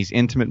in these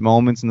intimate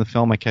moments in the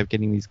film. I kept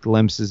getting these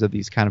glimpses of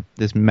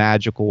this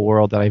magical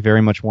world that I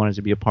very much wanted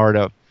to be a part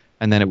of,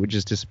 and then it would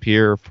just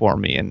disappear for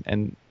me.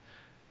 And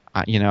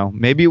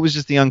maybe it was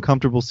just the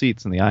uncomfortable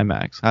seats in the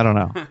IMAX. I don't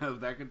know.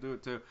 That could do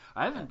it too.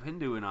 I haven't been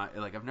to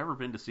I've never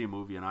been to see a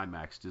movie in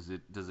IMAX.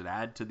 Does it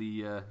add to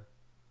the?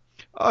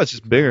 Oh, it's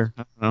just bigger.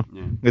 I don't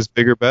know. Yeah. Is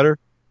bigger better?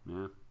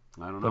 Yeah,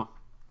 I don't know.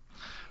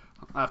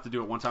 I'll have to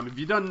do it one time. Have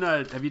you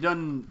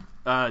done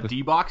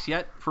D-Box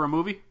yet for a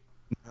movie?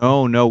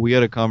 No. We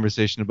had a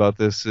conversation about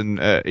this in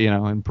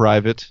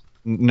private,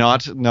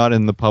 not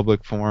in the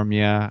public forum.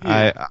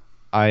 Yeah.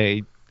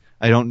 I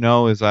don't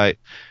know as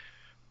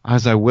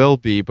I will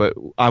be, but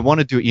I want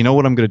to do it. You know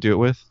what I'm going to do it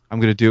with? I'm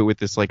going to do it with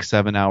this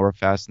 7-hour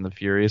Fast and the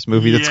Furious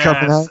movie that's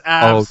coming out. Yes,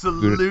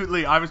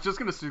 absolutely. I was just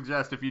going to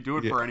suggest, if you do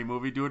it for any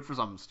movie, do it for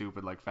something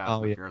stupid like Fast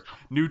and the Furious.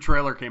 New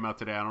trailer came out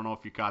today. I don't know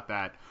if you caught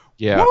that.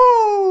 Yeah.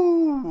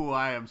 Woo!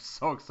 I am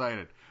so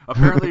excited.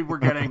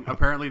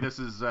 Apparently this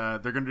is, they're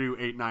going to do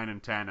 8, 9,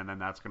 and 10, and then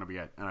that's going to be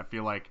it. And I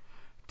feel like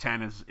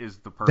 10 is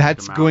the perfect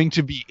That's amount. going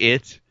to be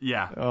it?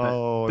 Yeah.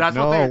 That's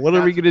what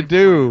are we going to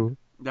do?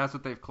 That's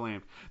what they've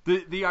claimed.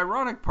 The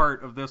ironic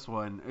part of this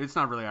one, it's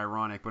not really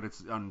ironic, but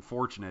it's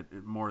unfortunate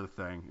more the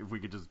thing. If we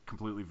could just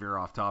completely veer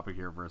off topic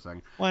here for a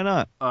second. Why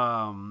not?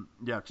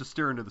 Just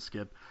steer into the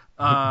skid.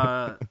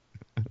 The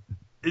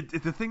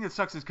thing that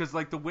sucks is because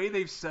the way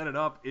they've set it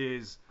up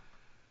is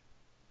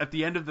at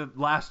the end of the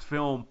last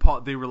film,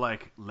 they were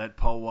like, let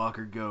Paul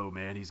Walker go,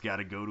 man. He's got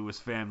to go to his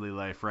family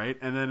life, right?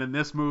 And then in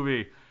this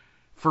movie,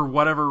 for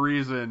whatever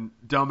reason,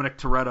 Dominic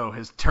Toretto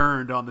has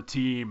turned on the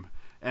team,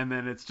 and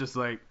then it's just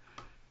like,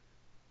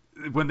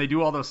 when they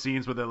do all those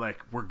scenes where they're like,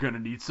 we're going to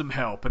need some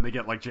help, and they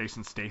get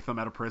Jason Statham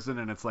out of prison,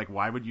 and it's like,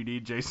 why would you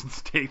need Jason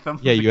Statham?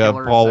 Yeah, you have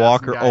Paul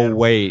Walker. Oh,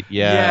 wait.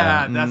 Yeah.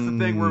 Yeah, that's the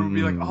thing where it would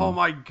be like, oh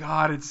my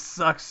God, it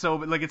sucks so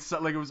bad.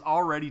 It was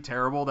already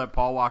terrible that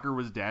Paul Walker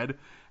was dead,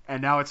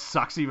 and now it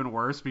sucks even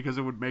worse because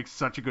it would make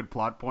such a good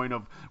plot point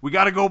of, we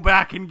got to go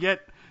back and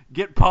get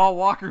Paul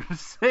Walker to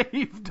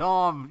save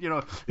Dom.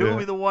 He'll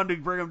be the one to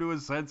bring him to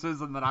his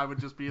senses, and then I would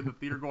just be in the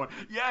theater going,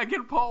 yeah,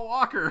 get Paul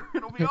Walker.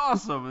 It'll be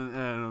awesome.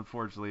 And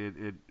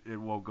unfortunately, it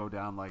won't go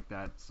down like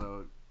that.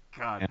 So,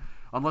 God,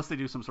 unless they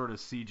do some sort of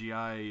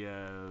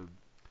CGI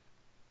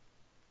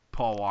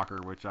Paul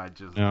Walker, which I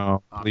just...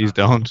 No, please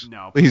don't.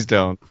 No, please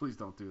don't. Please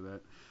don't do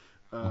that.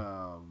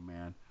 Oh,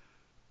 man.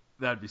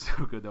 That'd be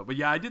so good, though. But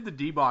yeah, I did the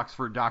D-Box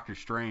for Doctor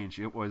Strange.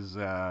 It was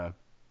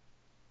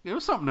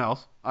something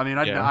else. I mean,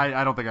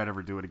 I don't think I'd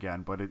ever do it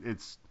again, but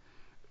it's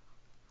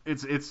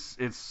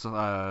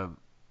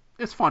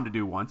fun to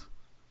do once.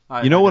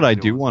 What I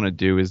do want to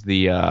do is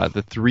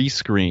the 3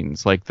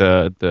 screens,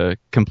 the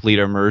complete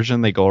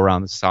immersion. They go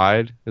around the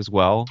side as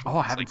well. Oh,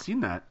 I haven't seen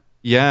that.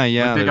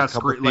 Yeah. There's a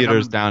couple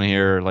theaters down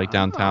here,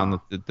 downtown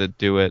that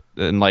do it,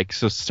 and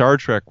so Star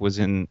Trek was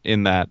in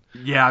that.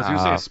 Yeah, I was gonna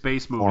say a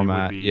space movie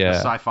format, would be, a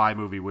sci-fi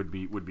movie would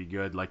be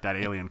good. Like that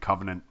Alien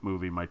Covenant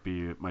movie might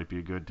be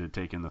good to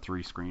take in the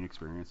 3-screen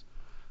experience.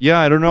 Yeah,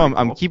 I don't know.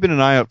 I'm keeping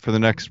an eye out for the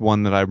next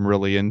one that I'm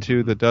really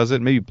into that does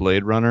it. Maybe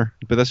Blade Runner,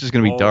 but that's just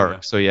gonna be dark. Yeah.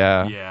 So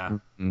yeah. Yeah.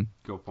 Mm-hmm.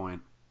 Good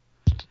point.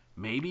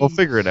 Maybe we'll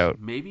figure it out.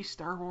 Maybe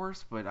Star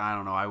Wars, but I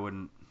don't know. I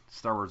wouldn't.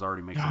 Star Wars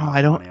already makes. No,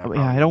 I don't.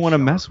 I don't want to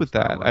mess with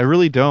that. I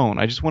really don't.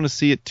 I just want to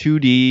see it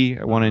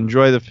 2D. I want to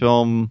enjoy the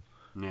film.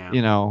 Yeah.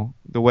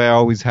 The way I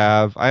always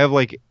have. I have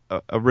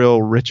a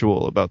real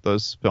ritual about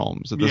those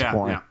films at this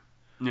point.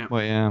 Yeah.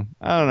 But yeah,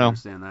 I don't know. I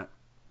understand that.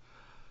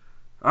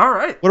 All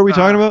right. What are we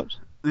talking about?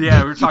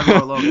 Yeah, we were talking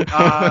about Logan.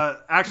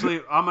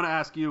 Actually, I'm going to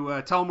ask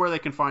you. Tell them where they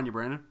can find you,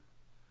 Brandon.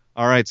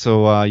 All right,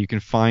 so you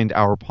can find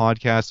our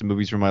podcast at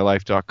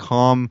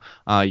moviesfrommylife.com.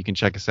 You can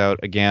check us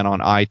out again on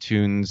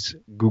iTunes,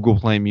 Google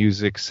Play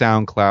Music,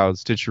 SoundCloud,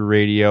 Stitcher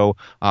Radio,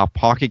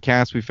 Pocket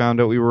Cast we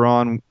found out we were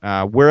on.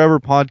 Wherever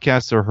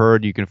podcasts are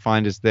heard, you can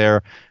find us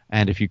there.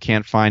 And if you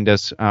can't find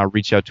us,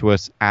 reach out to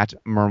us at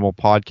Mermal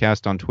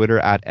Podcast on Twitter,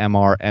 at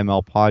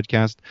MRML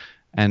Podcast.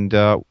 And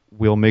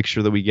we'll make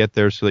sure that we get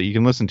there so that you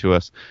can listen to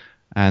us.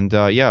 And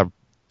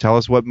tell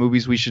us what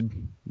movies we should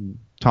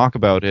talk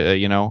about,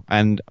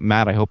 and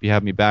Matt, I hope you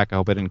have me back. I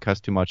hope I didn't cuss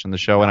too much on the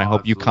show, and I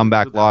hope you come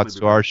back lots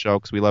to our show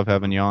because we love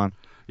having you on.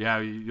 Yeah,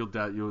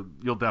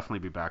 you'll definitely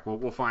be back.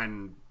 We'll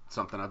find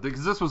something up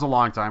because this was a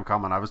long time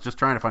coming. I was just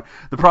trying to find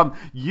the problem.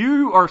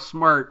 You are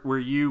smart where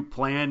you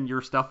plan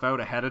your stuff out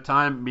ahead of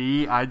time.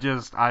 Me,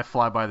 I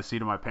fly by the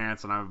seat of my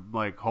pants and I'm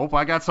like, hope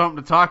I got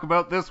something to talk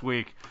about this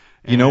week.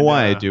 You know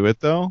why I do it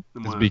though?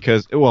 It's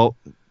because, well,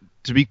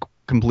 to be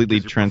completely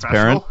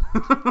transparent.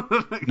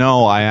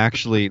 No, I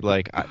actually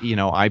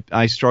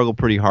I struggle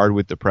pretty hard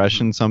with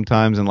depression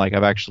sometimes, and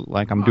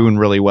I'm doing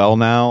really well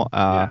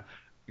now.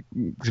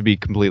 To be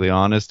completely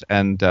honest,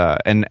 and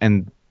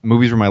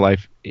Movies Were My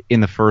Life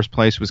in the first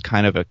place was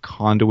kind of a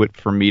conduit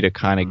for me to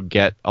kind of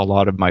get a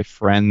lot of my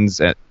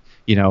friends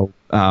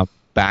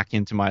back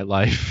into my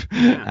life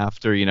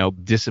after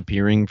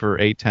disappearing for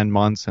 8-10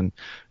 months, and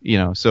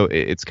so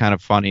it's kind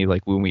of funny,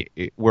 like when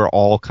we're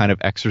all kind of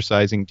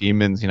exercising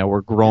demons.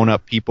 We're grown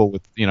up people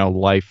with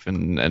life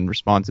and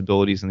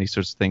responsibilities and these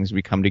sorts of things.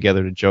 We come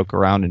together to joke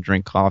around and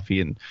drink coffee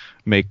and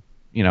make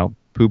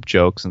poop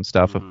jokes and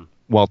stuff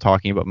while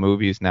talking about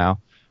movies now.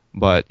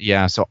 But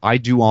yeah, so I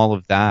do all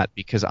of that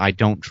because I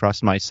don't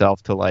trust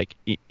myself to,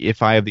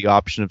 if I have the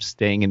option of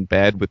staying in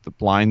bed with the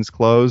blinds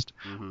closed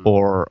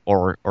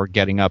or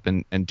getting up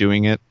and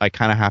doing it, I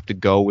kind of have to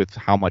go with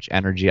how much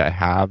energy I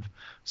have.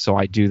 So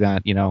I do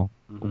that,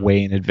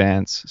 way in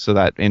advance, so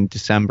that in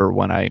December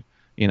when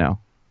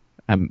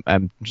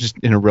I'm just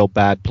in a real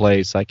bad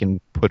place, I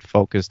can put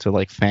focus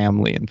to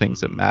family and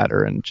things that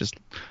matter and just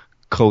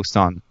coast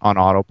on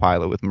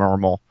autopilot with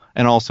normal.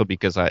 And also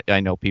because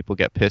I know people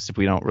get pissed if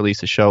we don't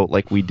release a show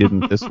like we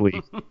didn't this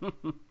week.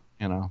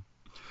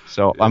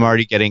 So I'm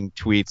already getting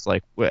tweets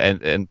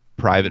and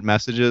private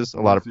messages,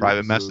 a lot of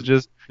private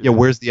messages. Yeah,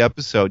 where's the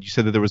episode? You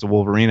said that there was a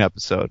Wolverine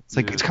episode. It's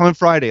it's coming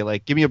Friday.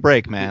 Give me a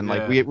break, man.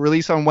 We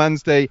release on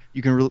Wednesday.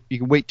 You can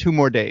wait 2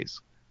 more days.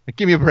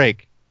 Give me a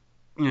break.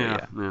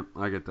 Yeah,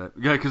 I get that.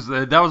 Yeah, because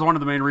that was one of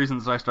the main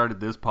reasons I started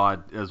this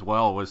pod as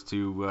well, was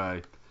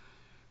to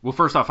well,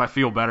 first off, I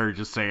feel better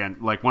just saying,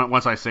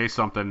 once I say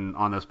something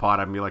on this pod,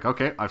 I can be like,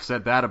 okay, I've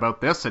said that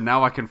about this, and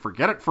now I can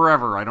forget it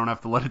forever. I don't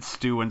have to let it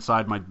stew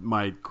inside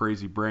my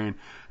crazy brain.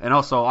 And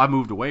also, I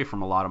moved away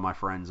from a lot of my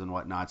friends and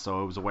whatnot,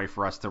 so it was a way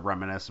for us to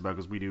reminisce about,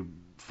 because we do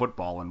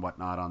football and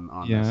whatnot on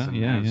this.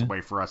 And it's a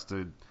way for us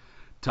to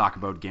talk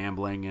about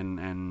gambling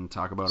and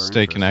talk about our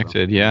stay interests.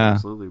 connected, So, yeah.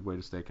 Absolutely, way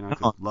to stay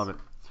connected. Love it.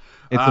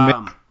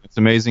 It's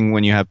amazing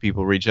when you have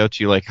people reach out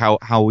to you,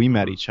 how we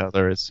met each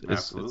other. It's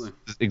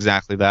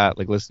exactly that,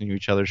 listening to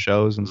each other's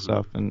shows and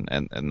stuff, and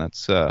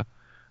that's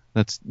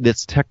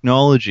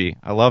technology.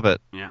 I love it.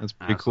 Yeah, it's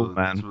pretty cool,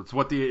 man. It's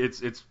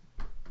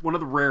one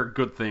of the rare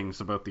good things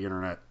about the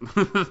internet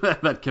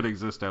that can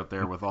exist out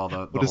there with all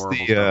the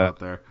horrible stuff out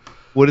there.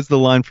 What is the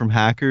line from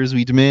Hackers?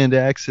 We demand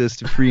access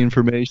to free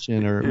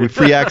information, or with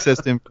free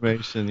access to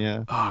information.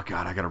 Yeah. Oh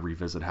God, I gotta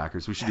revisit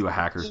Hackers. We should do a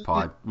Hackers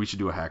pod. We should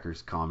do a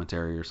Hackers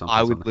commentary or something.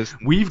 I would listen.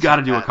 We've got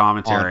to do a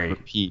commentary. On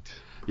repeat.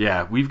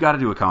 Yeah, we've got to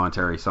do a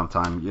commentary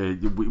sometime. Yeah,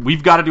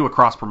 we've got to do a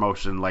cross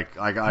promotion.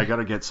 I got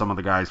to get some of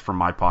the guys from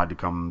my pod to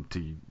come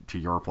to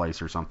your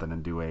place or something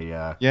and do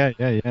a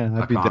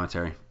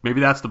commentary.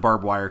 Maybe that's the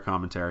barbed wire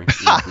commentary in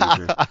the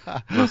future.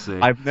 We'll see.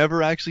 I've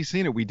never actually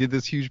seen it. We did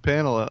this huge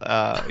panel,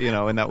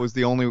 and that was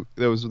the only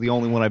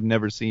one I've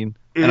never seen.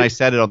 And I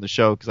said it on the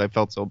show because I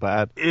felt so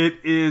bad.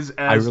 It is.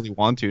 I really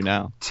want to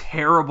now.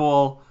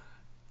 Terrible.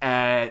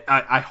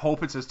 I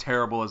hope it's as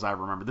terrible as I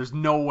remember. There's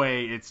no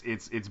way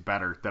it's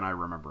better than I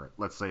remember it.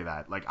 Let's say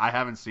that. I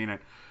haven't seen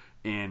it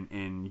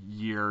in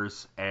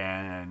years,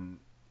 and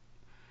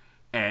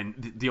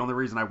the only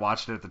reason I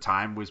watched it at the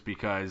time was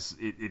because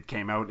it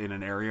came out in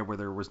an area where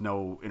there was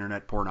no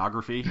internet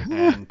pornography,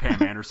 and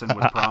Pam Anderson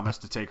was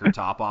promised to take her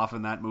top off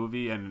in that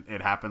movie, and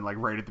it happened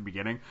right at the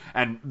beginning.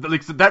 And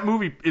so that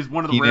movie is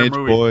one of the Teenage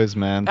rare movies. Boys,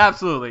 man.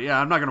 Absolutely, yeah.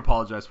 I'm not gonna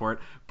apologize for it,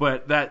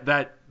 but that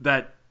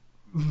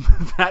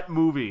that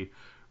movie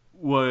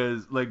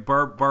was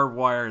barbed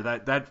wire.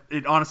 That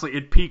it honestly,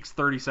 it peaks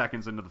 30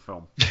 seconds into the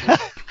film. It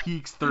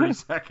peaks 30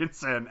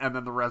 seconds in, and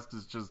then the rest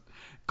is just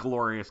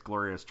glorious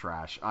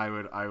trash.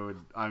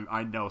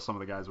 I know some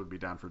of the guys would be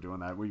down for doing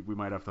that. We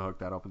might have to hook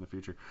that up in the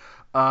future.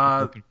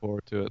 Looking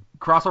forward to it.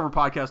 Crossover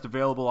Podcast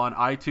available on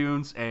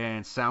iTunes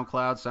and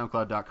SoundCloud,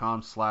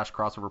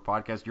 soundcloud.com/crossover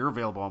podcast. You're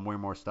available on way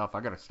more stuff. I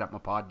got to step my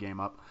pod game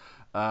up.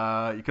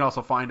 You can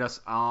also find us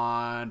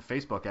on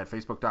Facebook at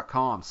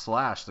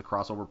facebook.com/the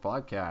Crossover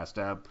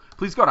Podcast.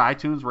 Please go to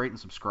iTunes, rate and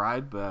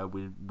subscribe.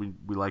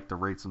 We like to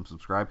rate and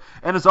subscribe.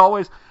 And as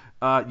always,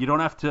 you don't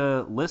have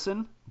to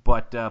listen,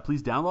 but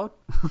please download.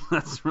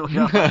 That's really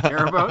all I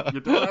care about.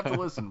 You don't have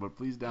to listen, but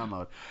please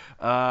download.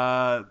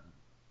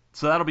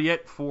 So that'll be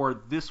it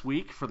for this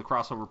week for the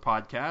Crossover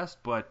Podcast,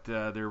 but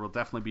there will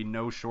definitely be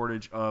no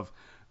shortage of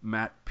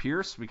Matt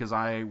Pierce, because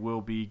I will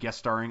be guest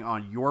starring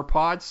on your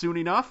pod soon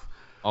enough.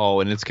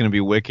 Oh, and it's going to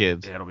be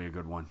wicked. Yeah, it'll be a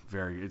good one.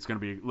 It's going to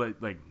be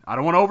I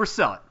don't want to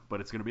oversell it,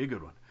 but it's going to be a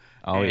good one.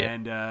 Oh,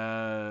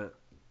 and,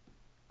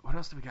 what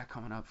else do we got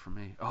coming up for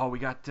me? Oh, we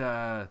got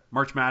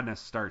March Madness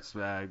starts.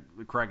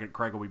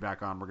 Craig will be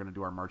back on. We're going to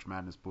do our March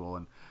Madness pool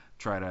and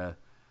try to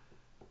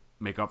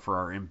make up for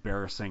our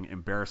embarrassing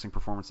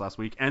performance last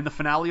week. And the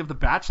finale of The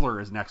Bachelor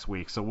is next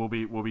week, so we'll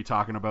be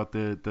talking about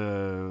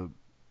the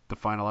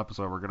final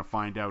episode. We're gonna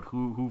find out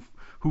who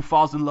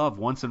falls in love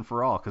once and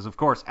for all. Because of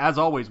course, as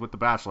always with The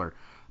Bachelor,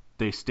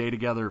 they stay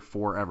together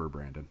forever,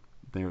 Brandon.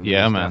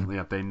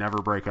 Man. They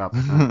never break up.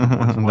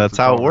 That's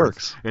how it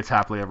works. It's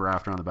happily ever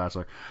after on The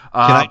Bachelor.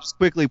 Can I just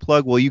quickly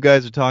plug, while you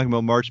guys are talking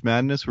about March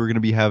Madness, we're going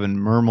to be having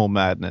Mermal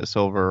Madness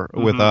over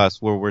with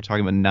us, where we're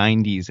talking about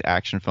 90s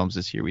action films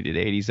this year. We did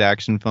 80s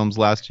action films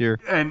last year.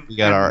 And we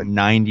got our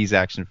 90s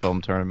action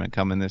film tournament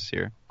coming this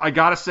year. I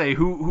gotta say,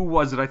 who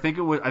was it? I think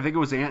it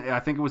was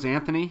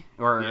Anthony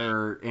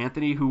or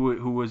Anthony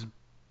who was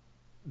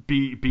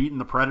beating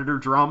the Predator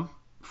drum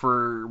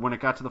for when it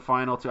got to the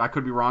final too. I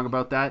could be wrong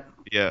about that.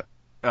 Yeah.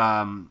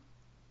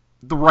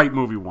 The right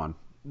movie won.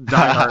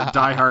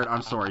 Die Hard.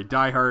 I'm sorry.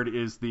 Die Hard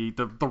is the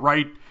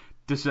right.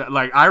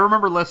 Like, I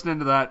remember listening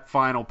to that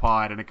final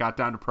pod, and it got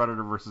down to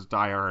Predator versus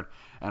Die Hard,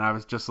 and I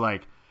was just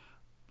like,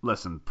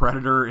 "Listen,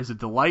 Predator is a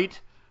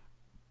delight,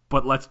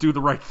 but let's do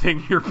the right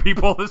thing here,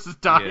 people. This is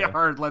Die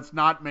Hard. Let's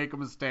not make a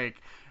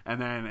mistake." And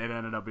then it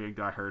ended up being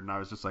Die Hard, and I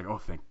was just like, "Oh,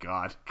 thank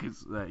God,"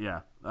 because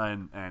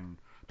and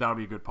that'll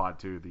be a good pod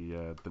too.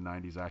 The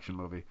 '90s action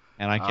movie.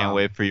 And I can't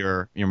wait for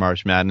your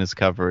March Madness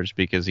coverage,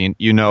 because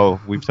you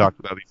know we've talked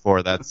about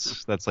before.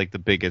 That's like the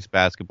biggest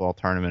basketball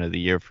tournament of the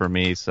year for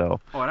me. So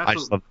I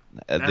just love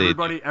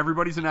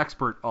everybody's an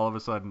expert all of a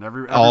sudden.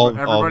 All of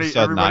a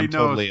sudden, I'm knows.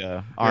 totally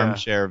an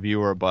armchair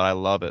viewer, but I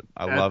love it.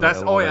 I love it. That's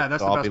so the best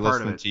part of it. I'll be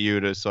listening to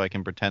you so I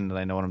can pretend that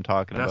I know what I'm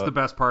talking about. That's the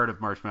best part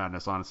of March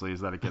Madness, honestly,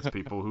 is that it gets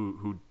people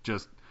who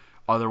just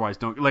otherwise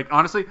don't like.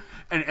 Honestly,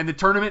 and the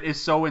tournament is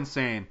so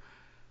insane.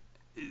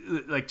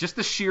 Like, just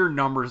the sheer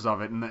numbers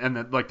of it,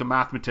 and like the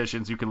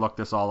mathematicians, you can look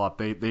this all up.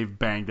 They've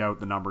banged out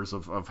the numbers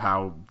of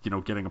how,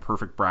 getting a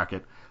perfect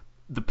bracket.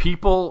 The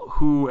people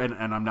who, and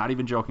I'm not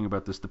even joking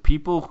about this, the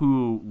people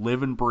who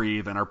live and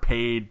breathe and are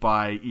paid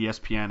by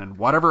ESPN and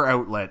whatever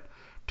outlet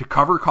to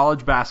cover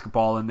college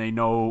basketball, and they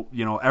know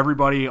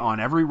everybody on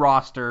every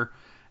roster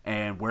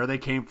and where they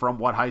came from,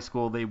 what high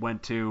school they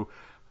went to.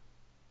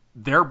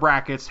 Their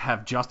brackets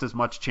have just as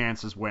much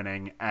chance as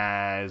winning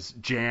as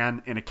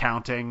Jan in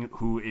accounting,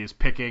 who is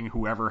picking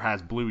whoever has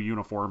blue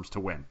uniforms to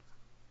win.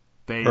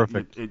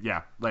 Perfect.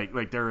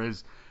 Like there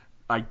is,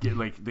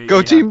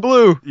 go Team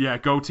Blue. Yeah,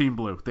 go Team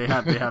Blue. They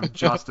have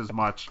just as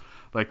much.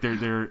 Like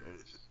they're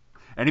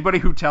anybody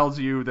who tells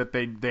you that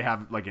they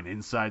have like an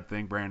inside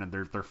thing, Brandon,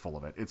 they're full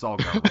of it. It's all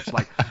garbage.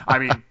 Like, I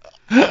mean,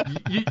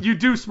 you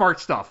do smart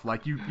stuff.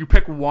 Like you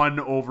pick one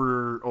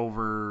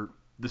over.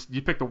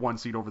 You pick the 1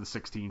 seed over the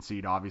 16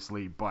 seed,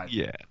 obviously, but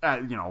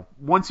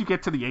once you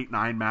get to the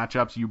 8-9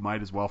 matchups, you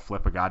might as well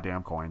flip a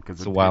goddamn coin, because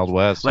it's the Wild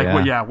West. Like,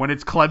 when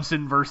it's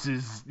Clemson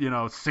versus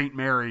St.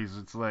 Mary's,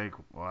 it's like,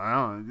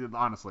 well,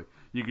 honestly,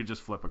 you could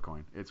just flip a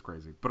coin. It's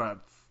crazy, but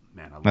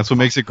man, that's what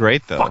makes it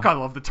great, though. Fuck, I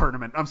love the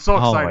tournament. I'm so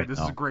excited. This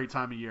is a great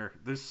time of year.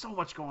 There's so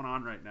much going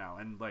on right now,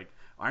 and like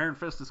Iron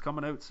Fist is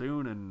coming out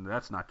soon, and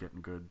that's not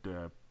getting good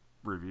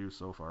reviews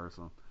so far.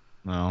 So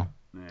no,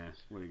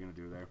 what are you gonna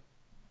do there?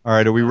 All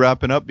right, are we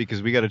wrapping up?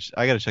 Because I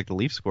gotta check the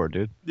Leaf score,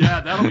 dude.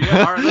 Yeah, that'll be it.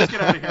 All right, let's get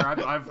out of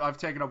here. I've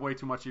taken up way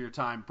too much of your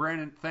time,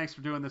 Brandon. Thanks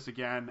for doing this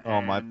again. Oh,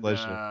 my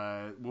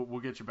pleasure. We'll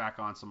get you back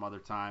on some other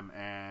time.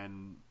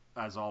 And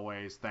as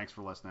always, thanks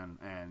for listening.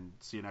 And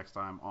see you next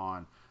time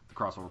on the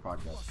Crossover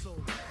Podcast. The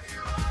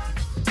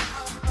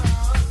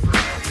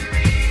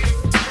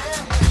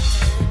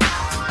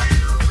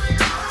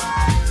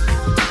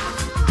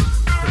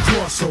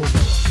Crossover.